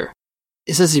out of there.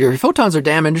 It says if your photons are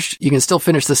damaged, you can still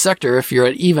finish the sector if you're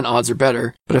at even odds or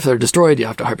better, but if they're destroyed, you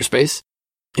have to hyperspace.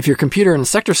 If your computer and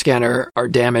sector scanner are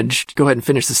damaged, go ahead and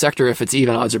finish the sector if it's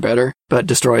even odds or better, but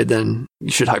destroyed, then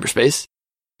you should hyperspace.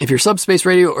 If your subspace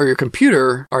radio or your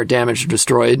computer are damaged or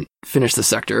destroyed, finish the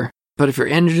sector. But if your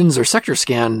engines or sector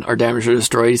scan are damaged or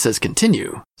destroyed, he says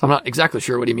continue. So I'm not exactly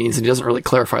sure what he means, and he doesn't really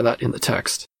clarify that in the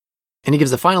text. And he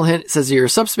gives a final hint. It says your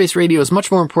subspace radio is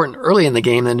much more important early in the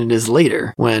game than it is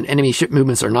later, when enemy ship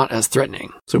movements are not as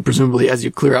threatening. So presumably as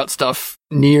you clear out stuff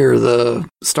near the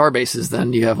star bases,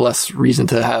 then you have less reason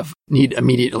to need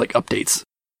immediate updates.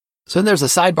 So then there's a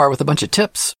sidebar with a bunch of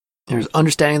tips. There's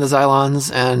understanding the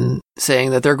Xylons and saying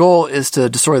that their goal is to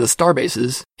destroy the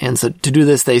starbases. And so to do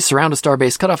this, they surround a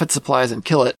starbase, cut off its supplies, and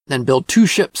kill it, then build 2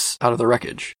 ships out of the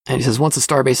wreckage. And he says once a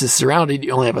starbase is surrounded,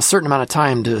 you only have a certain amount of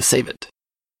time to save it.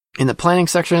 In the planning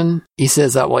section, he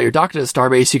says that while you're docked at a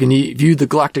starbase, you can view the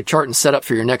galactic chart and set up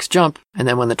for your next jump. And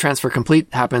then when the transfer complete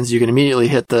happens, you can immediately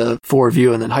hit the forward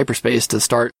view and then hyperspace to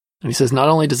start. And he says not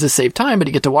only does this save time, but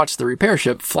you get to watch the repair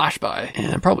ship flash by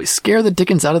and probably scare the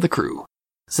dickens out of the crew.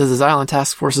 It says the Xylon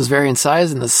task forces vary in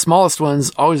size, and the smallest ones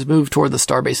always move toward the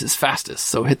starbases fastest,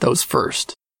 so hit those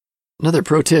first. Another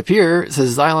pro tip here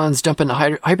says Xylons jump into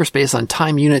hyperspace on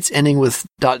time units ending with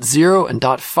 .0 and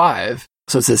 .5.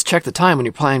 So it says check the time when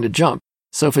you're planning to jump.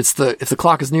 So if the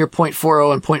clock is near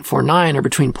 0.40 and 0.49 or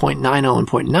between 0.90 and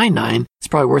 0.99, it's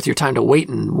probably worth your time to wait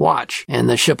and watch, and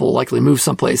the ship will likely move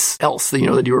someplace else that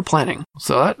you were planning.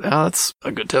 So that's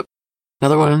a good tip.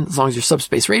 Another one, as long as your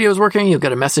subspace radio is working, you'll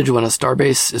get a message when a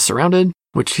starbase is surrounded,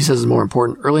 which he says is more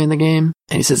important early in the game.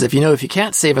 And he says if you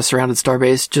can't save a surrounded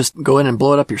starbase, just go in and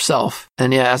blow it up yourself.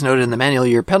 And yeah, as noted in the manual,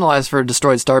 you're penalized for a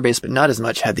destroyed starbase, but not as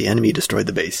much had the enemy destroyed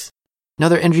the base.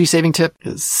 Another energy saving tip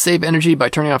is save energy by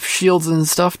turning off shields and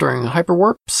stuff during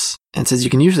hyperwarps. And says you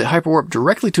can usually hyperwarp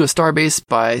directly to a starbase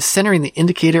by centering the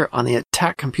indicator on the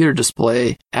attack computer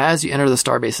display as you enter the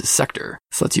starbase's sector.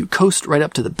 This lets you coast right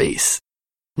up to the base.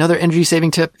 Another energy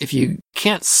saving tip, if you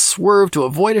can't swerve to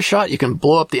avoid a shot, you can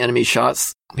blow up the enemy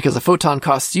shots because a photon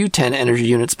costs you 10 energy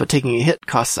units, but taking a hit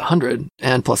costs 100,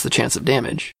 and plus the chance of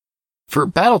damage. For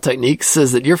battle techniques,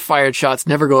 says that your fired shots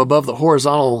never go above the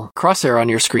horizontal crosshair on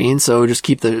your screen, so just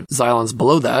keep the Xylons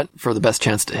below that for the best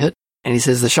chance to hit. And he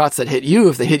says the shots that hit you,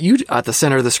 if they hit you at the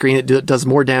center of the screen, it does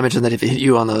more damage than if it hit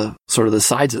you on the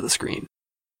sides of the screen.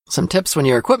 Some tips when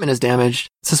your equipment is damaged.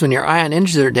 It says when your ion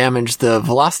engines are damaged, the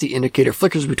velocity indicator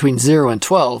flickers between 0 and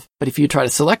 12, but if you try to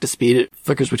select a speed, it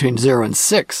flickers between 0 and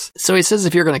 6. So he says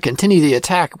if you're going to continue the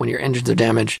attack when your engines are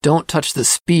damaged, don't touch the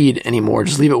speed anymore,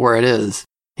 just leave it where it is.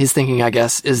 His thinking, I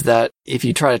guess, is that if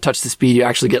you try to touch the speed, you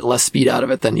actually get less speed out of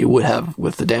it than you would have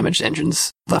with the damaged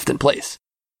engines left in place.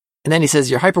 And then he says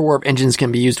your hyperwarp engines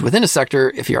can be used within a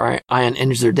sector. If your ion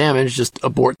engines are damaged, just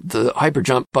abort the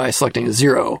hyperjump by selecting a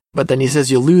 0. But then he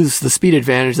says you'll lose the speed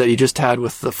advantage that you just had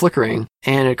with the flickering,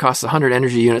 and it costs 100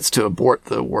 energy units to abort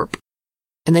the warp.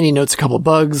 And then he notes a couple of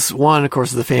bugs. One, of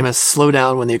course, is the famous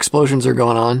slowdown when the explosions are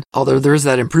going on. Although there is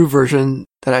that improved version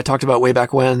that I talked about way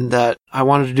back when that I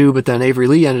wanted to do, but then Avery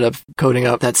Lee ended up coding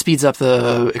up that speeds up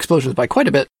the explosions by quite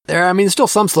a bit. There's still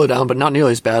some slowdown, but not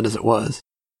nearly as bad as it was.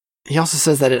 He also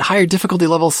says that at higher difficulty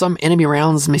levels, some enemy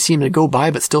rounds may seem to go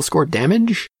by but still score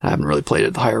damage. I haven't really played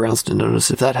at the higher rounds to notice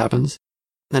if that happens.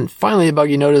 Then finally, a bug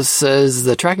you notice says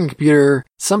the tracking computer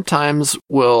sometimes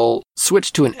will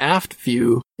switch to an aft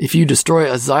view if you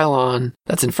destroy a Xylon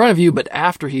that's in front of you, but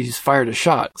after he's fired a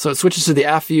shot. So it switches to the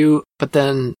aft view, but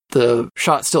then the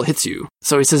shot still hits you.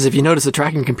 So he says if you notice the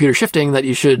tracking computer shifting, that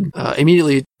you should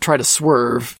immediately try to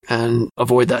swerve and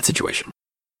avoid that situation.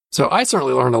 So I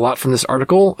certainly learned a lot from this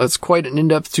article. It's quite an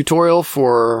in-depth tutorial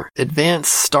for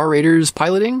advanced Star Raiders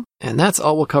piloting, and that's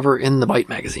all we'll cover in the Byte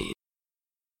magazine.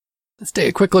 Let's take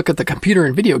a quick look at the computer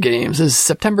and video games. This is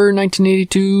September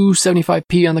 1982,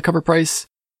 75p on the cover price.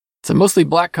 It's a mostly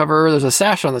black cover. There's a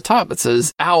sash on the top that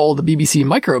says OWL, the BBC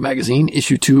Micro magazine,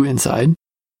 issue 2 inside.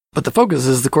 But the focus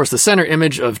is, of course, the center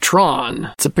image of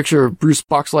Tron. It's a picture of Bruce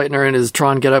Boxleitner in his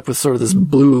Tron getup with sort of this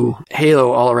blue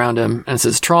halo all around him. And it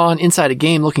says, Tron inside a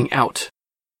game looking out.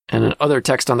 And another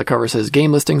text on the cover says,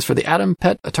 game listings for the Atom,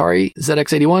 PET, Atari,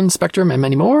 ZX81, Spectrum, and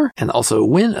many more. And also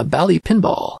win a Bally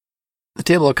pinball. The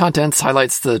table of contents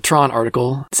highlights the Tron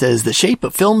article. It says, the shape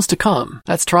of films to come.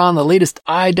 That's Tron, the latest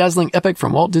eye-dazzling epic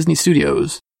from Walt Disney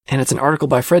Studios. And it's an article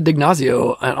by Fred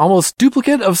D'Ignazio, an almost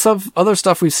duplicate of some other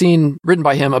stuff we've seen written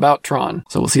by him about Tron.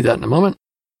 So we'll see that in a moment.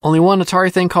 Only one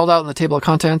Atari thing called out in the table of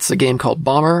contents, a game called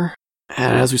Bomber.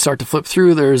 And as we start to flip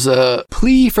through, there's a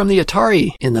plea from the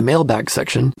Atari in the mailbag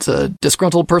section. It's a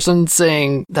disgruntled person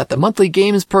saying that the monthly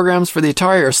games programs for the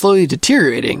Atari are slowly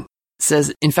deteriorating. It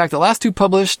says, in fact, the last two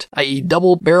published, i.e.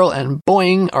 Double Barrel and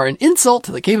Boing, are an insult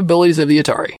to the capabilities of the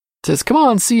Atari. It says, come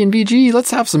on, C&VG,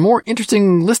 let's have some more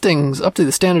interesting listings up to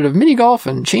the standard of mini-golf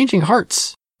and Changing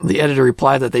Hearts. The editor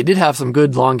replied that they did have some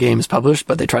good long games published,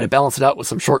 but they try to balance it out with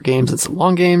some short games and some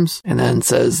long games, and then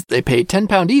says they pay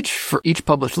 £10 each for each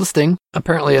published listing,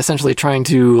 apparently essentially trying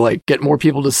to get more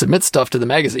people to submit stuff to the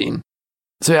magazine.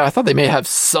 So yeah, I thought they may have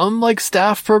some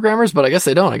staff programmers, but I guess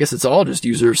they don't. I guess it's all just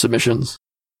user submissions.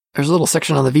 There's a little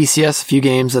section on the VCS, a few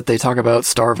games that they talk about,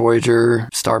 Star Voyager,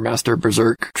 Star Master,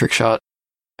 Berserk, Trickshot.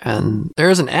 And there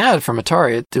is an ad from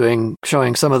Atari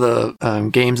showing some of the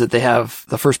games that they have,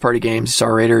 the first-party games,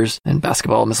 Star Raiders and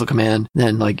Basketball Missile Command,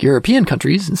 then like European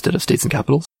countries instead of states and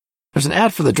capitals. There's an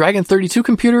ad for the Dragon 32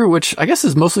 computer, which I guess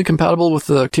is mostly compatible with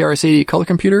the TRS-80 color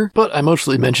computer, but I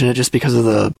mostly mention it just because of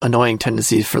the annoying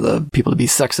tendency for the people to be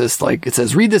sexist. Like it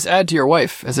says, read this ad to your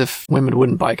wife, as if women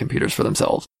wouldn't buy computers for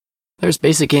themselves. There's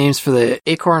basic games for the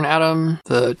Acorn Atom,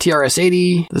 the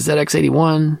TRS-80, the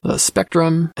ZX81, the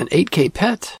Spectrum, an 8K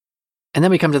PET. And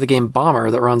then we come to the game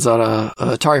Bomber that runs on a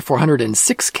Atari 400 in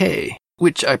 6K,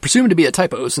 which I presume to be a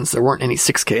typo since there weren't any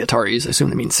 6K Ataris. I assume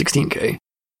that means 16K.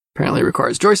 Apparently it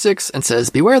requires joysticks and says,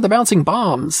 beware the bouncing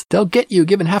bombs. They'll get you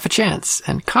given half a chance,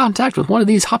 and contact with one of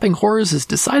these hopping horrors is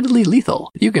decidedly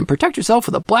lethal. You can protect yourself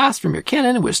with a blast from your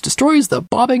cannon which destroys the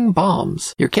bobbing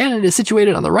bombs. Your cannon is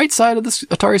situated on the right side of the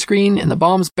Atari screen, and the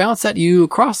bombs bounce at you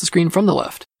across the screen from the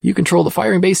left. You control the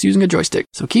firing base using a joystick,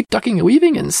 so keep ducking and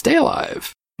weaving and stay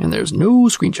alive. And there's no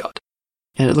screenshot.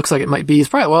 And it looks like it might be, it's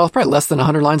probably less than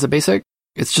 100 lines of BASIC.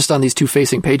 It's just on these two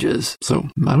facing pages, so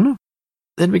I don't know.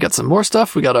 Then we got some more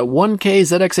stuff. We got a 1K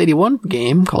ZX81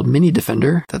 game called Mini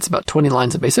Defender. That's about 20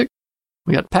 lines of BASIC.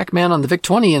 We got Pac-Man on the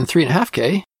VIC-20 in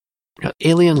 3.5K. We got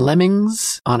Alien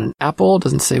Lemmings on an Apple.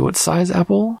 Doesn't say what size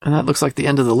Apple. And that looks like the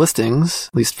end of the listings,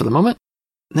 at least for the moment.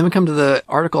 And then we come to the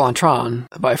article on Tron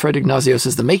by Fred Ignazios,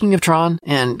 is The Making of Tron,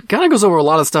 and kind of goes over a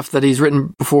lot of stuff that he's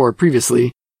written before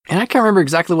previously. And I can't remember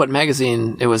exactly what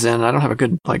magazine it was in. I don't have a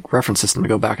good reference system to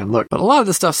go back and look, but a lot of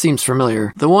this stuff seems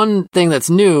familiar. The one thing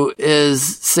that's new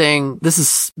is saying this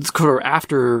is sort of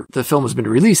after the film has been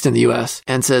released in the US,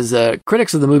 and says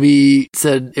critics of the movie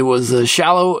said it was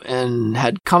shallow and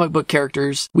had comic book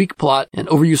characters, weak plot, and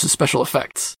overuse of special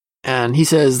effects. And he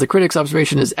says the critic's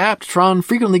observation is apt. Tron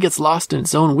frequently gets lost in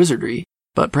its own wizardry,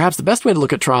 but perhaps the best way to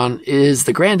look at Tron is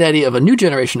the granddaddy of a new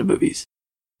generation of movies.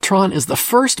 Tron is the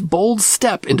first bold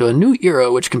step into a new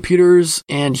era which computers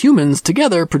and humans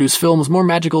together produce films more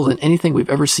magical than anything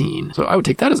we've ever seen. So I would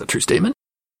take that as a true statement.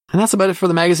 And that's about it for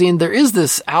the magazine. There is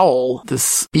this OWL,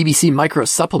 this BBC Micro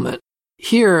supplement.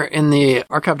 Here in the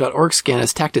archive.org scan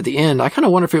is tacked at the end. I kind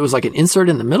of wonder if it was like an insert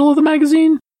in the middle of the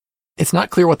magazine. It's not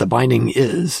clear what the binding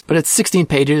is, but it's 16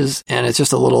 pages, and it's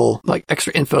just a little,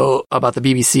 extra info about the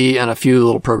BBC and a few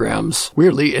little programs.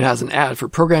 Weirdly, it has an ad for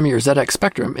programming your ZX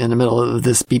Spectrum in the middle of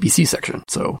this BBC section.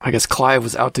 So I guess Clive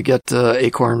was out to get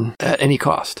Acorn at any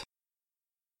cost.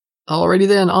 Alrighty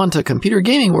then, on to Computer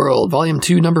Gaming World, Volume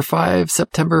 2, Number 5,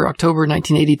 September, October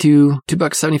 1982,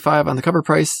 $2.75 on the cover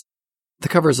price. The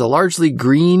cover is a largely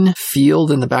green field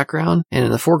in the background, and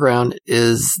in the foreground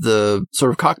is the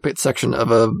sort of cockpit section of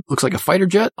looks like a fighter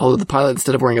jet, although the pilot,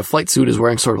 instead of wearing a flight suit, is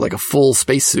wearing sort of like a full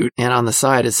spacesuit. And on the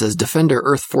side, it says Defender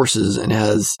Earth Forces, and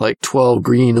has 12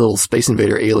 green little Space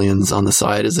Invader aliens on the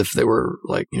side, as if they were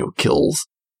kills.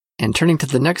 And turning to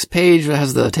the next page that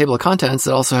has the table of contents,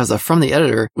 it also has a from the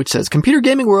editor, which says, Computer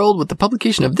Gaming World, with the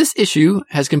publication of this issue,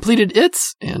 has completed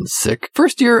its, and sick,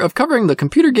 first year of covering the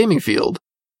computer gaming field.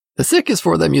 The sick is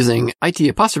for them using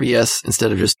IT''S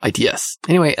instead of just ITS.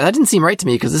 Anyway, that didn't seem right to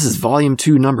me because this is volume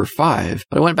 2, number 5.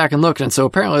 But I went back and looked, and so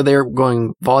apparently they're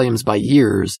going volumes by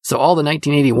years. So all the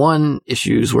 1981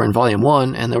 issues were in volume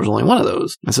 1, and there was only one of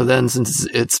those. And so then, since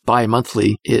it's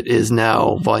bi-monthly, it is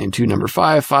now volume 2, number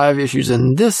 5. 5 issues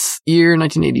in this year,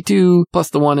 1982, plus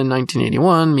the one in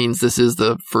 1981, means this is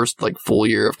the first full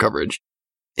year of coverage.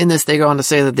 In this, they go on to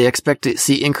say that they expect to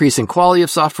see increase in quality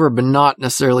of software, but not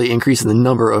necessarily increase in the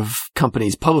number of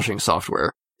companies publishing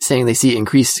software, saying they see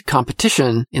increased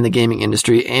competition in the gaming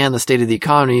industry and the state of the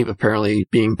economy apparently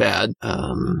being bad.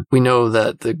 We know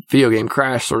that the video game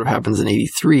crash sort of happens in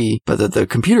 83, but that the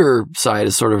computer side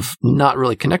is sort of not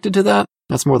really connected to that.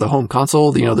 That's more the home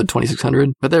console, the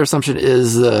 2600. But their assumption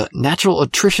is the natural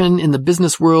attrition in the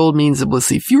business world means that we'll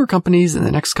see fewer companies in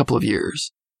the next couple of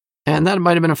years. And that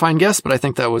might have been a fine guess, but I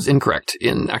think that was incorrect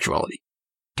in actuality.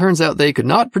 Turns out they could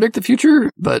not predict the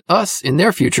future, but us in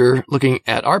their future, looking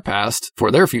at our past for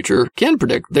their future, can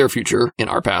predict their future in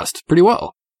our past pretty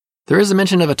well. There is a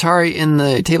mention of Atari in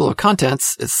the table of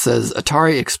contents. It says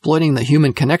Atari exploiting the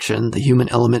human connection, the human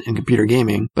element in computer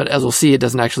gaming. But as we'll see, it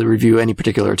doesn't actually review any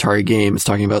particular Atari game. It's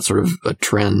talking about sort of a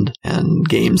trend and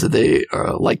games that they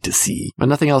like to see, but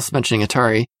nothing else mentioning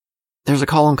Atari. There's a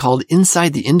column called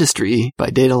Inside the Industry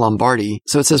by Data Lombardi.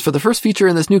 So it says, for the first feature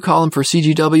in this new column for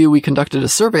CGW, we conducted a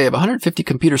survey of 150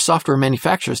 computer software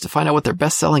manufacturers to find out what their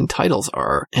best-selling titles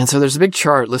are. And so there's a big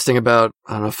chart listing about,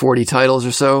 40 titles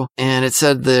or so. And it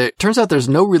said that turns out there's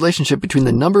no relationship between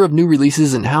the number of new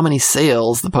releases and how many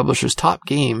sales the publisher's top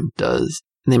game does.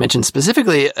 And they mentioned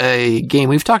specifically a game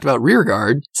we've talked about,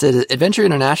 Rearguard. Said Adventure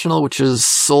International, which is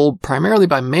sold primarily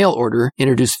by mail order,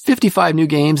 introduced 55 new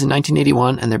games in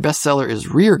 1981, and their bestseller is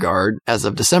Rearguard as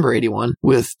of December 81,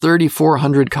 with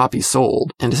 3,400 copies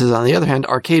sold. And this is, on the other hand,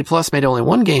 Arcade Plus made only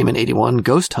one game in 81,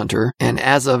 Ghost Hunter, and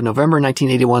as of November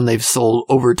 1981, they've sold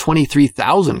over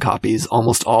 23,000 copies,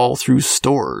 almost all through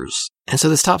stores. And so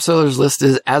this top sellers list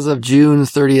is as of June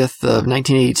 30th of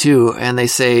 1982, and they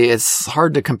say it's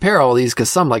hard to compare all these because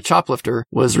some, like Choplifter,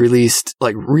 was released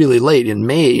like really late in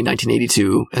May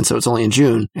 1982, and so it's only in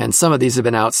June. And some of these have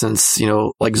been out since,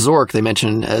 like Zork, they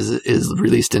mentioned, as is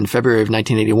released in February of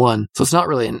 1981. So it's not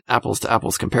really an apples to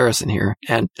apples comparison here.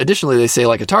 And additionally, they say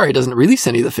like Atari doesn't release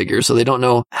any of the figures, so they don't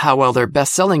know how well their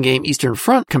best-selling game Eastern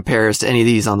Front compares to any of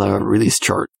these on the release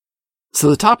chart. So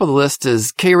the top of the list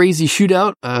is K-Razy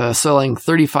Shootout, selling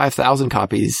 35,000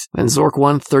 copies. And Zork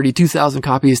 1, 32,000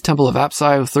 copies. Temple of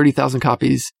Apsai with 30,000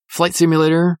 copies. Flight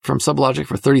Simulator from Sublogic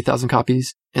for 30,000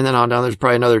 copies. And then on down, there's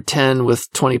probably another 10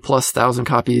 with 20 plus thousand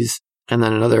copies. And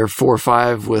then another 4 or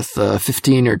 5 with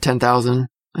 15 or 10,000.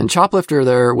 And Choplifter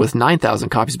there with 9,000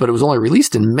 copies, but it was only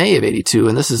released in May of 82,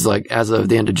 and this is like as of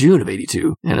the end of June of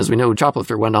 82. And as we know,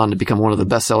 Choplifter went on to become one of the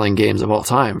best-selling games of all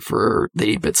time for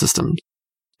the 8-bit systems.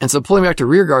 And so pulling back to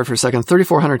Rearguard for a second,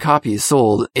 3,400 copies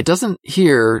sold. It doesn't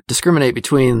here discriminate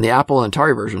between the Apple and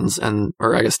Atari versions,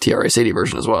 or I guess TRS-80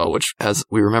 version as well, which, as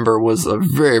we remember, was a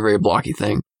very, very blocky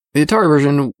thing. The Atari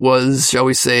version was, shall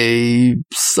we say,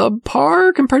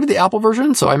 subpar compared to the Apple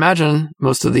version, so I imagine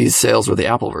most of these sales were the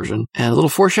Apple version. And a little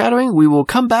foreshadowing, we will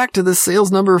come back to the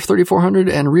sales number of 3,400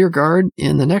 and Rearguard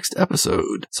in the next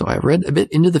episode. So I read a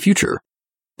bit into the future.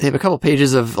 They have a couple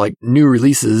pages of like new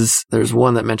releases. There's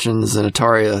one that mentions an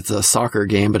Atari that's a soccer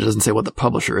game, but it doesn't say what the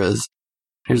publisher is.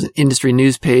 Here's an industry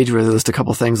news page where they list a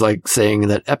couple things like saying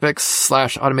that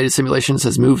Epix/Automated Simulations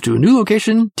has moved to a new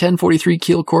location, 1043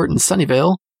 Keel Court in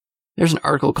Sunnyvale. There's an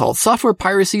article called Software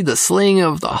Piracy, The Slaying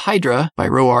of the Hydra by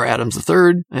Roar Adams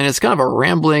III. And it's kind of a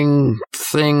rambling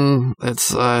thing.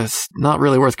 It's not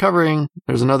really worth covering.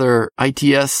 There's another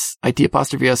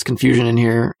IT''S confusion in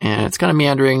here, and it's kind of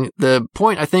meandering. The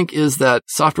point, I think, is that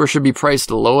software should be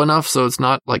priced low enough so it's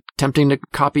not like tempting to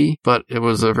copy, but it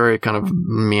was a very kind of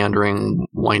meandering,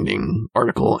 winding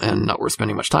article and not worth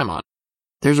spending much time on.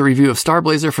 There's a review of Star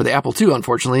Blazer for the Apple II,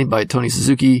 unfortunately, by Tony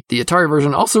Suzuki. The Atari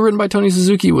version, also written by Tony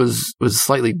Suzuki, was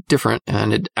slightly different,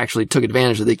 and it actually took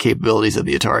advantage of the capabilities of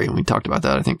the Atari, and we talked about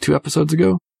that, I think, 2 episodes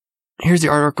ago. Here's the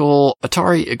article,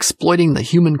 Atari Exploiting the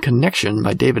Human Connection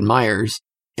by David Myers.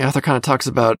 The author kind of talks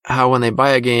about how when they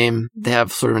buy a game, they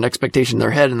have sort of an expectation in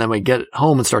their head, and then when we get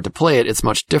home and start to play it, it's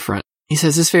much different. He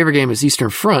says his favorite game is Eastern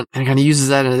Front, and kind of uses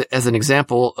that as an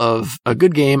example of a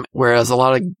good game, whereas a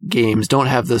lot of games don't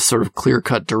have this sort of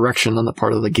clear-cut direction on the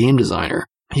part of the game designer.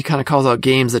 He kind of calls out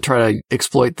games that try to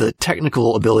exploit the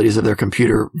technical abilities of their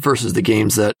computer versus the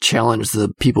games that challenge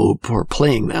the people who are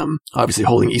playing them. Obviously,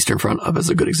 holding Eastern Front up as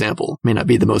a good example. May not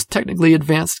be the most technically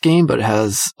advanced game, but it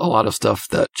has a lot of stuff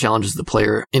that challenges the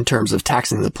player in terms of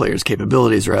taxing the player's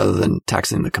capabilities rather than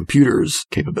taxing the computer's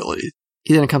capabilities.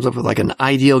 He then comes up with like an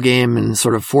ideal game in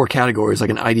sort of 4 categories.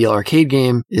 Like an ideal arcade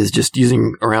game is just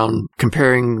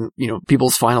comparing,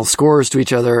 people's final scores to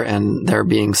each other, and there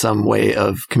being some way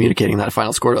of communicating that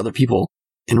final score to other people.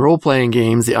 In role-playing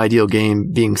games, the ideal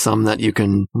game being some that you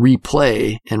can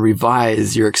replay and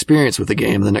revise your experience with the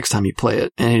game the next time you play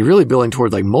it. And he's really building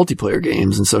toward like multiplayer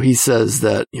games. And so he says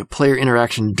that player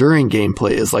interaction during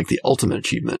gameplay is like the ultimate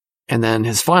achievement. And then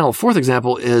his final 4th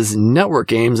example is network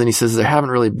games, and he says there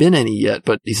haven't really been any yet,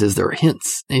 but he says there are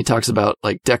hints. And he talks about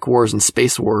like Deck Wars and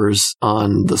Space Wars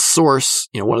on the Source,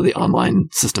 one of the online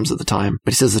systems at the time.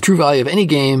 But he says the true value of any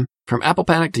game, from Apple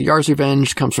Panic to Yar's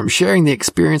Revenge, comes from sharing the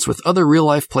experience with other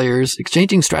real-life players,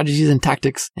 exchanging strategies and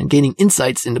tactics, and gaining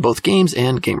insights into both games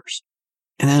and gamers.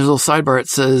 And then there's a little sidebar. It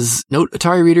says, note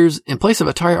Atari readers, in place of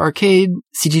Atari Arcade,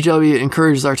 CGW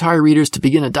encourages Atari readers to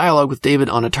begin a dialogue with David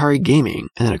on Atari gaming.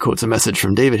 And then it quotes a message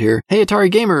from David here. Hey,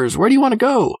 Atari gamers, where do you want to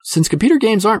go? Since computer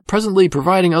games aren't presently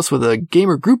providing us with a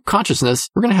gamer group consciousness,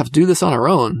 we're going to have to do this on our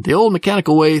own, the old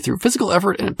mechanical way, through physical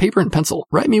effort and paper and pencil.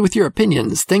 Write me with your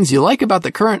opinions, things you like about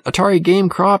the current Atari game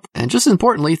crop, and just as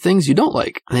importantly, things you don't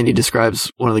like. And then he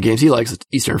describes one of the games he likes,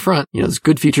 Eastern Front. The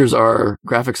good features are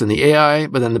graphics and the AI,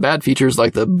 but then the bad features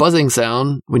like the buzzing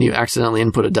sound when you accidentally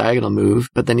input a diagonal move.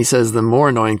 But then he says the more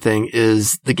annoying thing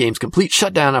is the game's complete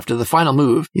shutdown after the final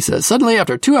move. He says, suddenly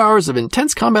after 2 hours of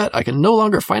intense combat, I can no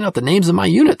longer find out the names of my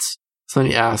units. So then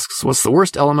he asks, what's the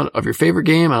worst element of your favorite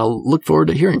game? And I'll look forward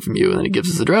to hearing from you. And then he gives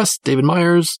his address, David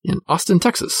Myers in Austin,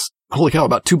 Texas. Holy cow,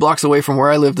 about 2 blocks away from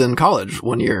where I lived in college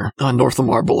one year on North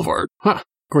Lamar Boulevard. Of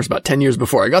course, about 10 years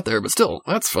before I got there, but still,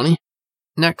 that's funny.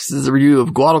 Next is a review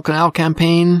of Guadalcanal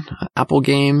Campaign, an Apple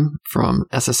game from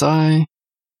SSI.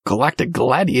 Galactic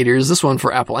Gladiators, this one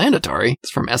for Apple and Atari.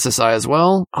 It's from SSI as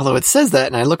well. Although it says that,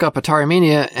 and I look up Atari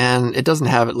Mania, and it doesn't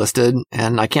have it listed,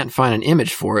 and I can't find an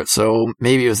image for it, so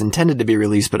maybe it was intended to be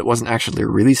released, but it wasn't actually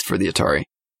released for the Atari.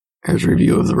 Here's a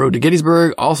review of The Road to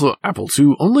Gettysburg, also Apple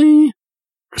II only.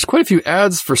 There's quite a few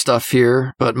ads for stuff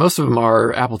here, but most of them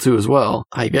are Apple II as well.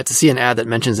 I get to see an ad that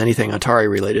mentions anything Atari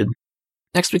related.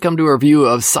 Next, we come to a review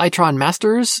of Cytron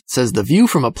Masters. It says The View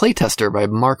from a Playtester by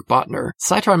Mark Botner.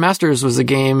 Cytron Masters was a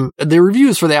game, the review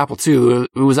is for the Apple II.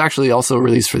 It was actually also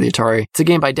released for the Atari. It's a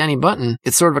game by Danny Button.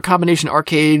 It's sort of a combination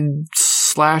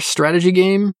arcade/strategy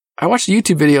game. I watched a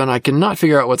YouTube video and I cannot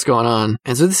figure out what's going on.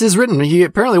 And so this is written. He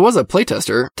apparently was a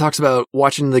playtester. Talks about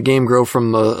watching the game grow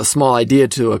from a small idea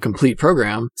to a complete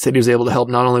program. Said he was able to help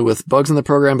not only with bugs in the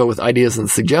program, but with ideas and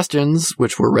suggestions,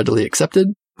 which were readily accepted.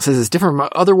 Says it's different from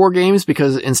other war games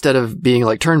because instead of being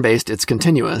like turn-based, it's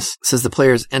continuous. Says the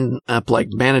players end up like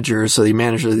managers, so they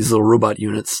manage these little robot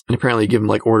units. And apparently give them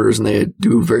like orders and they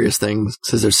do various things.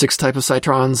 Says there's 6 types of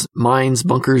Cytrons: mines,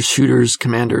 bunkers, shooters,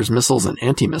 commanders, missiles, and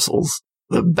anti-missiles.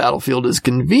 The battlefield is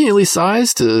conveniently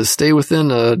sized to stay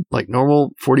within a like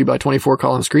normal 40 by 24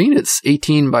 column screen. It's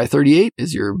 18 by 38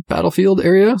 is your battlefield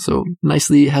area, so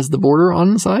nicely has the border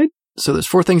on the side. So there's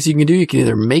 4 things you can do. You can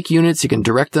either make units, you can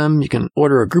direct them, you can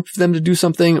order a group of them to do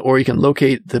something, or you can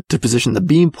locate to position the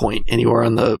beam point anywhere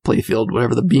on the playfield,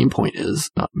 whatever the beam point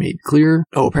is. Not made clear.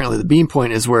 Oh, apparently the beam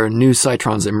point is where new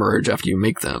Cytrons emerge after you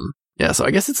make them. Yeah, so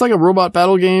I guess it's like a robot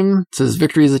battle game. It says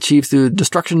victory is achieved through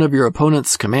destruction of your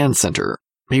opponent's command center.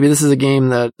 Maybe this is a game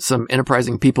that some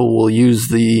enterprising people will use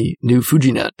the new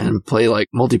FujiNet and play like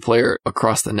multiplayer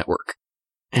across the network.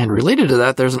 And related to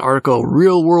that, there's an article,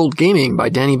 Real World Gaming by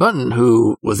Danny Button,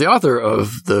 who was the author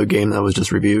of the game that was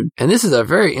just reviewed. And this is a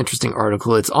very interesting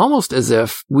article. It's almost as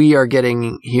if we are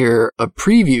getting here a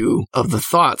preview of the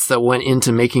thoughts that went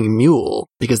into making Mule,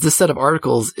 because this set of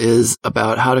articles is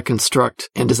about how to construct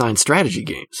and design strategy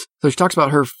games. So she talks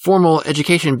about her formal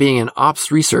education being in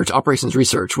operations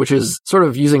research, which is sort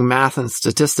of using math and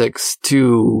statistics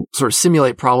to sort of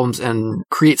simulate problems and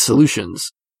create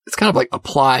solutions. It's kind of like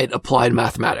applied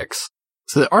mathematics.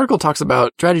 So the article talks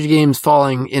about strategy games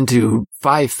falling into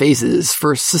 5 phases.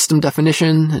 First, system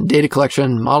definition, data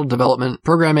collection, model development,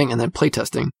 programming, and then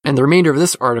playtesting. And the remainder of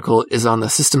this article is on the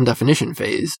system definition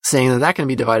phase, saying that can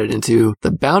be divided into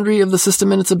the boundary of the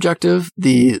system and its objective,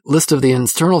 the list of the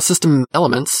internal system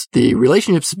elements, the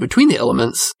relationships between the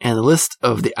elements, and the list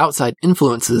of the outside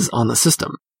influences on the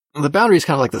system. The boundary is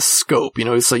kind of like the scope,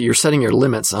 so you're setting your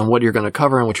limits on what you're going to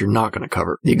cover and what you're not going to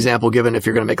cover. The example given, if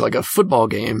you're going to make like a football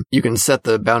game, you can set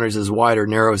the boundaries as wide or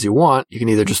narrow as you want. You can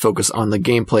either just focus on the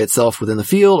gameplay itself within the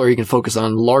field, or you can focus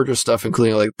on larger stuff,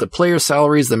 including like the players'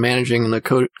 salaries, the managing and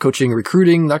the coaching,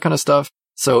 recruiting, that kind of stuff.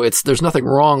 So there's nothing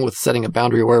wrong with setting a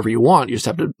boundary wherever you want. You just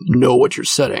have to know what you're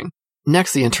setting.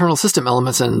 Next, the internal system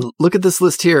elements, and look at this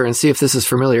list here and see if this is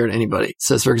familiar to anybody. It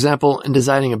says, for example, in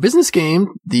designing a business game,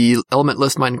 the element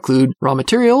list might include raw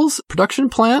materials, production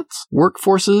plants,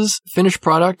 workforces, finished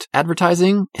product,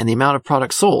 advertising, and the amount of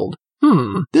product sold.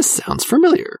 This sounds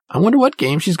familiar. I wonder what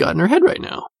game she's got in her head right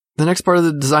now. The next part of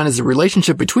the design is the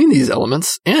relationship between these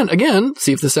elements, and again,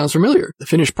 see if this sounds familiar. The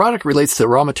finished product relates to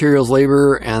raw materials,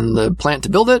 labor, and the plant to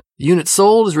build it. The unit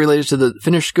sold is related to the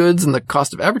finished goods and the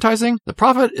cost of advertising. The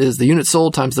profit is the unit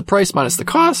sold times the price minus the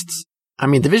costs. I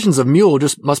mean, the visions of Mule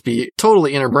just must be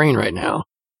totally in her brain right now.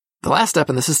 The last step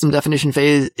in the system definition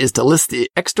phase is to list the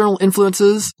external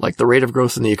influences, like the rate of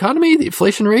growth in the economy, the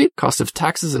inflation rate, cost of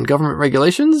taxes and government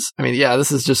regulations. I mean, yeah,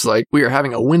 this is just like we are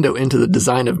having a window into the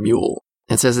design of Mule.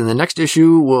 It says in the next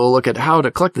issue, we'll look at how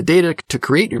to collect the data to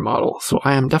create your model. So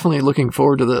I am definitely looking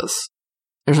forward to this.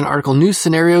 There's an article, New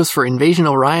Scenarios for Invasion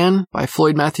Orion by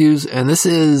Floyd Matthews. And this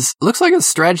looks like a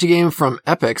strategy game from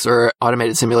Epix or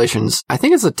Automated Simulations. I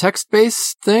think it's a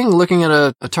text-based thing. Looking at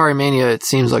a Atari Mania, it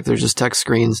seems like there's just text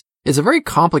screens. It's a very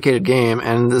complicated game,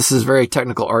 and this is a very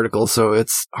technical article, so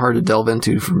it's hard to delve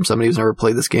into from somebody who's never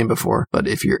played this game before. But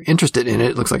if you're interested in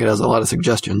it, it looks like it has a lot of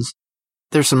suggestions.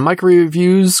 There's some micro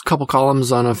reviews, couple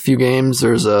columns on a few games.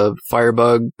 There's a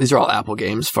Firebug. These are all Apple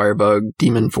games. Firebug,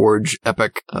 Demon Forge,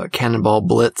 Epic, Cannonball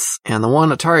Blitz. And the one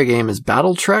Atari game is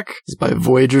Battle Trek. It's by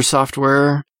Voyager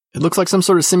Software. It looks like some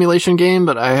sort of simulation game,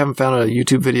 but I haven't found a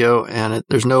YouTube video, and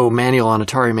there's no manual on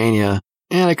Atari Mania.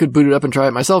 And I could boot it up and try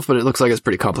it myself, but it looks like it's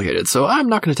pretty complicated, so I'm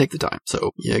not going to take the time.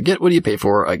 So, yeah, get what you pay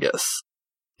for, I guess.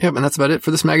 Yep, and that's about it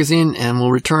for this magazine, and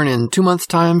we'll return in 2 months'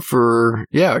 time for,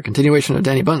 a continuation of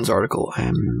Danny Button's article.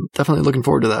 I'm definitely looking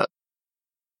forward to that.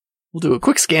 We'll do a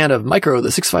quick scan of Micro, the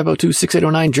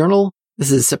 6502-6809 journal.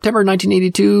 This is September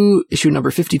 1982, issue number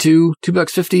 52,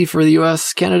 $2.50 for the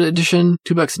US Canada edition,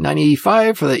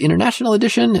 $2.95 for the international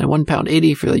edition, and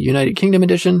 £1.80 for the United Kingdom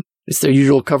edition. It's their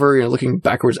usual cover, looking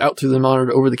backwards out through the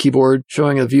monitor over the keyboard,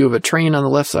 showing a view of a train on the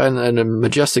left side and a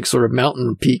majestic sort of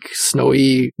mountain peak,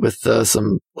 snowy, with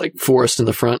some forest in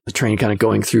the front. The train kind of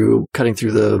cutting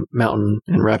through the mountain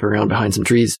and wrapping around behind some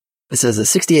trees. It says a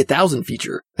 68,000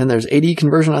 feature. And there's AD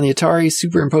conversion on the Atari,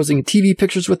 superimposing TV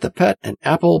pictures with the PET, and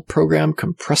Apple program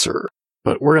compressor.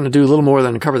 But we're going to do a little more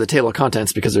than cover the table of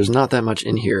contents because there's not that much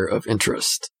in here of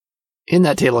interest. In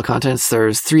that table of contents,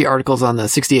 there's 3 articles on the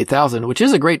 68,000, which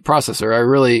is a great processor. I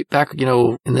really, back,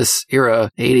 in this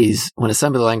era, 80s, when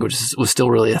assembly language was still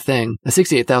really a thing, the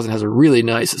 68,000 has a really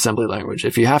nice assembly language.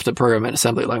 If you have to program an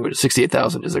assembly language,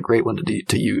 68,000 is a great one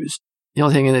to use. The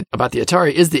only thing about the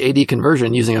Atari is the AD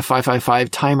conversion using a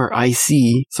 555 timer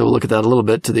IC. So we'll look at that a little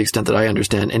bit to the extent that I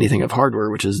understand anything of hardware,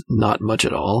 which is not much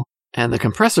at all. And the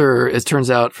compressor, it turns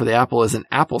out, for the Apple is an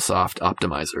AppleSoft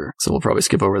optimizer. So we'll probably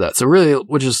skip over that. So really,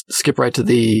 we'll just skip right to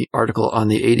the article on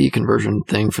the AD conversion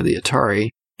thing for the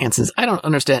Atari. And since I don't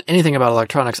understand anything about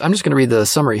electronics, I'm just going to read the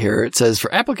summary here. It says,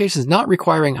 for applications not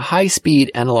requiring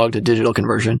high-speed analog to digital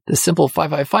conversion, the simple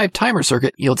 555 timer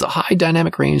circuit yields a high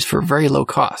dynamic range for very low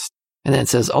cost. And then it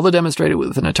says, although demonstrated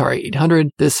with an Atari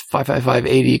 800, this 555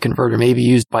 AD converter may be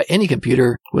used by any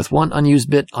computer with one unused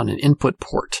bit on an input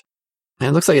port. And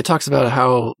it looks like it talks about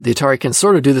how the Atari can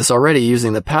sort of do this already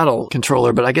using the paddle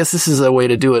controller, but I guess this is a way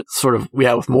to do it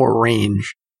with more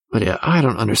range. But yeah, I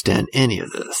don't understand any of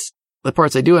this. The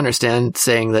parts I do understand,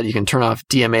 saying that you can turn off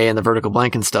DMA and the vertical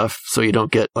blank and stuff so you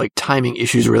don't get timing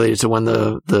issues related to when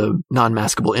the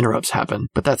non-maskable interrupts happen.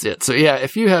 But that's it. So yeah,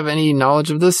 if you have any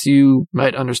knowledge of this, you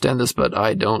might understand this, but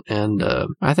I don't. And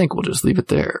I think we'll just leave it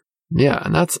there. Yeah,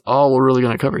 and that's all we're really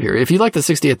going to cover here. If you like the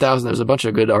 68,000, there's a bunch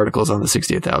of good articles on the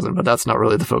 68,000, but that's not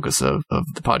really the focus of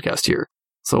the podcast here.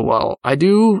 So while I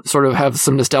do sort of have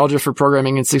some nostalgia for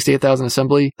programming in 68,000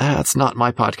 assembly, that's not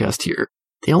my podcast here.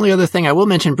 The only other thing I will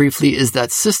mention briefly is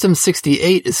that System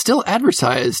 68 is still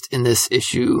advertised in this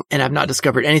issue, and I've not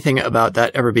discovered anything about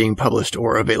that ever being published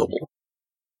or available.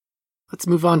 Let's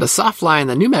move on to Softline,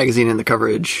 the new magazine in the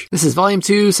coverage. This is Volume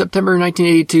 2, September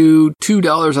 1982,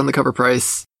 $2 on the cover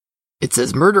price. It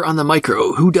says, Murder on the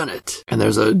Micro, Whodunit? And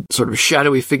there's a sort of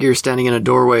shadowy figure standing in a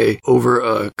doorway over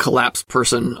a collapsed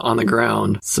person on the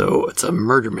ground, so it's a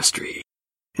murder mystery.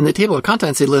 In the table of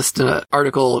contents, they list an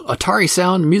article, Atari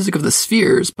Sound, Music of the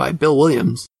Spheres by Bill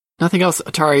Williams. Nothing else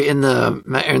Atari in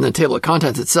the table of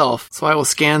contents itself, so I will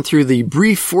scan through the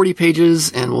brief 40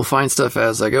 pages and we'll find stuff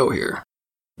as I go here.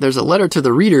 There's a letter to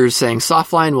the readers saying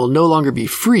Softline will no longer be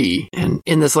free, and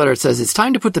in this letter it says it's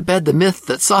time to put to bed the myth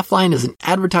that Softline is an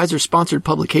advertiser-sponsored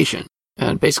publication.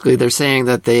 And basically they're saying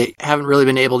that they haven't really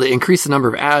been able to increase the number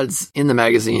of ads in the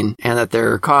magazine and that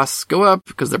their costs go up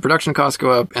because their production costs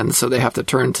go up, and so they have to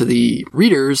turn to the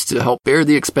readers to help bear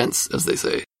the expense, as they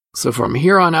say. So from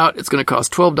here on out, it's going to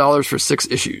cost $12 for 6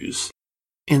 issues.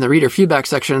 In the reader feedback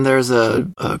section, there's a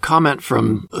comment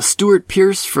from Stuart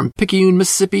Pierce from Picayune,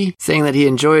 Mississippi, saying that he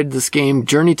enjoyed this game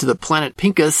Journey to the Planet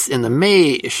Pinkus in the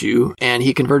May issue, and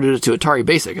he converted it to Atari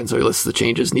Basic, and so he lists the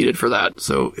changes needed for that.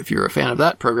 So if you're a fan of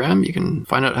that program, you can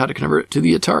find out how to convert it to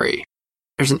the Atari.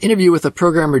 There's an interview with the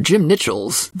programmer Jim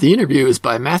Nichols. The interview is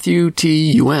by Matthew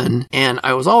T. Yuen, and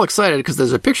I was all excited because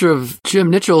there's a picture of Jim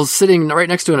Nichols sitting right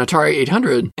next to an Atari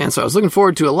 800, and so I was looking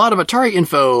forward to a lot of Atari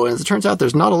info, and as it turns out,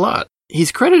 there's not a lot.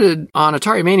 He's credited on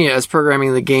Atari Mania as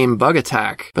programming the game Bug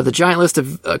Attack, but the giant list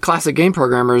of classic game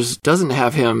programmers doesn't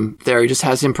have him there. He just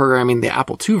has him programming the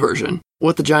Apple II version.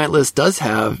 What the giant list does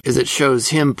have is it shows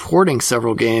him porting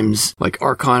several games like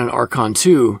Archon and Archon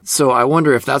 2. So I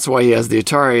wonder if that's why he has the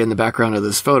Atari in the background of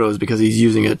this photo, is because he's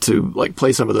using it to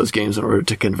play some of those games in order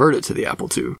to convert it to the Apple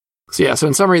II. So yeah, so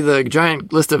in summary, the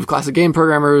giant list of classic game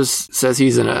programmers says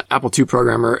he's an Apple II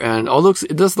programmer, and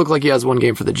it does look like he has one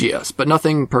game for the GS, but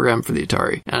nothing programmed for the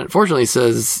Atari. And unfortunately, it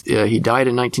says he died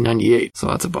in 1998, so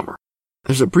that's a bummer.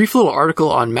 There's a brief little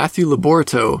article on Matthew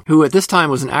Laborto, who at this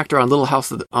time was an actor on Little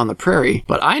House on the Prairie,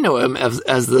 but I know him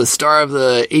as the star of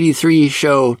the 83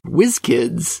 show Whiz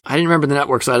Kids. I didn't remember the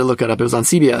network, so I had to look it up. It was on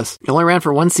CBS. It only ran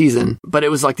for one season, but it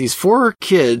was like these 4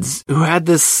 kids who had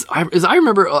this, as I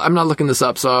remember, I'm not looking this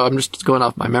up, so I'm just going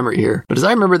off my memory here, but as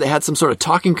I remember, they had some sort of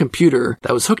talking computer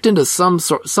that was hooked into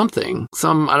something,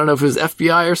 I don't know if it was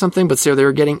FBI or something, but so they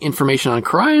were getting information on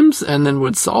crimes and then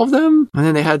would solve them, and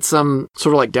then they had some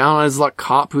sort of down on his luck robot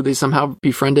cop who they somehow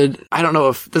befriended. I don't know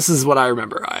if this is what I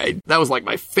remember. That was like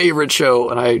my favorite show,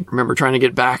 and I remember trying to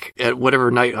get back at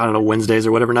whatever night, I don't know, Wednesdays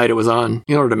or whatever night it was on,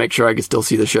 in order to make sure I could still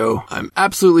see the show. I'm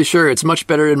absolutely sure it's much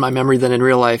better in my memory than in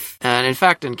real life. And in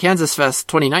fact, in Kansas Fest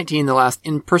 2019, the last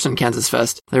in-person Kansas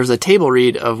Fest, there was a table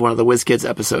read of one of the WizKids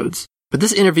episodes. But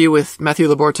this interview with Matthew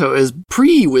Laborto is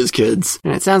pre-WizKids,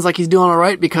 and it sounds like he's doing all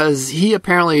right because he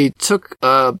apparently took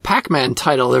a Pac-Man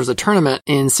title. There was a tournament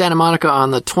in Santa Monica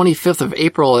on the 25th of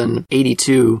April in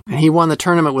 '82, and he won the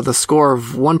tournament with a score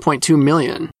of 1.2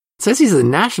 million. It says he's a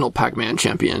national Pac-Man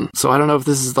champion, so I don't know if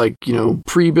this is like,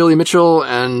 pre-Billy Mitchell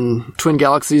and Twin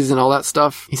Galaxies and all that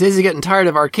stuff. He says he's getting tired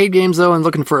of arcade games, though, and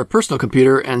looking for a personal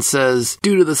computer, and says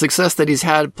due to the success that he's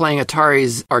had playing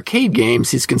Atari's arcade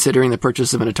games, he's considering the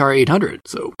purchase of an Atari 800.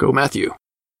 So go Matthew.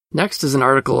 Next is an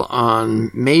article on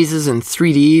mazes in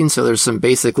 3D, and so there's some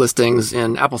basic listings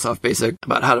in AppleSoft Basic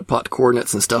about how to plot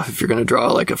coordinates and stuff if you're going to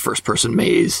draw like a first-person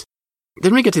maze.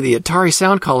 Then we get to the Atari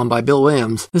Sound column by Bill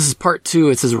Williams. This is part 2.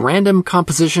 It says random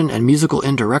composition and musical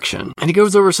indirection. And he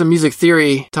goes over some music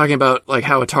theory, talking about like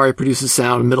how Atari produces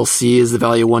sound. Middle C is the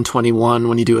value 121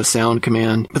 when you do a sound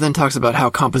command. But then talks about how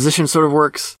composition sort of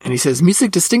works. And he says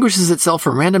music distinguishes itself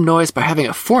from random noise by having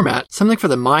a format, something for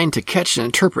the mind to catch and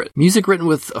interpret. Music written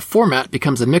with a format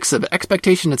becomes a mix of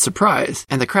expectation and surprise.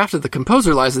 And the craft of the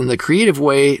composer lies in the creative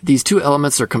way these two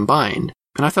elements are combined.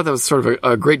 And I thought that was sort of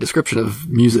a great description of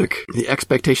music. The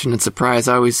expectation and surprise.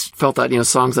 I always felt that,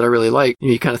 songs that I really like,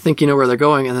 you kind of think you know where they're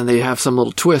going, and then they have some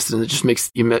little twist, and it just makes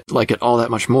you like it all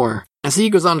that much more. And so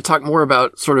he goes on to talk more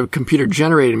about sort of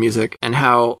computer-generated music and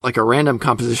how, like, a random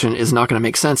composition is not going to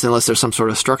make sense unless there's some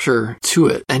sort of structure to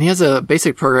it. And he has a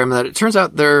basic program that it turns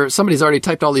out somebody's already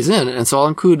typed all these in, and so I'll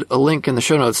include a link in the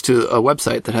show notes to a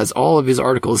website that has all of his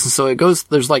articles. And so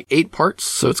there's like 8 parts,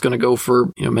 so it's going to go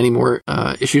for, many more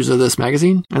issues of this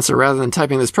magazine. And so rather than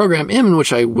typing this program in,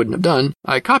 which I wouldn't have done,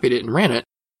 I copied it and ran it.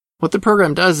 What the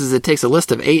program does is it takes a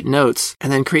list of 8 notes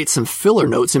and then creates some filler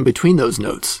notes in between those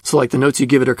notes. So like the notes you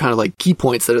give it are kind of like key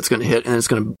points that it's going to hit, and it's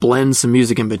going to blend some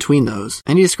music in between those.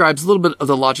 And he describes a little bit of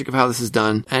the logic of how this is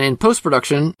done. And in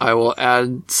post-production, I will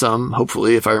add some,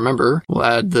 hopefully if I remember, we'll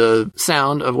add the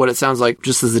sound of what it sounds like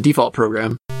just as the default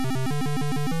program.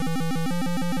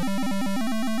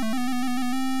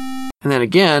 And then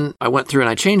again, I went through and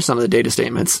I changed some of the data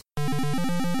statements.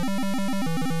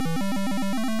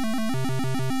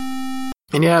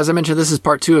 And yeah, as I mentioned, this is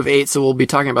part 2 of 8, so we'll be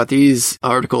talking about these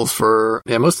articles for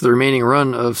most of the remaining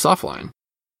run of Softline.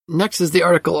 Next is the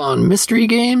article on mystery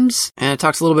games, and it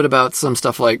talks a little bit about some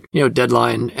stuff like,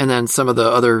 Deadline, and then some of the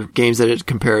other games that it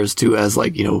compares to as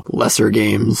like, lesser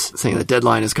games, saying that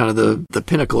Deadline is kind of the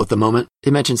pinnacle at the moment.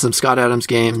 It mentions some Scott Adams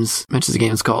games, mentions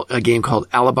a game called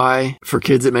Alibi. For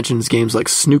kids, it mentions games like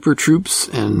Snooper Troops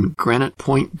and Granite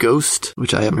Point Ghost,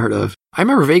 which I haven't heard of. I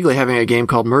remember vaguely having a game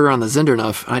called Murder on the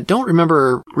Zindernuff, and I don't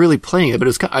remember really playing it, but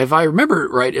if I remember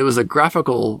it right, it was a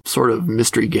graphical sort of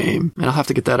mystery game, and I'll have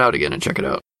to get that out again and check it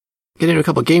out. Getting into a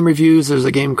couple game reviews, there's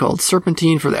a game called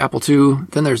Serpentine for the Apple II.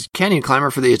 Then there's Canyon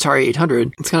Climber for the Atari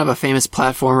 800. It's kind of a famous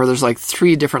platformer. There's like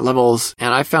 3 different levels,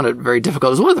 and I found it very difficult.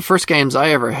 It was one of the first games I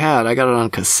ever had. I got it on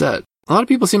cassette. A lot of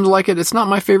people seem to like it. It's not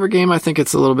my favorite game. I think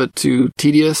it's a little bit too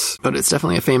tedious, but it's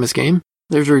definitely a famous game.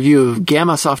 There's a review of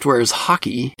Gamma Software's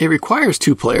Hockey. It requires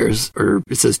 2 players, or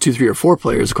it says 2, 3, or 4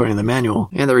 players according to the manual.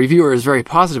 And the reviewer is very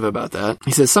positive about that.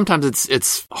 He says sometimes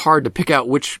it's hard to pick out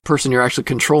which person you're actually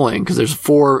controlling because there's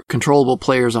 4 controllable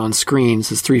players on screen. It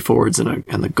says 3 forwards and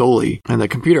the goalie. And the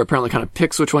computer apparently kind of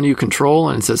picks which one you control,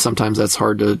 and it says sometimes that's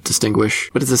hard to distinguish.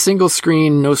 But it's a single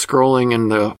screen, no scrolling,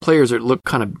 and the players look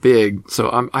kind of big.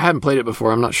 So I haven't played it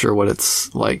before. I'm not sure what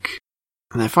it's like.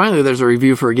 And then finally, there's a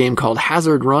review for a game called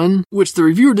Hazard Run, which the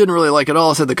reviewer didn't really like at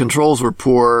all. Said the controls were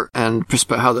poor and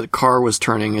how the car was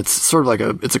turning. It's sort of like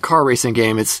it's a car racing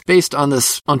game. It's based on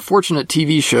this unfortunate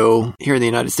TV show here in the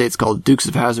United States called Dukes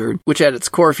of Hazzard, which at its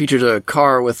core featured a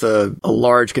car with a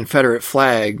large Confederate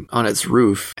flag on its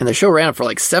roof. And the show ran for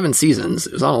like 7 seasons.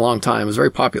 It was on a long time. It was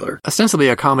very popular. Ostensibly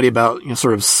a comedy about,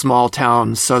 sort of small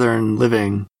town southern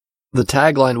living. The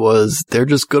tagline was, "They're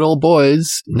just good old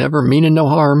boys, never meaning no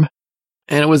harm."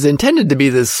 And it was intended to be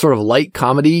this sort of light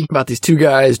comedy about these 2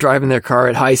 guys driving their car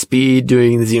at high speed,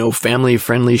 doing these,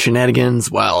 family-friendly shenanigans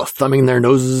while thumbing their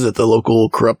noses at the local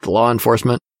corrupt law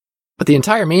enforcement. But the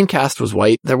entire main cast was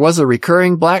white. There was a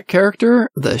recurring black character,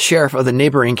 the sheriff of the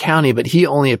neighboring county, but he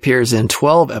only appears in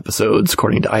 12 episodes,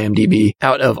 according to IMDb,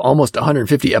 out of almost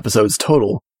 150 episodes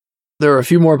total. There are a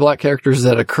few more black characters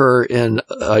that occur in,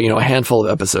 a handful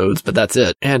of episodes, but that's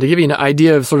it. And to give you an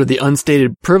idea of sort of the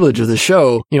unstated privilege of the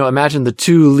show, imagine the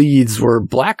two leads were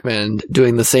black men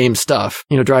doing the same stuff,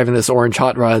 driving this orange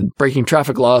hot rod, breaking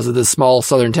traffic laws of this small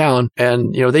southern town,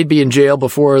 and, they'd be in jail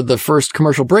before the first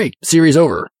commercial break. Series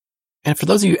over. And for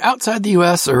those of you outside the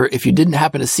US, or if you didn't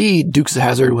happen to see Dukes of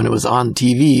Hazzard when it was on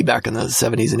TV back in the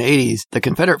 70s and 80s, the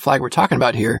Confederate flag we're talking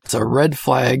about here, it's a red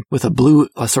flag with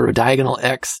a sort of diagonal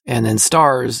X, and then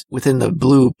stars within the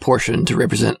blue portion to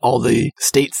represent all the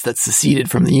states that seceded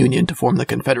from the Union to form the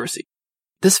Confederacy.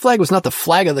 This flag was not the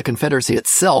flag of the Confederacy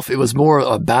itself. It was more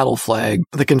a battle flag.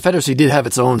 The Confederacy did have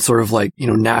its own sort of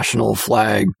national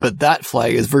flag, but that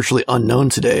flag is virtually unknown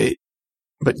today.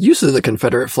 But use of the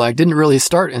Confederate flag didn't really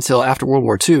start until after World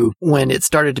War II, when it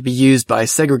started to be used by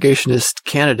segregationist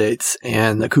candidates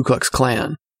and the Ku Klux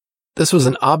Klan. This was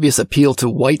an obvious appeal to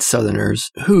white Southerners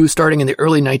who, starting in the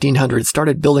early 1900s,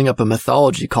 started building up a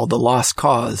mythology called the Lost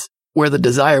Cause, where the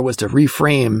desire was to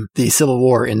reframe the Civil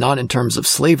War not in terms of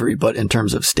slavery, but in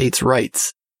terms of states'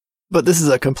 rights. But this is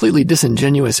a completely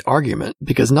disingenuous argument,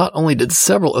 because not only did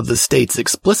several of the states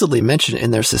explicitly mention in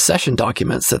their secession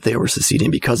documents that they were seceding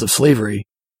because of slavery,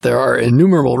 there are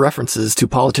innumerable references to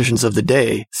politicians of the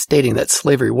day stating that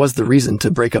slavery was the reason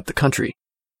to break up the country.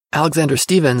 Alexander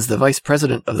Stephens, the vice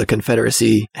president of the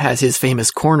Confederacy, has his famous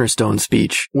cornerstone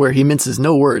speech, where he minces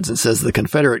no words and says the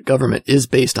Confederate government is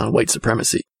based on white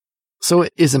supremacy. So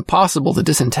it is impossible to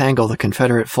disentangle the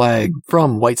Confederate flag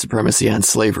from white supremacy and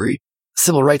slavery.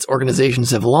 Civil rights organizations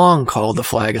have long called the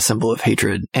flag a symbol of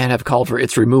hatred and have called for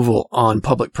its removal on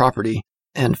public property.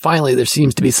 And finally, there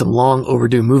seems to be some long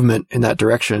overdue movement in that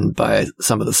direction by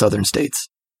some of the southern states.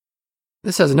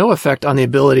 This has no effect on the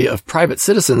ability of private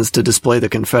citizens to display the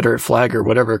Confederate flag or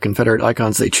whatever Confederate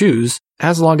icons they choose,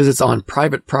 as long as it's on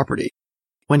private property.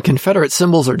 When Confederate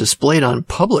symbols are displayed on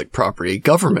public property,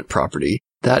 government property,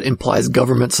 that implies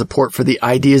government support for the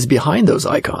ideas behind those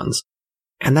icons.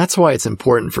 And that's why it's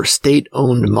important for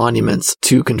state-owned monuments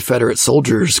to Confederate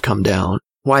soldiers come down,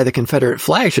 why the Confederate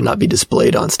flag should not be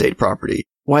displayed on state property,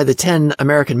 why the 10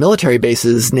 American military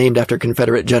bases named after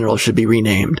Confederate generals should be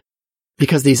renamed.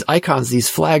 Because these icons, these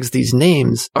flags, these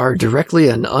names are directly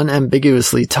and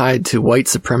unambiguously tied to white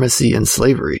supremacy and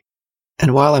slavery.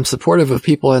 And while I'm supportive of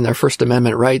people and their First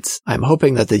Amendment rights, I'm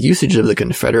hoping that the usage of the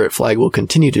Confederate flag will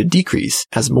continue to decrease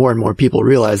as more and more people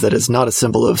realize that it's not a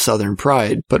symbol of Southern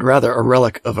pride, but rather a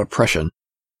relic of oppression.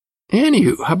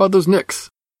 Anywho, how about those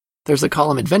Knicks? There's a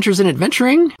column Adventures in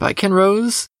Adventuring by Ken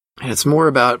Rose, and it's more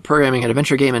about programming an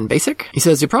adventure game in BASIC. He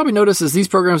says, you'll probably notice as these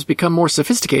programs become more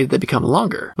sophisticated, they become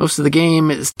longer. Most of the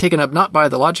game is taken up not by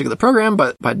the logic of the program,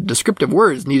 but by descriptive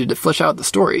words needed to flesh out the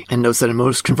story. And notes that in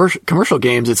most commercial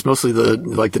games, it's mostly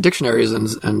the dictionaries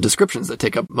and descriptions that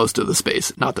take up most of the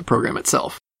space, not the program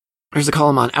itself. There's a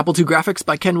column on Apple II graphics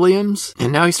by Ken Williams,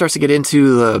 and now he starts to get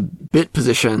into the bit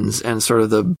positions and sort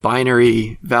of the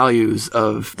binary values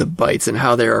of the bytes and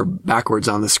how they are backwards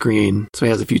on the screen. So he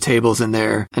has a few tables in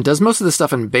there and does most of the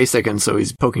stuff in BASIC, and so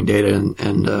he's poking data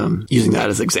and using that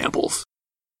as examples.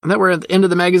 And then we're at the end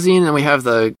of the magazine, and we have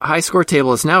the high score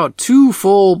table. It's now 2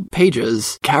 full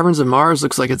pages. Caverns of Mars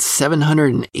looks like it's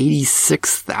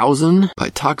 786,000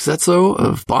 by Takzetsu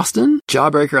of Boston.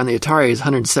 Jawbreaker on the Atari is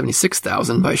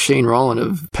 176,000 by Shane Rollin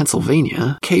of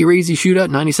Pennsylvania. K-Razy Shootout,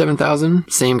 97,000.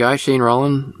 Same guy, Shane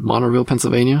Rollin, Monroeville,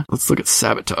 Pennsylvania. Let's look at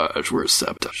Sabotage. Where's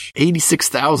Sabotage?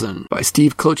 86,000 by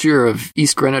Steve Cloutier of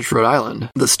East Greenwich, Rhode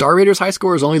Island. The Star Raiders high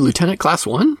score is only Lieutenant Class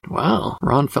 1. Wow.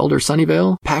 Ron Felder,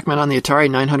 Sunnyvale. Pac-Man on the Atari,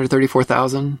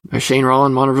 934,000. Shane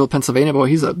Rollin, Monroeville, Pennsylvania. Boy,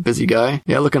 he's a busy guy.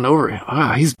 Yeah, looking over.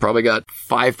 He's probably got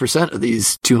 5% of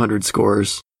these 200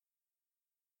 scores.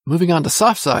 Moving on to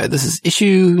soft side, this is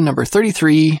issue number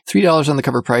 33, $3 on the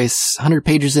cover price, 100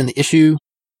 pages in the issue.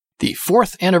 The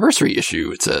 4th anniversary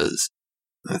issue, it says.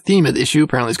 The theme of the issue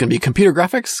apparently is going to be computer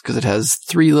graphics, because it has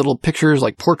 3 little pictures,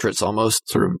 like portraits almost,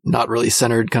 sort of not really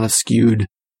centered, kind of skewed.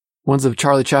 One's of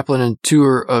Charlie Chaplin and 2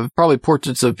 are of probably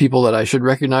portraits of people that I should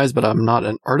recognize, but I'm not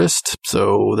an artist,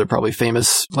 so they're probably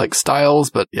famous, like, styles,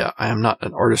 but yeah, I am not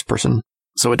an artist person.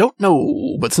 So I don't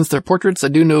know, but since they're portraits, I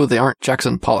do know they aren't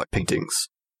Jackson Pollock paintings.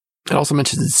 It also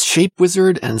mentions Shape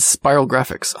Wizard and Spiral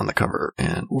Graphics on the cover,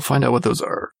 and we'll find out what those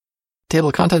are. Table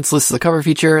of contents lists the cover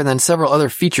feature, and then several other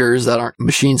features that aren't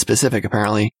machine-specific,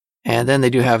 apparently. And then they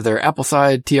do have their Apple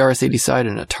side, TRS-80 side,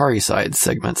 and Atari side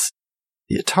segments.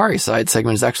 The Atari side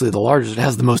segment is actually the largest. It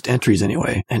has the most entries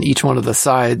anyway, and each one of the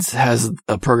sides has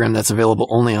a program that's available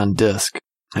only on disk.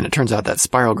 And it turns out that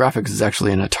Spiral Graphics is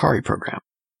actually an Atari program.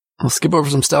 I'll skip over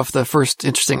some stuff. The first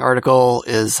interesting article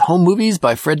is Home Movies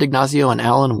by Fred D'Ignazio and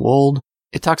Alan Wold.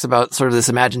 It talks about sort of this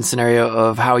imagined scenario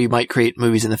of how you might create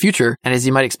movies in the future. And as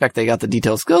you might expect, they got the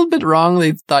details a little bit wrong.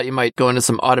 They thought you might go into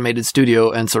some automated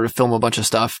studio and sort of film a bunch of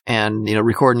stuff and,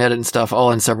 record and edit and stuff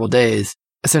all in several days,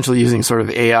 essentially using sort of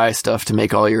AI stuff to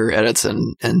make all your edits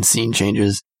and scene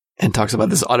changes. And talks about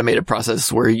this automated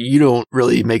process where you don't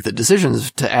really make the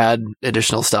decisions to add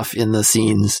additional stuff in the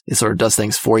scenes. It sort of does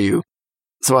things for you.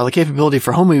 So while the capability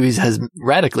for home movies has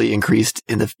radically increased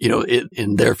in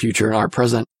in their future and our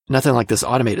present, nothing like this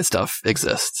automated stuff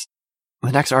exists.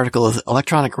 The next article is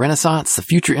Electronic Renaissance, the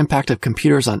Future Impact of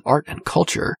Computers on Art and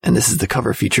Culture. And this is the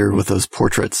cover feature with those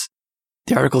portraits.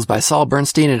 The article is by Saul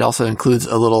Bernstein. It also includes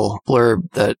a little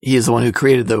blurb that he is the one who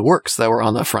created the works that were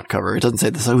on the front cover. It doesn't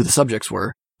say who the subjects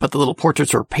were, but the little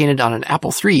portraits were painted on an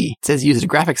Apple III. It says he used a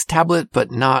graphics tablet,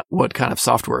 but not what kind of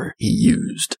software he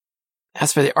used.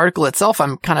 As for the article itself,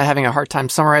 I'm kind of having a hard time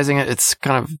summarizing it. It's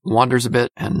kind of wanders a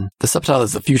bit, and the subtitle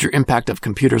is The Future Impact of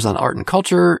Computers on Art and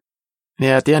Culture.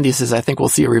 Yeah, at the end he says, I think we'll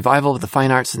see a revival of the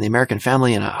fine arts and the American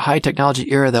family in a high technology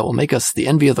era that will make us the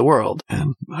envy of the world.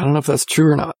 And I don't know if that's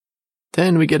true or not.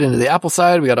 Then we get into the Apple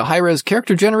side. We got a high-res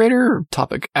character generator,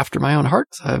 topic after my own heart.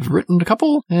 I've written a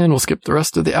couple, and we'll skip the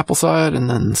rest of the Apple side and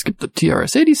then skip the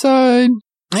TRS-80 side.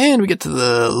 And we get to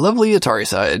the lovely Atari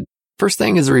side. First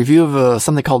thing is a review of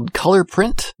something called Color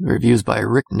Print. Reviews by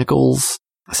Rick Nichols.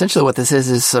 Essentially what this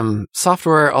is some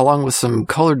software along with some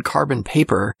colored carbon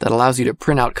paper that allows you to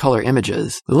print out color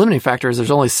images. The limiting factor is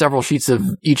there's only several sheets of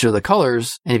each of the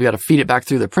colors, and you've got to feed it back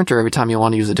through the printer every time you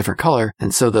want to use a different color.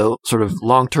 And so the sort of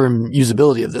long-term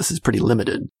usability of this is pretty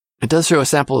limited. It does show a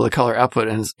sample of the color output,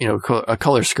 and a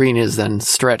color screen is then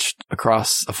stretched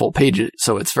across a full page,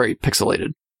 so it's very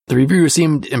pixelated. The reviewer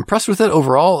seemed impressed with it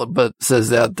overall, but says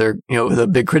that the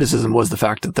big criticism was the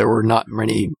fact that there were not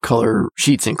many color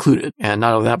sheets included. And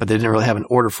not only that, but they didn't really have an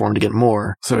order form to get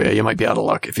more. So yeah, you might be out of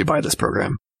luck if you buy this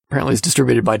program. Apparently it's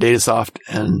distributed by Datasoft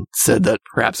and said that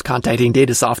perhaps contacting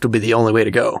Datasoft will be the only way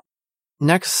to go.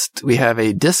 Next, we have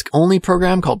a disk-only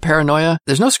program called Paranoia.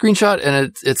 There's no screenshot,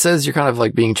 and it says you're kind of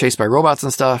like being chased by robots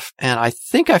and stuff. And I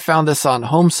think I found this on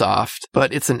HomeSoft,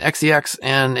 but it's an XEX,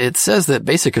 and it says that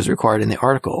BASIC is required in the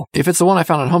article. If it's the one I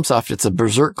found on HomeSoft, it's a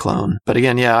Berserk clone. But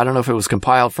again, yeah, I don't know if it was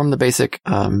compiled from the BASIC.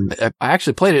 I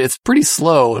actually played it. It's pretty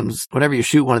slow, and whenever you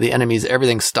shoot one of the enemies,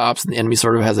 everything stops, and the enemy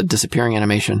sort of has a disappearing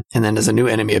animation. And then as a new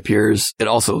enemy appears, it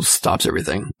also stops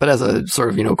everything. But as a sort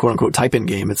of, quote-unquote type-in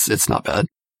game, it's not bad.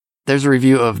 There's a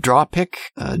review of Drawpick.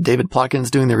 David Plotkin's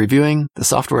doing the reviewing. The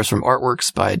software is from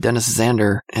Artworks by Dennis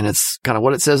Zander, and it's kind of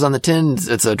what it says on the tin.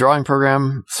 It's a drawing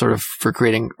program sort of for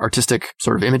creating artistic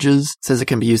sort of images. It says it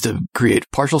can be used to create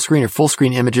partial screen or full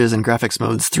screen images in graphics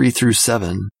modes 3 through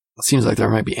 7. It seems like there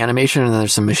might be animation, and then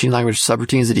there's some machine language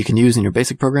subroutines that you can use in your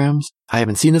basic programs. I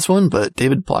haven't seen this one, but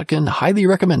David Plotkin highly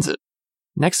recommends it.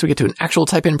 Next, we get to an actual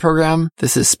type-in program.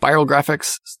 This is Spiral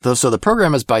Graphics. So the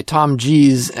program is by Tom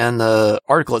Gies, and the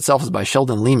article itself is by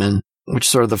Sheldon Lehman, which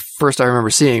is sort of the first I remember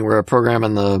seeing where a program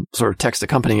and the sort of text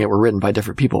accompanying it were written by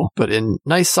different people. But in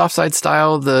nice soft side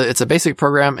style, it's a basic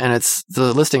program, and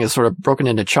the listing is sort of broken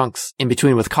into chunks in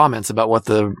between with comments about what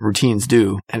the routines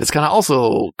do. And it's kind of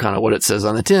also kind of what it says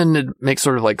on the tin. It makes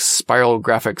sort of like spiral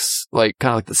graphics, like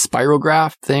kind of like the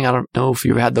spirograph thing. I don't know if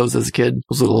you had those as a kid.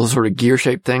 Those little sort of gear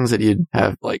shaped things that you'd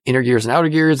have like inner gears and outer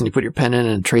gears, and you put your pen in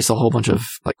and trace a whole bunch of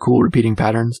like cool repeating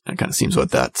patterns. And it kind of seems what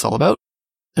that's all about.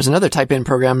 There's another type-in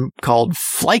program called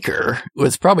Fliker.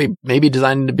 It's probably maybe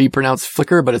designed to be pronounced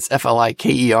Flicker, but it's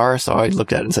F-L-I-K-E-R, so I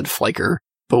looked at it and said Fliker.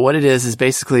 But what it is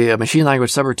basically a machine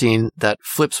language subroutine that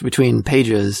flips between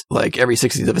pages, like every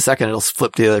 60th of a second, it'll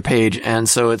flip to the other page. And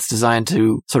so it's designed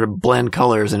to sort of blend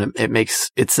colors, and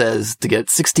it says to get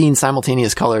 16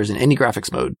 simultaneous colors in any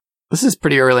graphics mode. This is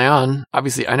pretty early on.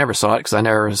 Obviously, I never saw it because I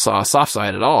never saw soft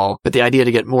side at all. But the idea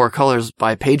to get more colors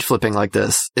by page flipping like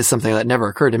this is something that never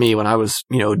occurred to me when I was,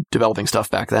 developing stuff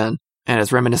back then. And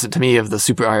it's reminiscent to me of the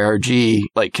Super IRG,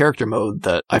 like, character mode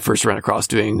that I first ran across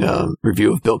doing a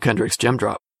review of Bill Kendrick's Gem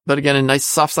Drop. But again, in nice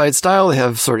soft side style, they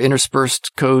have sort of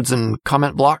interspersed codes and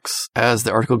comment blocks as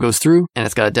the article goes through. And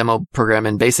it's got a demo program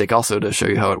in BASIC also to show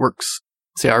you how it works.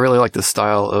 So yeah, I really like this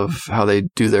style of how they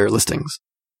do their listings.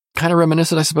 Kind of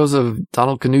reminiscent, I suppose, of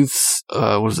Donald Knuth's,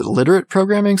 literate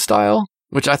programming style,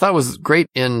 which I thought was great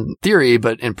in theory,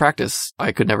 but in practice,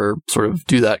 I could never sort of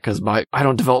do that because I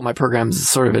don't develop my programs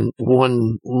sort of in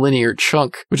one linear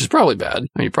chunk, which is probably bad.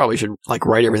 I mean, you probably should like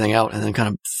write everything out and then kind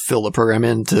of fill the program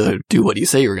in to do what you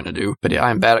say you're going to do. But yeah,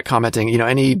 I'm bad at commenting.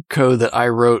 Any code that I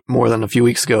wrote more than a few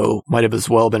weeks ago might have as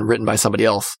well been written by somebody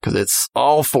else because it's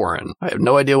all foreign. I have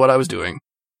no idea what I was doing.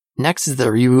 Next is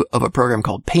the review of a program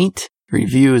called Paint. The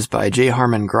review is by J.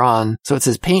 Harmon Gran. So it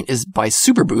says paint is by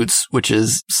Superboots, which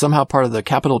is somehow part of the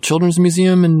Capitol Children's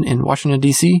Museum in Washington,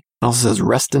 D.C. It also says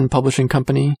Reston Publishing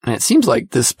Company. And it seems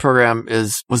like this program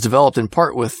was developed in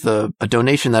part with a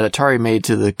donation that Atari made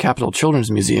to the Capitol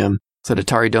Children's Museum. So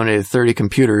Atari donated 30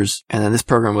 computers, and then this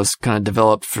program was kind of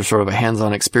developed for sort of a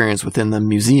hands-on experience within the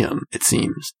museum, it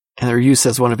seems. And the review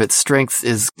says one of its strengths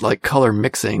is like color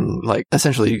mixing, like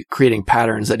essentially creating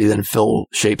patterns that you then fill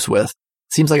shapes with.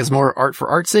 Seems like it's more art for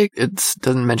art's sake. It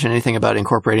doesn't mention anything about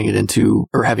incorporating it into,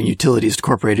 or having utilities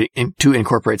to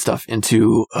incorporate stuff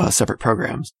into separate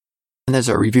programs. And there's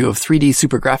a review of 3D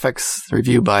Super Graphics, a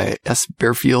review by S.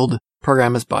 Bearfield.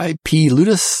 Program is by P.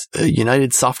 Ludus,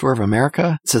 United Software of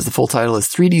America. It says the full title is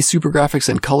 3D Super Graphics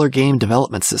and Color Game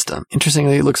Development System.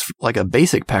 Interestingly, it looks like a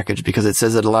basic package because it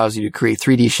says it allows you to create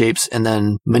 3D shapes and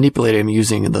then manipulate them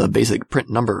using the basic print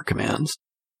number commands.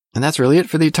 And that's really it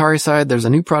for the Atari side. There's a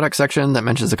new product section that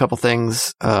mentions a couple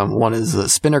things. One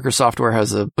is Spinnaker Software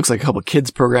has looks like a couple kids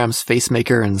programs,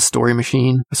 FaceMaker and Story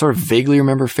Machine. I sort of vaguely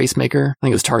remember FaceMaker. I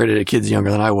think it was targeted at kids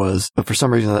younger than I was, but for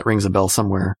some reason that rings a bell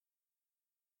somewhere.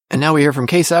 And now we hear from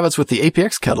Kay Savitz with the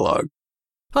APX catalog.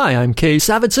 Hi, I'm Kay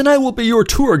Savitz, and I will be your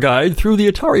tour guide through the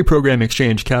Atari Program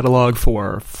Exchange catalog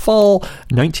for fall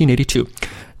 1982.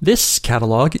 This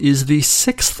catalog is the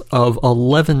 6th of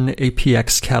 11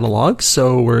 APX catalogs,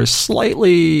 so we're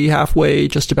slightly halfway,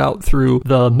 just about through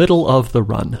the middle of the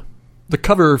run. The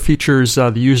cover features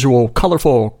the usual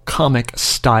colorful comic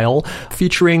style,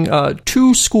 featuring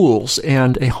 2 schools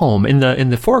and a home. In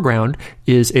the foreground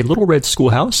is a little red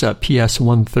schoolhouse at PS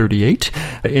 138,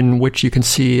 in which you can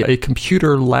see a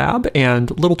computer lab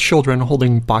and little children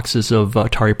holding boxes of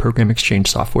Atari Program Exchange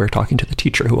software, talking to the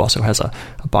teacher, who also has a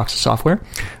box of software.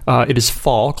 It is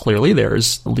fall, clearly.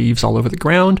 There's leaves all over the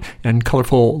ground and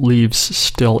colorful leaves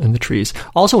still in the trees.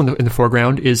 Also in the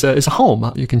foreground is a home.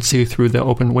 You can see through the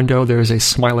open window there's a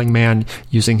smiling man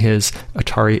using his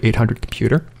Atari 800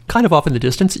 computer. Kind of off in the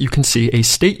distance, you can see a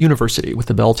state university with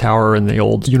the bell tower and the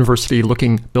old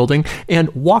university-looking building.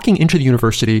 And walking into the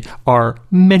university are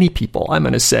many people. I'm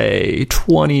going to say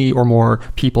 20 or more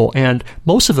people. And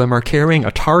most of them are carrying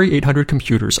Atari 800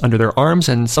 computers under their arms,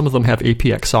 and some of them have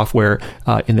APX software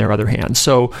in their other hands.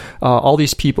 So all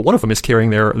these people, one of them is carrying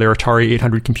their Atari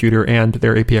 800 computer and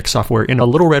their APX software in a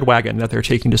little red wagon that they're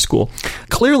taking to school.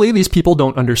 Clearly, these people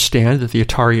don't understand that the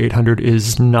Atari 800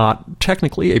 is not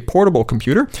technically a portable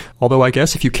computer, although I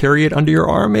guess if you carry it under your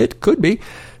arm, it could be.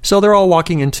 So they're all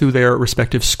walking into their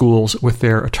respective schools with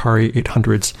their Atari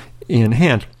 800s in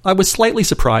hand. I was slightly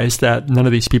surprised that none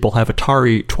of these people have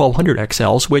Atari 1200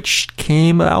 XLs, which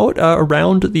came out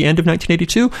around the end of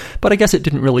 1982, but I guess it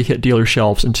didn't really hit dealer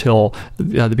shelves until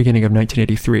the beginning of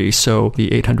 1983, so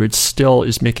the 800 still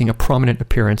is making a prominent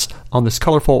appearance on this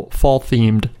colorful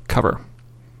fall-themed cover.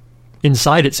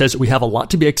 Inside, it says that we have a lot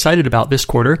to be excited about this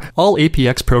quarter. All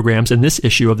APX programs in this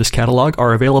issue of this catalog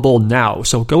are available now,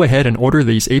 so go ahead and order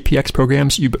these APX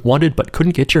programs you wanted but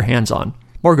couldn't get your hands on.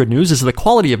 More good news is the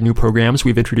quality of new programs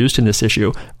we've introduced in this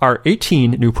issue. Our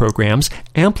 18 new programs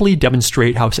amply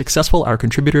demonstrate how successful our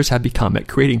contributors have become at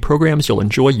creating programs you'll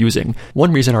enjoy using.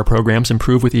 One reason our programs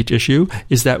improve with each issue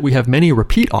is that we have many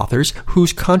repeat authors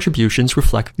whose contributions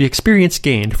reflect the experience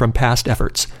gained from past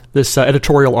efforts. This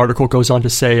editorial article goes on to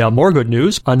say, more good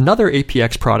news, another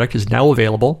APX product is now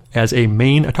available as a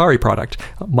main Atari product.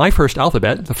 My First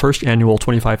Alphabet, the first annual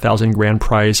 25,000 grand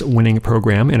prize winning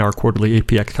program in our quarterly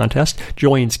APX contest,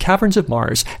 joins Caverns of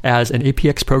Mars as an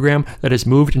APX program that has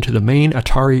moved into the main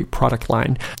Atari product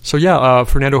line. So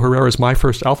Fernando Herrera's My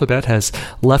First Alphabet has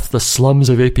left the slums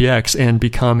of APX and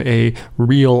become a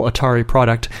real Atari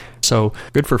product. So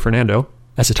good for Fernando.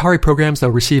 As Atari programs, they'll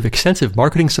receive extensive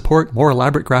marketing support, more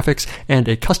elaborate graphics, and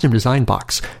a custom design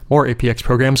box. More APX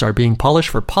programs are being polished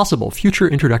for possible future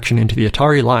introduction into the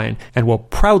Atari line, and will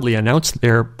proudly announce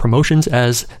their promotions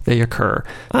as they occur.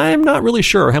 I'm not really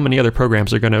sure how many other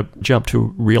programs are going to jump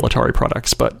to real Atari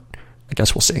products, but I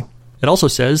guess we'll see. It also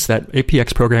says that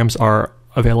APX programs are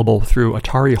available through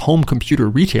Atari home computer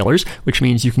retailers, which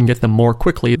means you can get them more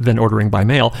quickly than ordering by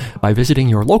mail by visiting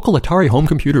your local Atari home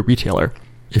computer retailer.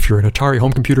 If you're an Atari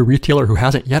home computer retailer who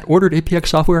hasn't yet ordered APX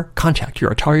software, contact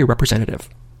your Atari representative.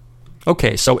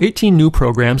 Okay, so 18 new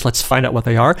programs. Let's find out what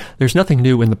they are. There's nothing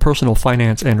new in the personal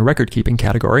finance and record-keeping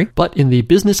category, but in the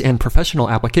business and professional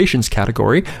applications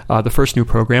category, the first new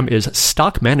program is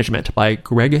Stock Management by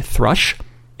Greg Thrush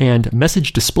and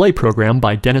Message Display Program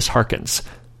by Dennis Harkins.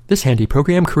 This handy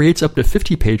program creates up to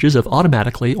 50 pages of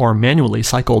automatically or manually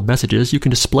cycled messages you can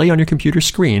display on your computer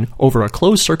screen over a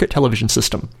closed-circuit television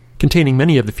system. Containing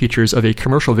many of the features of a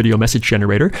commercial video message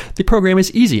generator, the program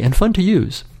is easy and fun to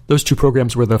use. Those two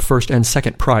programs were the first and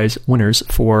second prize winners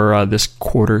for this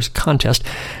quarter's contest.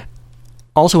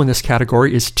 Also in this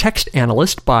category is Text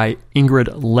Analyst by Ingrid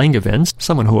Langevens,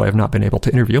 someone who I have not been able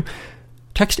to interview.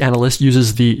 Text Analyst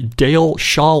uses the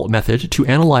Dale-Schall method to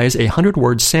analyze a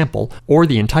 100-word sample or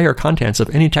the entire contents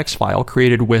of any text file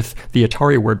created with the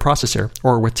Atari word processor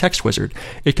or with TextWizard.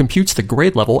 It computes the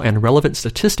grade level and relevant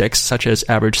statistics, such as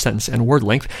average sentence and word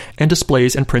length, and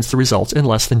displays and prints the results in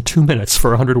less than 2 minutes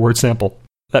for a 100-word sample.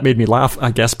 That made me laugh,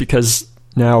 I guess, because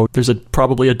now there's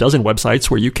probably a dozen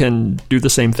websites where you can do the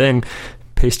same thing,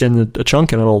 paste in a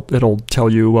chunk, and it'll tell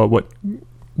you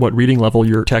what reading level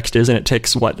your text is, and it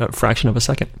takes, a fraction of a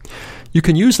second. You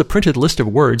can use the printed list of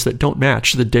words that don't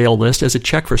match the Dale list as a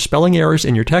check for spelling errors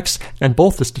in your text, and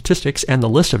both the statistics and the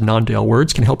list of non-Dale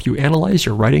words can help you analyze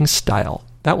your writing style.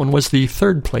 That one was the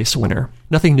third place winner.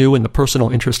 Nothing new in the personal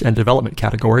interest and development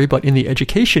category, but in the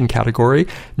education category,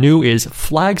 new is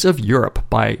Flags of Europe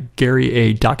by Gary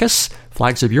A. Dacus.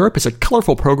 Flags of Europe is a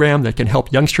colorful program that can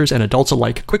help youngsters and adults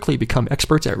alike quickly become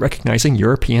experts at recognizing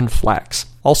European flags.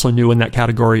 Also new in that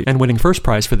category and winning first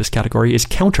prize for this category is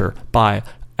Counter by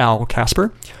Al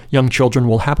Casper. Young children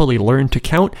will happily learn to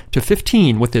count to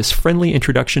 15 with this friendly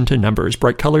introduction to numbers.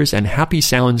 Bright colors and happy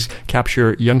sounds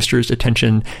capture youngsters'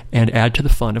 attention and add to the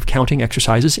fun of counting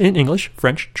exercises in English,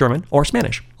 French, German, or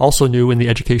Spanish. Also new in the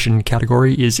education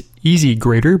category is Easy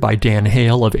Grader by Dan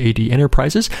Hale of AD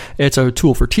Enterprises. It's a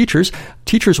tool for teachers.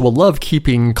 Teachers will love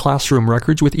keeping classroom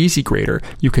records with Easy Grader.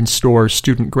 You can store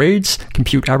student grades,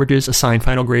 compute averages, assign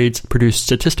final grades, produce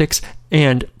statistics,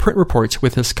 and print reports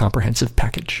with this comprehensive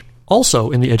package.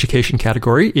 Also in the education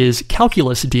category is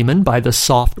Calculus Demon by the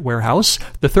Software House.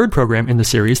 The third program in the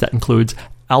series that includes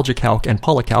AlgeCalc and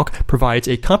PolyCalc provides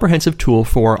a comprehensive tool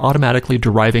for automatically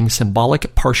deriving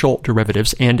symbolic partial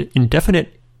derivatives and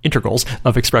indefinite integrals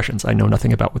of expressions. I know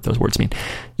nothing about what those words mean.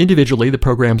 Individually, the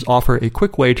programs offer a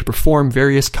quick way to perform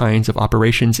various kinds of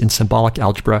operations in symbolic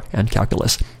algebra and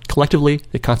calculus. Collectively,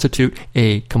 they constitute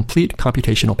a complete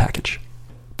computational package.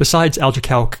 Besides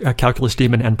AlgeCalc, Calculus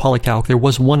Demon, and PolyCalc, there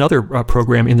was one other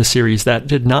program in the series that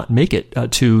did not make it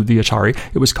to the Atari.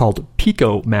 It was called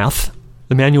PicoMath.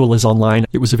 The manual is online.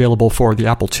 It was available for the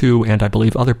Apple II and I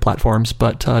believe other platforms,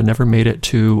 but never made it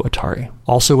to Atari.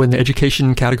 Also in the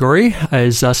education category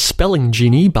is Spelling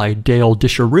Genie by Dale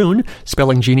Disharoon.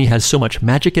 Spelling Genie has so much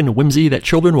magic and whimsy that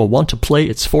children will want to play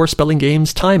its 4 spelling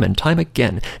games time and time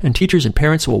again, and teachers and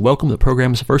parents will welcome the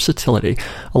program's versatility.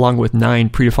 Along with 9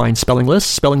 predefined spelling lists,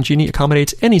 Spelling Genie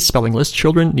accommodates any spelling list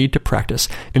children need to practice.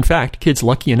 In fact, kids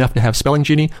lucky enough to have Spelling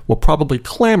Genie will probably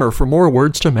clamor for more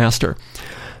words to master.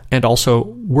 And also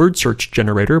Word Search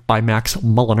Generator by Max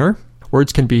Mulliner.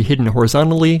 Words can be hidden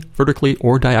horizontally, vertically,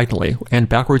 or diagonally, and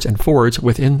backwards and forwards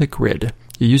within the grid.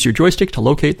 You use your joystick to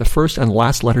locate the first and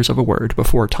last letters of a word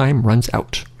before time runs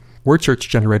out. Word Search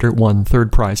Generator won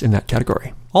third prize in that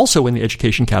category. Also in the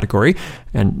education category,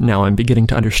 and now I'm beginning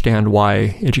to understand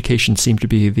why education seemed to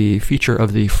be the feature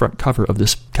of the front cover of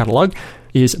this catalog,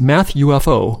 is Math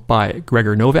UFO by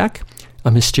Gregor Novak. A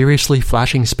mysteriously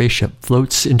flashing spaceship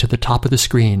floats into the top of the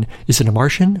screen. Is it a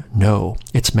Martian? No.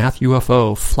 It's Math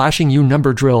UFO, flashing you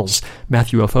number drills. Math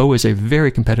UFO is a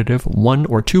very competitive 1-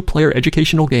 or 2-player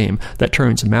educational game that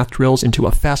turns math drills into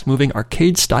a fast-moving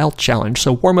arcade-style challenge,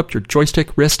 so warm up your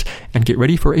joystick wrist and get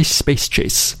ready for a space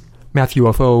chase. Math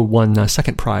UFO won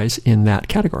second prize in that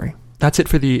category. That's it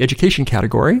for the education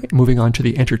category. Moving on to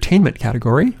the entertainment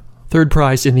category. Third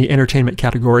prize in the entertainment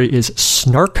category is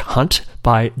Snark Hunt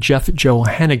by Jeff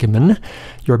Johannegeman.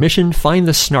 Your mission, find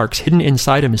the snarks hidden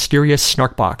inside a mysterious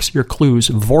snark box. Your clues,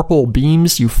 Vorpal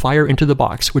beams you fire into the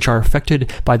box, which are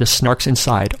affected by the snarks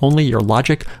inside. Only your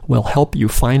logic will help you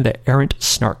find the errant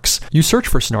snarks. You search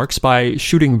for snarks by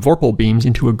shooting Vorpal beams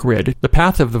into a grid. The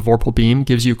path of the Vorpal beam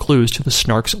gives you clues to the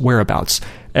snark's whereabouts.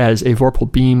 As a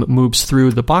Vorpal beam moves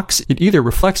through the box, it either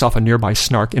reflects off a nearby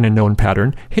snark in a known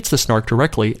pattern, hits the snark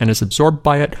directly and is absorbed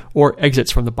by it, or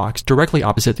exits from the box directly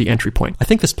opposite the entry point. I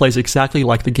think this plays exactly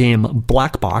like the game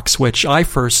Black Box, which I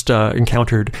first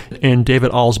encountered in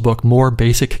David All's book More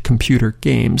Basic Computer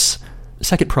Games.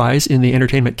 Second prize in the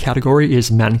entertainment category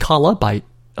is Mancala by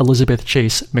Elizabeth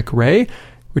Chase McRae,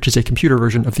 which is a computer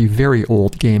version of the very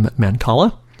old game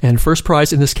Mancala. And first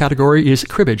prize in this category is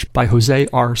Cribbage by Jose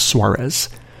R. Suarez.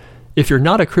 If you're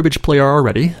not a cribbage player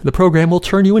already, the program will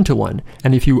turn you into one.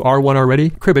 And if you are one already,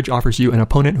 Cribbage offers you an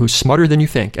opponent who's smarter than you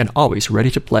think and always ready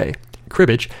to play.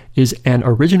 Cribbage is an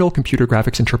original computer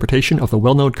graphics interpretation of the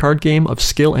well-known card game of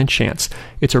skill and chance.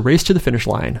 It's a race to the finish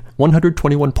line,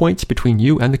 121 points between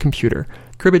you and the computer.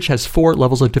 Cribbage has 4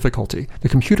 levels of difficulty. The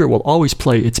computer will always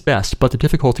play its best, but the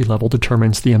difficulty level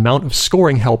determines the amount of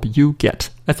scoring help you get.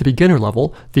 At the beginner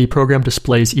level, the program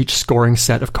displays each scoring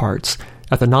set of cards.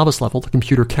 At the novice level, the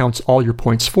computer counts all your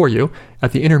points for you.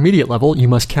 At the intermediate level, you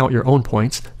must count your own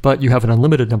points, but you have an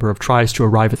unlimited number of tries to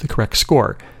arrive at the correct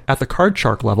score. At the card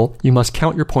shark level, you must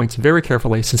count your points very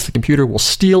carefully since the computer will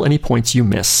steal any points you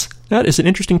miss. That is an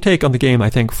interesting take on the game, I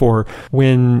think, for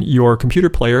when your computer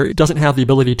player doesn't have the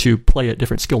ability to play at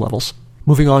different skill levels.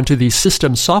 Moving on to the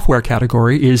system software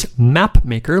category is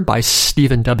MapMaker by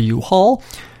Stephen W. Hall,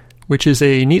 which is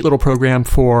a neat little program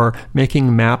for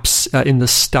making maps in the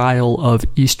style of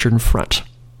Eastern Front.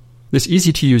 This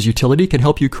easy-to-use utility can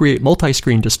help you create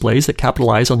multi-screen displays that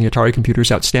capitalize on the Atari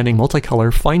computer's outstanding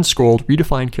multicolor, fine-scrolled,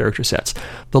 redefined character sets.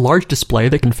 The large display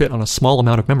that can fit on a small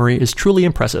amount of memory is truly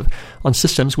impressive. On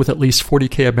systems with at least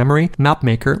 40K of memory,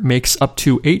 MapMaker makes up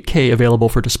to 8K available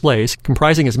for displays,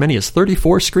 comprising as many as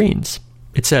 34 screens.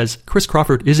 It says, Chris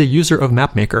Crawford is a user of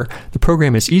MapMaker. The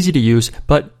program is easy to use,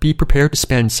 but be prepared to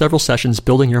spend several sessions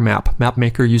building your map.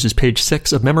 MapMaker uses page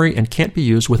 6 of memory and can't be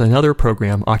used with another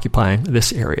program occupying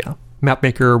this area.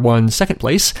 MapMaker won second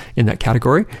place in that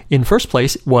category. In first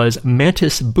place was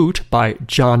Mantis Boot by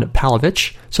John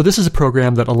Palovich. So this is a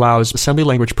program that allows assembly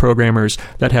language programmers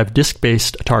that have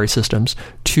disk-based Atari systems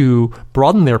to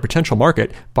broaden their potential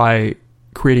market by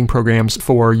creating programs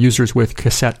for users with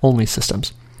cassette-only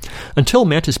systems. Until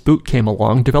Mantis Boot came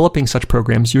along, developing such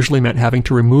programs usually meant having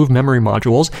to remove memory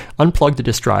modules, unplug the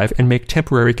disk drive, and make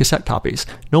temporary cassette copies.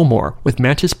 No more. With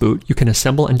Mantis Boot, you can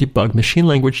assemble and debug machine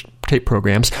language tape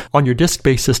programs on your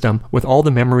disk-based system with all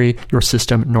the memory your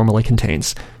system normally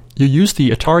contains. You use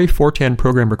the Atari 410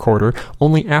 program recorder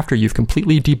only after you've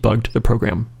completely debugged the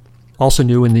program. Also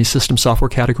new in the system software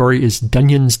category is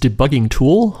Dunyan's Debugging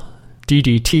Tool,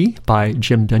 DDT by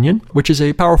Jim Dunyan, which is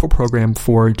a powerful program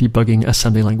for debugging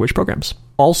assembly language programs.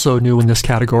 Also new in this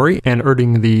category and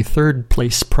earning the third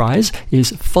place prize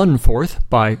is FunForth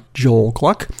by Joel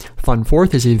Gluck.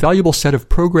 FunForth is a valuable set of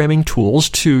programming tools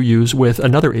to use with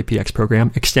another APX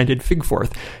program, Extended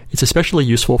Figforth. It's especially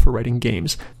useful for writing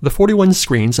games. The 41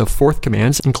 screens of Forth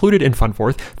commands included in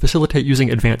FunForth facilitate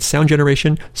using advanced sound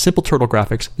generation, simple turtle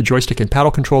graphics, the joystick and paddle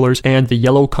controllers, and the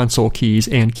yellow console keys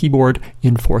and keyboard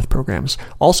in Forth programs.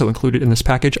 Also included in this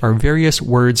package are various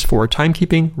words for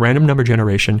timekeeping, random number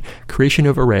generation, creation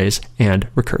of arrays, and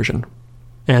recursion.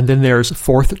 And then there's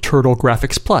Forth Turtle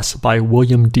Graphics Plus by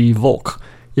William D. Volk.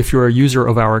 If you're a user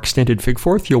of our extended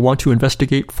Figforth, you'll want to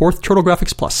investigate Forth Turtle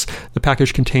Graphics Plus. The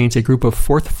package contains a group of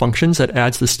Forth functions that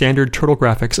adds the standard turtle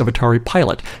graphics of Atari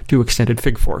Pilot to extended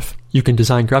Figforth. You can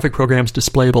design graphic programs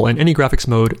displayable in any graphics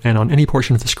mode and on any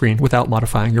portion of the screen without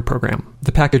modifying your program.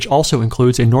 The package also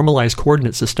includes a normalized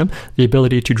coordinate system, the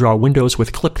ability to draw windows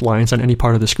with clipped lines on any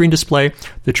part of the screen display,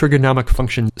 the trigonomic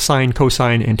function sine,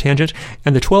 cosine, and tangent,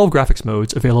 and the 12 graphics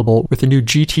modes available with the new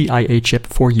GTIA chip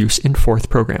for use in Forth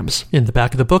programs. In the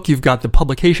back of the book, you've got the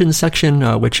publications section,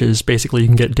 which is basically you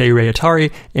can get Day Ray Atari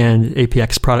and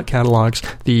APX product catalogs,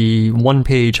 the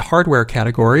one-page hardware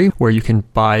category, where you can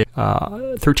buy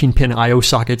 13-pin I/O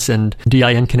sockets and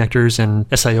DIN connectors and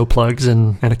SIO plugs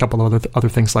and a couple of other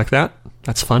things like that.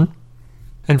 That's fun.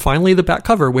 And finally, the back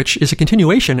cover, which is a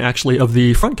continuation, actually, of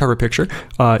the front cover picture.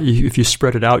 If you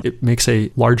spread it out, it makes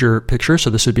a larger picture.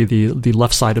 So this would be the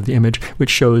left side of the image,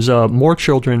 which shows more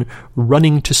children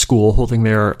running to school holding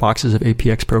their boxes of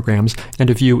APX programs, and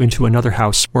a view into another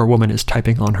house where a woman is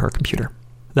typing on her computer.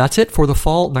 That's it for the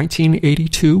fall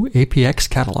 1982 APX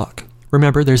catalog.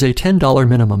 Remember, there's a $10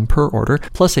 minimum per order,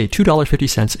 plus a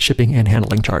 $2.50 shipping and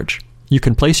handling charge. You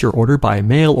can place your order by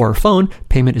mail or phone.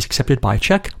 Payment is accepted by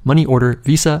check, money order,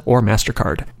 Visa, or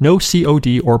MasterCard. No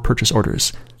COD or purchase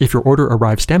orders. If your order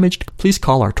arrives damaged, please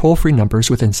call our toll-free numbers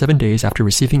within 7 days after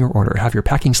receiving your order. Have your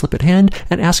packing slip at hand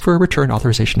and ask for a return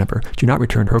authorization number. Do not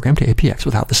return program to APX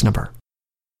without this number.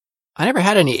 I never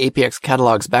had any APX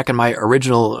catalogs back in my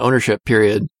original ownership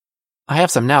period. I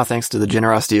have some now thanks to the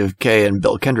generosity of Kay and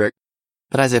Bill Kendrick.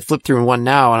 But as I flip through one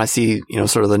now and I see,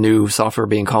 sort of the new software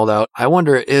being called out, I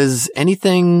wonder, has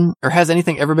anything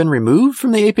ever been removed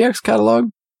from the APX catalog?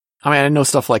 I mean, I know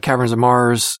stuff like Caverns of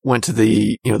Mars went to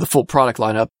the full product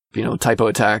lineup, Typo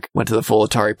Attack went to the full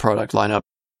Atari product lineup.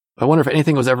 I wonder if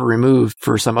anything was ever removed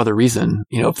for some other reason,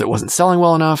 if it wasn't selling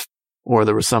well enough or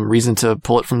there was some reason to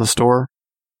pull it from the store.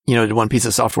 Did one piece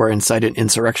of software incite an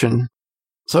insurrection?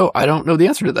 So I don't know the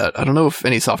answer to that. I don't know if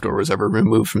any software was ever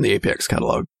removed from the APX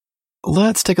catalog.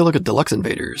 Let's take a look at Deluxe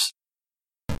Invaders.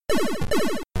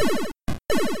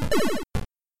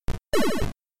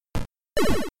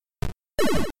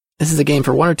 This is a game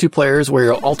for 1 or 2 players where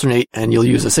you'll alternate and you'll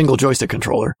use a single joystick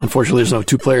controller. Unfortunately, there's no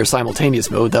 2-player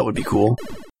simultaneous mode. That would be cool.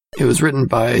 It was written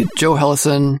by Joe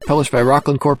Hellison, published by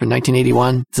Rockland Corp in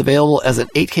 1981. It's available as an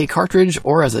 8K cartridge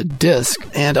or as a disc,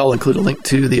 and I'll include a link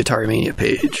to the Atari Mania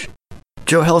page.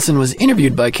 Joe Hellison was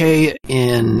interviewed by Kay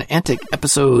in Antic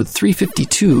episode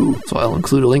 352, so I'll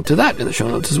include a link to that in the show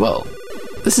notes as well.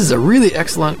 This is a really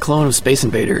excellent clone of Space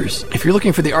Invaders. If you're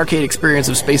looking for the arcade experience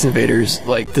of Space Invaders,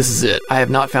 this is it. I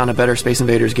have not found a better Space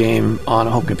Invaders game on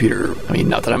a home computer. I mean,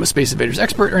 not that I'm a Space Invaders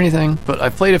expert or anything, but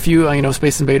I've played a few.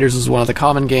 Space Invaders is one of the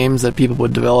common games that people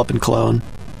would develop and clone.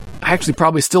 I actually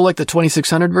probably still like the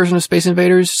 2600 version of Space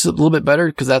Invaders, just a little bit better,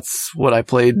 because that's what I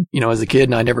played, as a kid,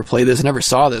 and I never played this, I never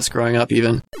saw this growing up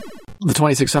even. The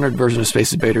 2600 version of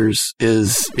Space Invaders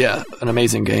is, an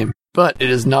amazing game, but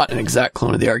it is not an exact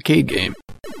clone of the arcade game.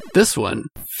 This one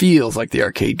feels like the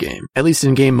arcade game. At least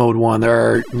in Game Mode 1, there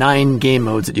are 9 game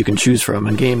modes that you can choose from,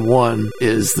 and Game 1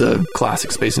 is the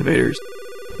classic Space Invaders.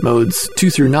 Modes 2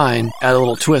 through 9 add a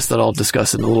little twist that I'll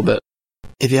discuss in a little bit.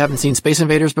 If you haven't seen Space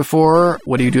Invaders before,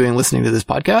 what are you doing listening to this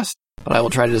podcast? But I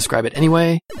will try to describe it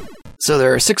anyway. So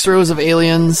there are 6 rows of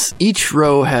aliens. Each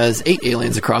row has 8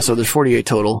 aliens across, so there's 48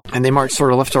 total. And they march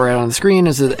sort of left to right on the screen.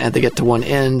 As they get to one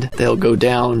end, they'll go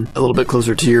down a little bit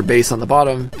closer to your base on the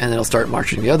bottom, and then they'll start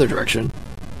marching the other direction.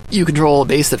 You control a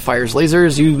base that fires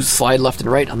lasers. You slide left and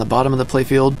right on the bottom of the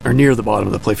playfield, or near the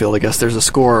bottom of the playfield, I guess. There's a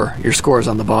score. Your score is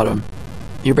on the bottom.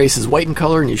 Your base is white in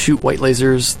color, and you shoot white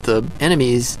lasers. The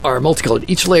enemies are multicolored.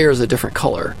 Each layer is a different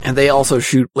color, and they also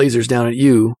shoot lasers down at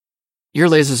you. Your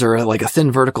lasers are like a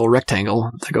thin vertical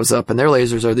rectangle that goes up, and their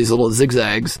lasers are these little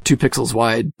zigzags, 2 pixels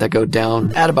wide, that go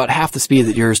down at about half the speed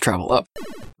that yours travel up.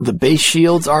 The base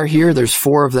shields are here. There's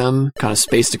 4 of them, kind of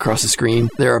spaced across the screen.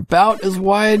 They're about as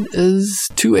wide as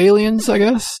 2 aliens, I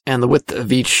guess, and the width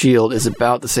of each shield is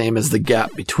about the same as the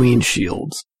gap between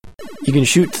shields. You can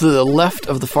shoot to the left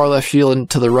of the far left shield and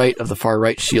to the right of the far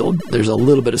right shield. There's a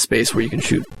little bit of space where you can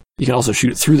shoot. You can also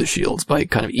shoot through the shields by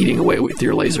kind of eating away with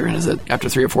your laser, and after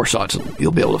 3 or 4 shots,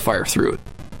 you'll be able to fire through it.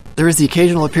 There is the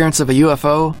occasional appearance of a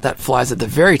UFO that flies at the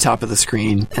very top of the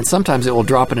screen, and sometimes it will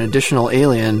drop an additional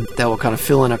alien that will kind of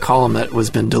fill in a column that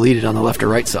was been deleted on the left or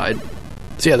right side.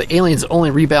 So the aliens only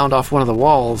rebound off one of the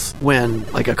walls when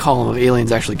a column of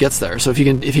aliens actually gets there. So if you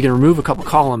can remove a couple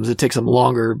columns, it takes them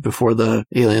longer before the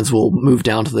aliens will move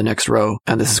down to the next row.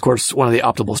 And this is, of course, one of the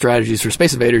optimal strategies for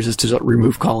Space Invaders is to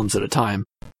remove columns at a time.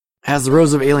 As the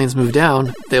rows of aliens move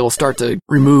down, they will start to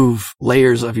remove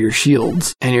layers of your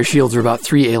shields, and your shields are about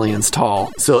 3 aliens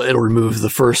tall. So it'll remove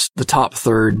the top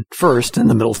third first, and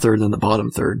the middle third, and the bottom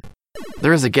third.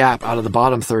 There is a gap out of the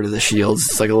bottom third of the shields.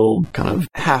 It's like a little kind of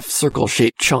half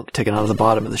circle-shaped chunk taken out of the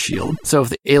bottom of the shield. So if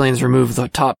the aliens remove the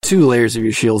top 2 layers of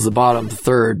your shields, the bottom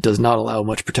third does not allow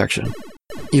much protection.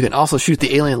 You can also shoot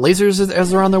the alien lasers as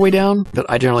they're on their way down, but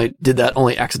I generally did that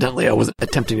only accidentally. I wasn't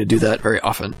attempting to do that very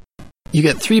often. You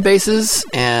get 3 bases,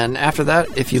 and after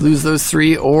that, if you lose those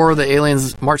 3 or the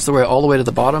aliens march their way all the way to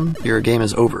the bottom, your game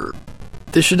is over.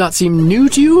 This should not seem new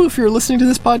to you if you're listening to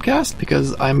this podcast,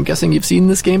 because I'm guessing you've seen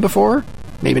this game before.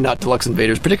 Maybe not Deluxe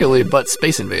Invaders particularly, but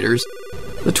Space Invaders.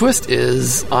 The twist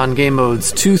is, on game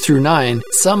modes 2 through 9,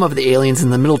 some of the aliens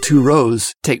in the middle 2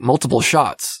 rows take multiple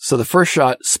shots. So the first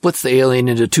shot splits the alien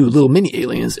into 2 little mini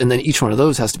aliens, and then each one of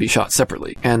those has to be shot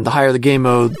separately. And the higher the game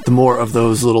mode, the more of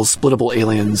those little splittable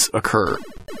aliens occur.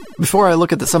 Before I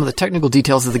look at some of the technical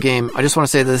details of the game, I just want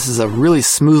to say that this is a really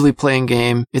smoothly playing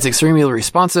game. It's extremely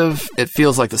responsive. It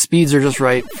feels like the speeds are just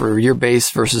right for your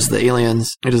base versus the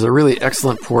aliens. It is a really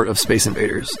excellent port of Space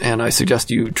Invaders, and I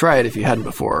suggest you try it if you hadn't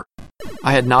before.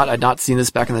 I'd not seen this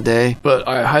back in the day, but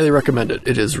I highly recommend it.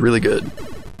 It is really good.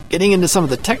 Getting into some of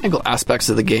the technical aspects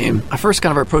of the game, I first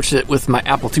kind of approached it with my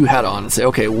Apple II hat on and say,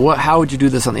 okay, how would you do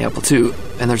this on the Apple II?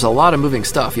 And there's a lot of moving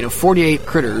stuff, 48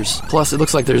 critters, plus it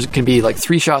looks like there can be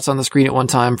 3 shots on the screen at one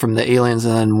time from the aliens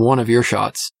and then 1 of your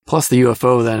shots, plus the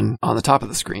UFO then on the top of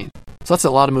the screen. So that's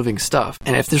a lot of moving stuff.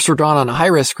 And if this were drawn on a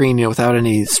high-res screen, without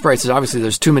any sprites, obviously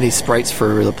there's too many sprites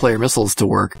for the player missiles to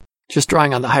work. Just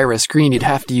drawing on the high-res screen, you'd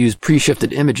have to use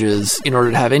pre-shifted images in order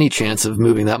to have any chance of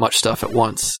moving that much stuff at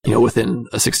once, within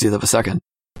a 60th of a second.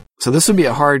 So this would be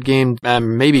a hard game,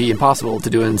 maybe impossible to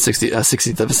do in a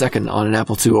 60th of a second on an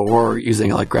Apple II or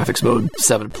using graphics mode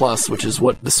 7+, which is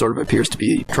what this sort of appears to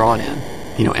be drawn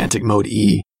in, Antic mode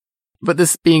E. But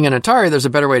this being an Atari, there's a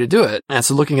better way to do it. And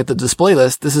so looking at the display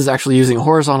list, this is actually using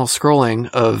horizontal scrolling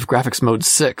of graphics mode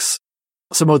 6.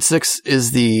 So mode 6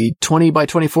 is the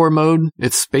 20x24 mode.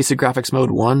 It's basic graphics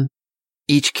mode 1.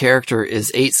 Each character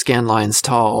is 8 scan lines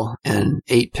tall and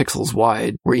 8 pixels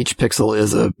wide, where each pixel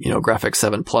is a, graphics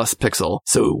 7+ pixel.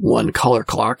 So 1 color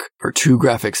clock or 2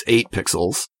 graphics 8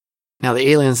 pixels. Now, the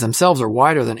aliens themselves are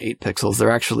wider than 8 pixels.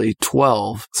 They're actually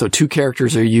 12, so 2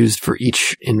 characters are used for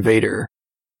each invader.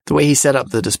 The way he set up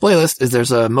the display list is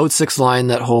there's a Mode 6 line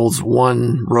that holds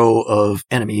 1 row of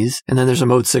enemies, and then there's a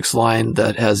Mode 6 line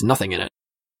that has nothing in it.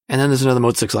 And then there's another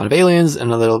Mode 6 line of aliens,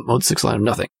 and another Mode 6 line of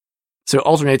nothing. So it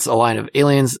alternates a line of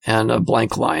aliens and a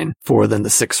blank line for then the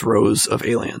 6 rows of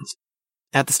aliens.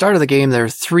 At the start of the game, there are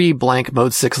 3 blank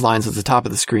Mode 6 lines at the top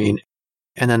of the screen,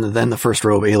 and then the first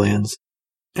row of aliens.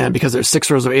 And because there's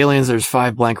 6 rows of aliens, there's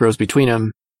 5 blank rows between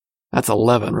them. That's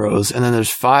 11 rows. And then there's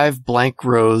 5 blank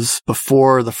rows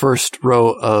before the first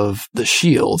row of the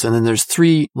shields. And then there's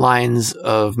 3 lines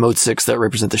of Mode 6 that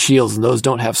represent the shields, and those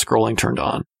don't have scrolling turned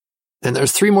on. Then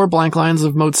there's 3 more blank lines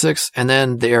of Mode 6, and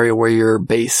then the area where your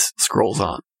base scrolls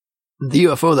on. The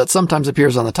UFO that sometimes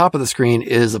appears on the top of the screen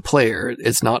is a player.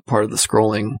 It's not part of the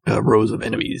scrolling rows of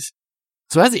enemies.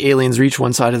 So as the aliens reach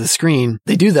one side of the screen,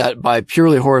 they do that by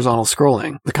purely horizontal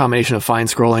scrolling, the combination of fine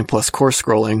scrolling plus coarse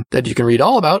scrolling that you can read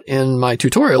all about in my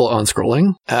tutorial on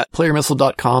scrolling at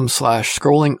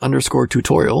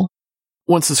playermissile.com/scrolling_tutorial.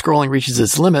 Once the scrolling reaches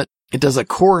its limit, it does a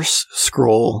coarse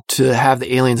scroll to have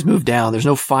the aliens move down. There's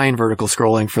no fine vertical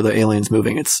scrolling for the aliens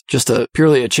moving. It's just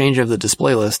purely a change of the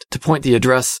display list to point the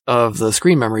address of the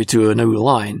screen memory to a new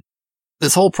line.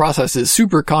 This whole process is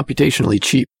super computationally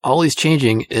cheap. All he's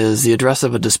changing is the address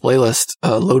of a display list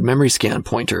load memory scan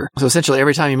pointer. So essentially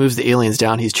every time he moves the aliens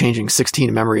down, he's changing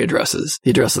 16 memory addresses. The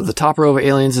address of the top row of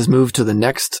aliens is moved to the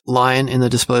next line in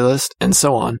the display list, and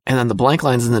so on. And then the blank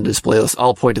lines in the display list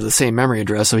all point to the same memory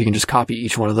address, so he can just copy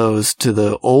each one of those to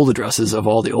the old addresses of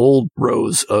all the old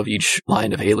rows of each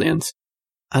line of aliens.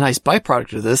 A nice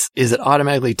byproduct of this is it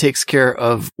automatically takes care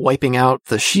of wiping out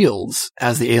the shields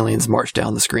as the aliens march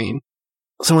down the screen.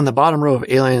 So when the bottom row of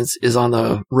aliens is on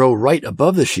the row right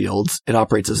above the shields, it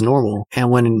operates as normal. And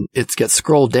when it gets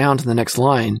scrolled down to the next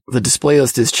line, the display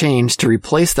list is changed to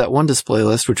replace that one display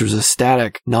list, which was a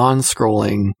static,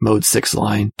 non-scrolling Mode 6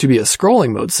 line, to be a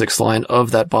scrolling Mode 6 line of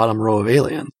that bottom row of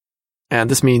aliens. And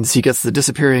this means he gets the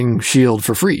disappearing shield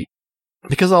for free.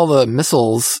 Because all the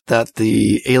missiles that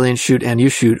the aliens shoot and you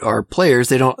shoot are players,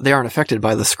 they aren't affected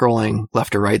by the scrolling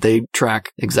left or right. They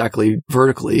track exactly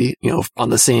vertically,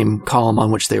 on the same column on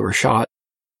which they were shot.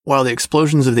 While the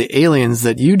explosions of the aliens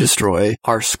that you destroy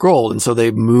are scrolled, and so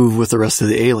they move with the rest of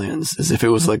the aliens, as if it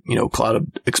was like, a cloud of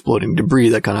exploding debris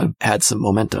that kind of had some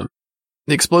momentum.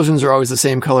 The explosions are always the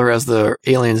same color as the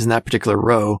aliens in that particular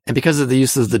row. And because of the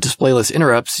use of the display list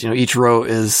interrupts, each row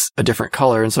is a different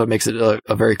color. And so it makes it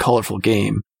a very colorful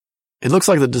game. It looks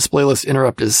like the display list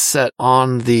interrupt is set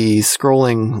on the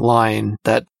scrolling line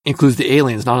that includes the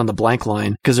aliens, not on the blank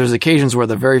line. Because there's occasions where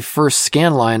the very first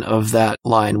scan line of that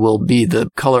line will be the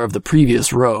color of the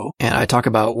previous row. And I talk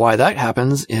about why that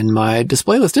happens in my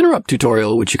display list interrupt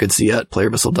tutorial, which you can see at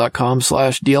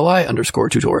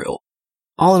playermissile.com/DLI_tutorial.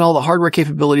 All in all, the hardware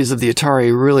capabilities of the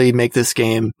Atari really make this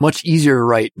game much easier to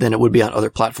write than it would be on other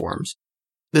platforms.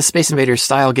 This Space Invaders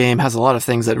style game has a lot of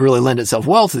things that really lend itself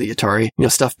well to the Atari.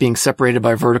 Stuff being separated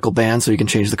by vertical bands so you can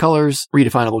change the colors,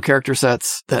 redefinable character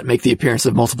sets that make the appearance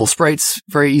of multiple sprites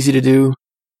very easy to do.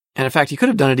 And in fact, he could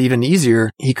have done it even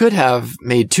easier. He could have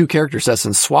made 2 character sets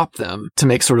and swapped them to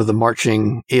make sort of the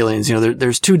marching aliens.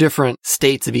 There's 2 different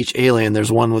states of each alien.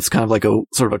 There's one that's kind of like a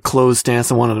sort of a closed stance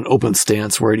and one in an open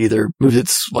stance where it either moves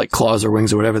its like claws or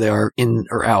wings or whatever they are in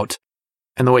or out.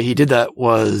 And the way he did that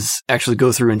was actually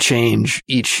go through and change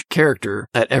each character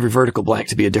at every vertical blank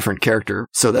to be a different character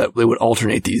so that they would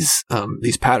alternate these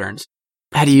patterns.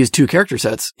 Had he used 2 character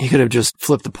sets, he could have just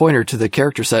flipped the pointer to the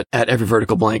character set at every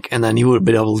vertical blank, and then he would have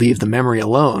been able to leave the memory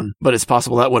alone. But it's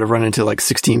possible that would have run into like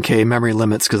 16K memory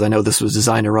limits, because I know this was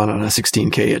designed to run on a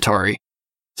 16K Atari.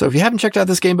 So if you haven't checked out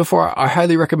this game before, I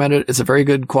highly recommend it. It's a very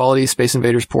good quality Space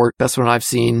Invaders port. Best one I've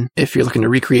seen if you're looking to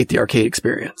recreate the arcade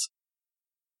experience.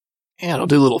 And I'll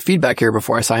do a little feedback here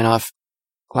before I sign off.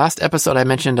 Last episode, I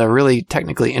mentioned a really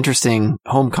technically interesting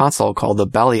home console called the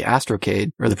Bally Astrocade,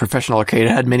 or the Professional Arcade.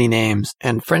 It had many names.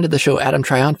 And friend of the show, Adam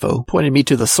Triunfo, pointed me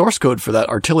to the source code for that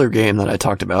Artillery game that I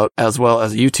talked about, as well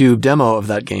as a YouTube demo of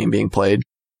that game being played.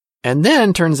 And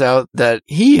then turns out that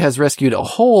he has rescued a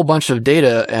whole bunch of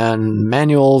data and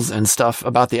manuals and stuff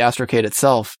about the Astrocade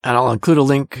itself. And I'll include a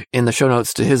link in the show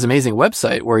notes to his amazing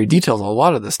website where he details a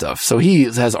lot of this stuff. So he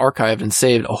has archived and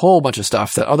saved a whole bunch of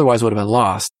stuff that otherwise would have been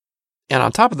lost. And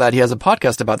on top of that, he has a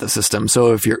podcast about the system.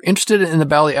 So if you're interested in the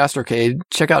Bally Astrocade,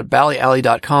 check out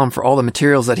ballyalley.com for all the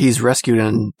materials that he's rescued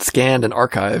and scanned and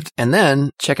archived. And then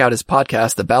check out his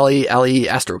podcast, the Bally Alley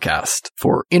Astrocast,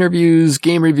 for interviews,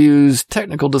 game reviews,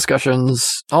 technical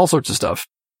discussions, all sorts of stuff.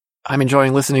 I'm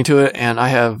enjoying listening to it, and I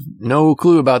have no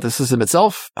clue about the system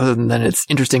itself, other than its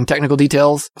interesting technical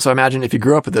details. So I imagine if you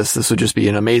grew up with this would just be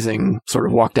an amazing sort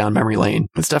of walk down memory lane.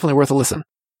 It's definitely worth a listen.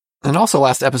 And also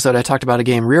last episode, I talked about a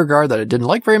game, Rearguard, that I didn't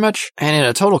like very much. And in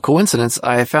a total coincidence,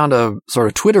 I found a sort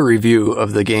of Twitter review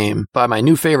of the game by my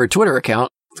new favorite Twitter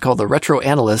account. It's called the Retro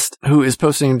Analyst, who is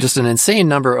posting just an insane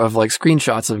number of like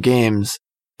screenshots of games.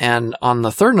 And on the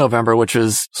 3rd November, which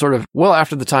is sort of well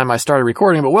after the time I started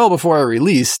recording, but well before I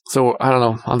released, so I don't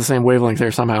know, on the same wavelength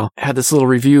there somehow, I had this little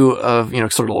review of, sort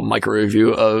of a little micro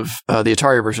review of the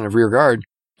Atari version of Rearguard.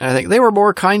 And I think they were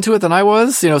more kind to it than I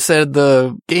was, said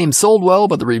the game sold well,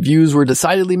 but the reviews were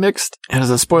decidedly mixed. And as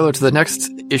a spoiler to the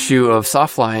next issue of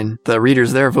Softline, the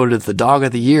readers there voted it the Dog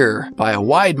of the Year by a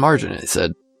wide margin, it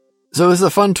said. So this is a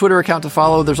fun Twitter account to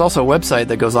follow. There's also a website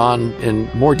that goes on in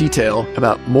more detail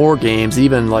about more games,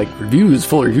 even like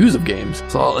full reviews of games.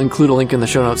 So I'll include a link in the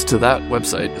show notes to that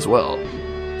website as well.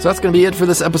 So that's going to be it for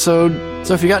this episode.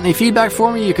 So if you got any feedback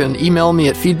for me, you can email me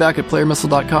at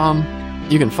feedback@playermissile.com.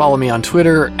 You can follow me on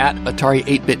Twitter at Atari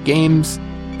 8-Bit Games,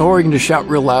 or you can just shout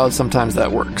real loud. Sometimes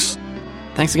that works.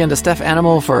 Thanks again to Steph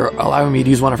Animal for allowing me to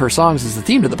use one of her songs as the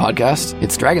theme to the podcast.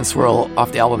 It's Dragon Swirl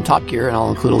off the album Top Gear, and I'll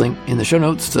include a link in the show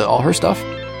notes to all her stuff.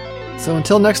 So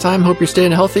until next time, hope you're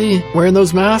staying healthy, wearing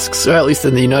those masks, or at least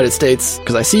in the United States,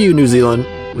 because I see you, New Zealand,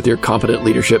 with your competent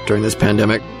leadership during this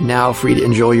pandemic, now free to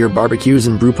enjoy your barbecues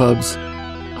and brew pubs.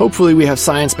 Hopefully we have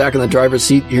science back in the driver's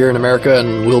seat here in America,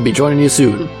 and we'll be joining you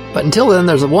soon. But until then,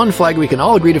 there's one flag we can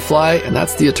all agree to fly, and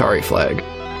that's the Atari flag.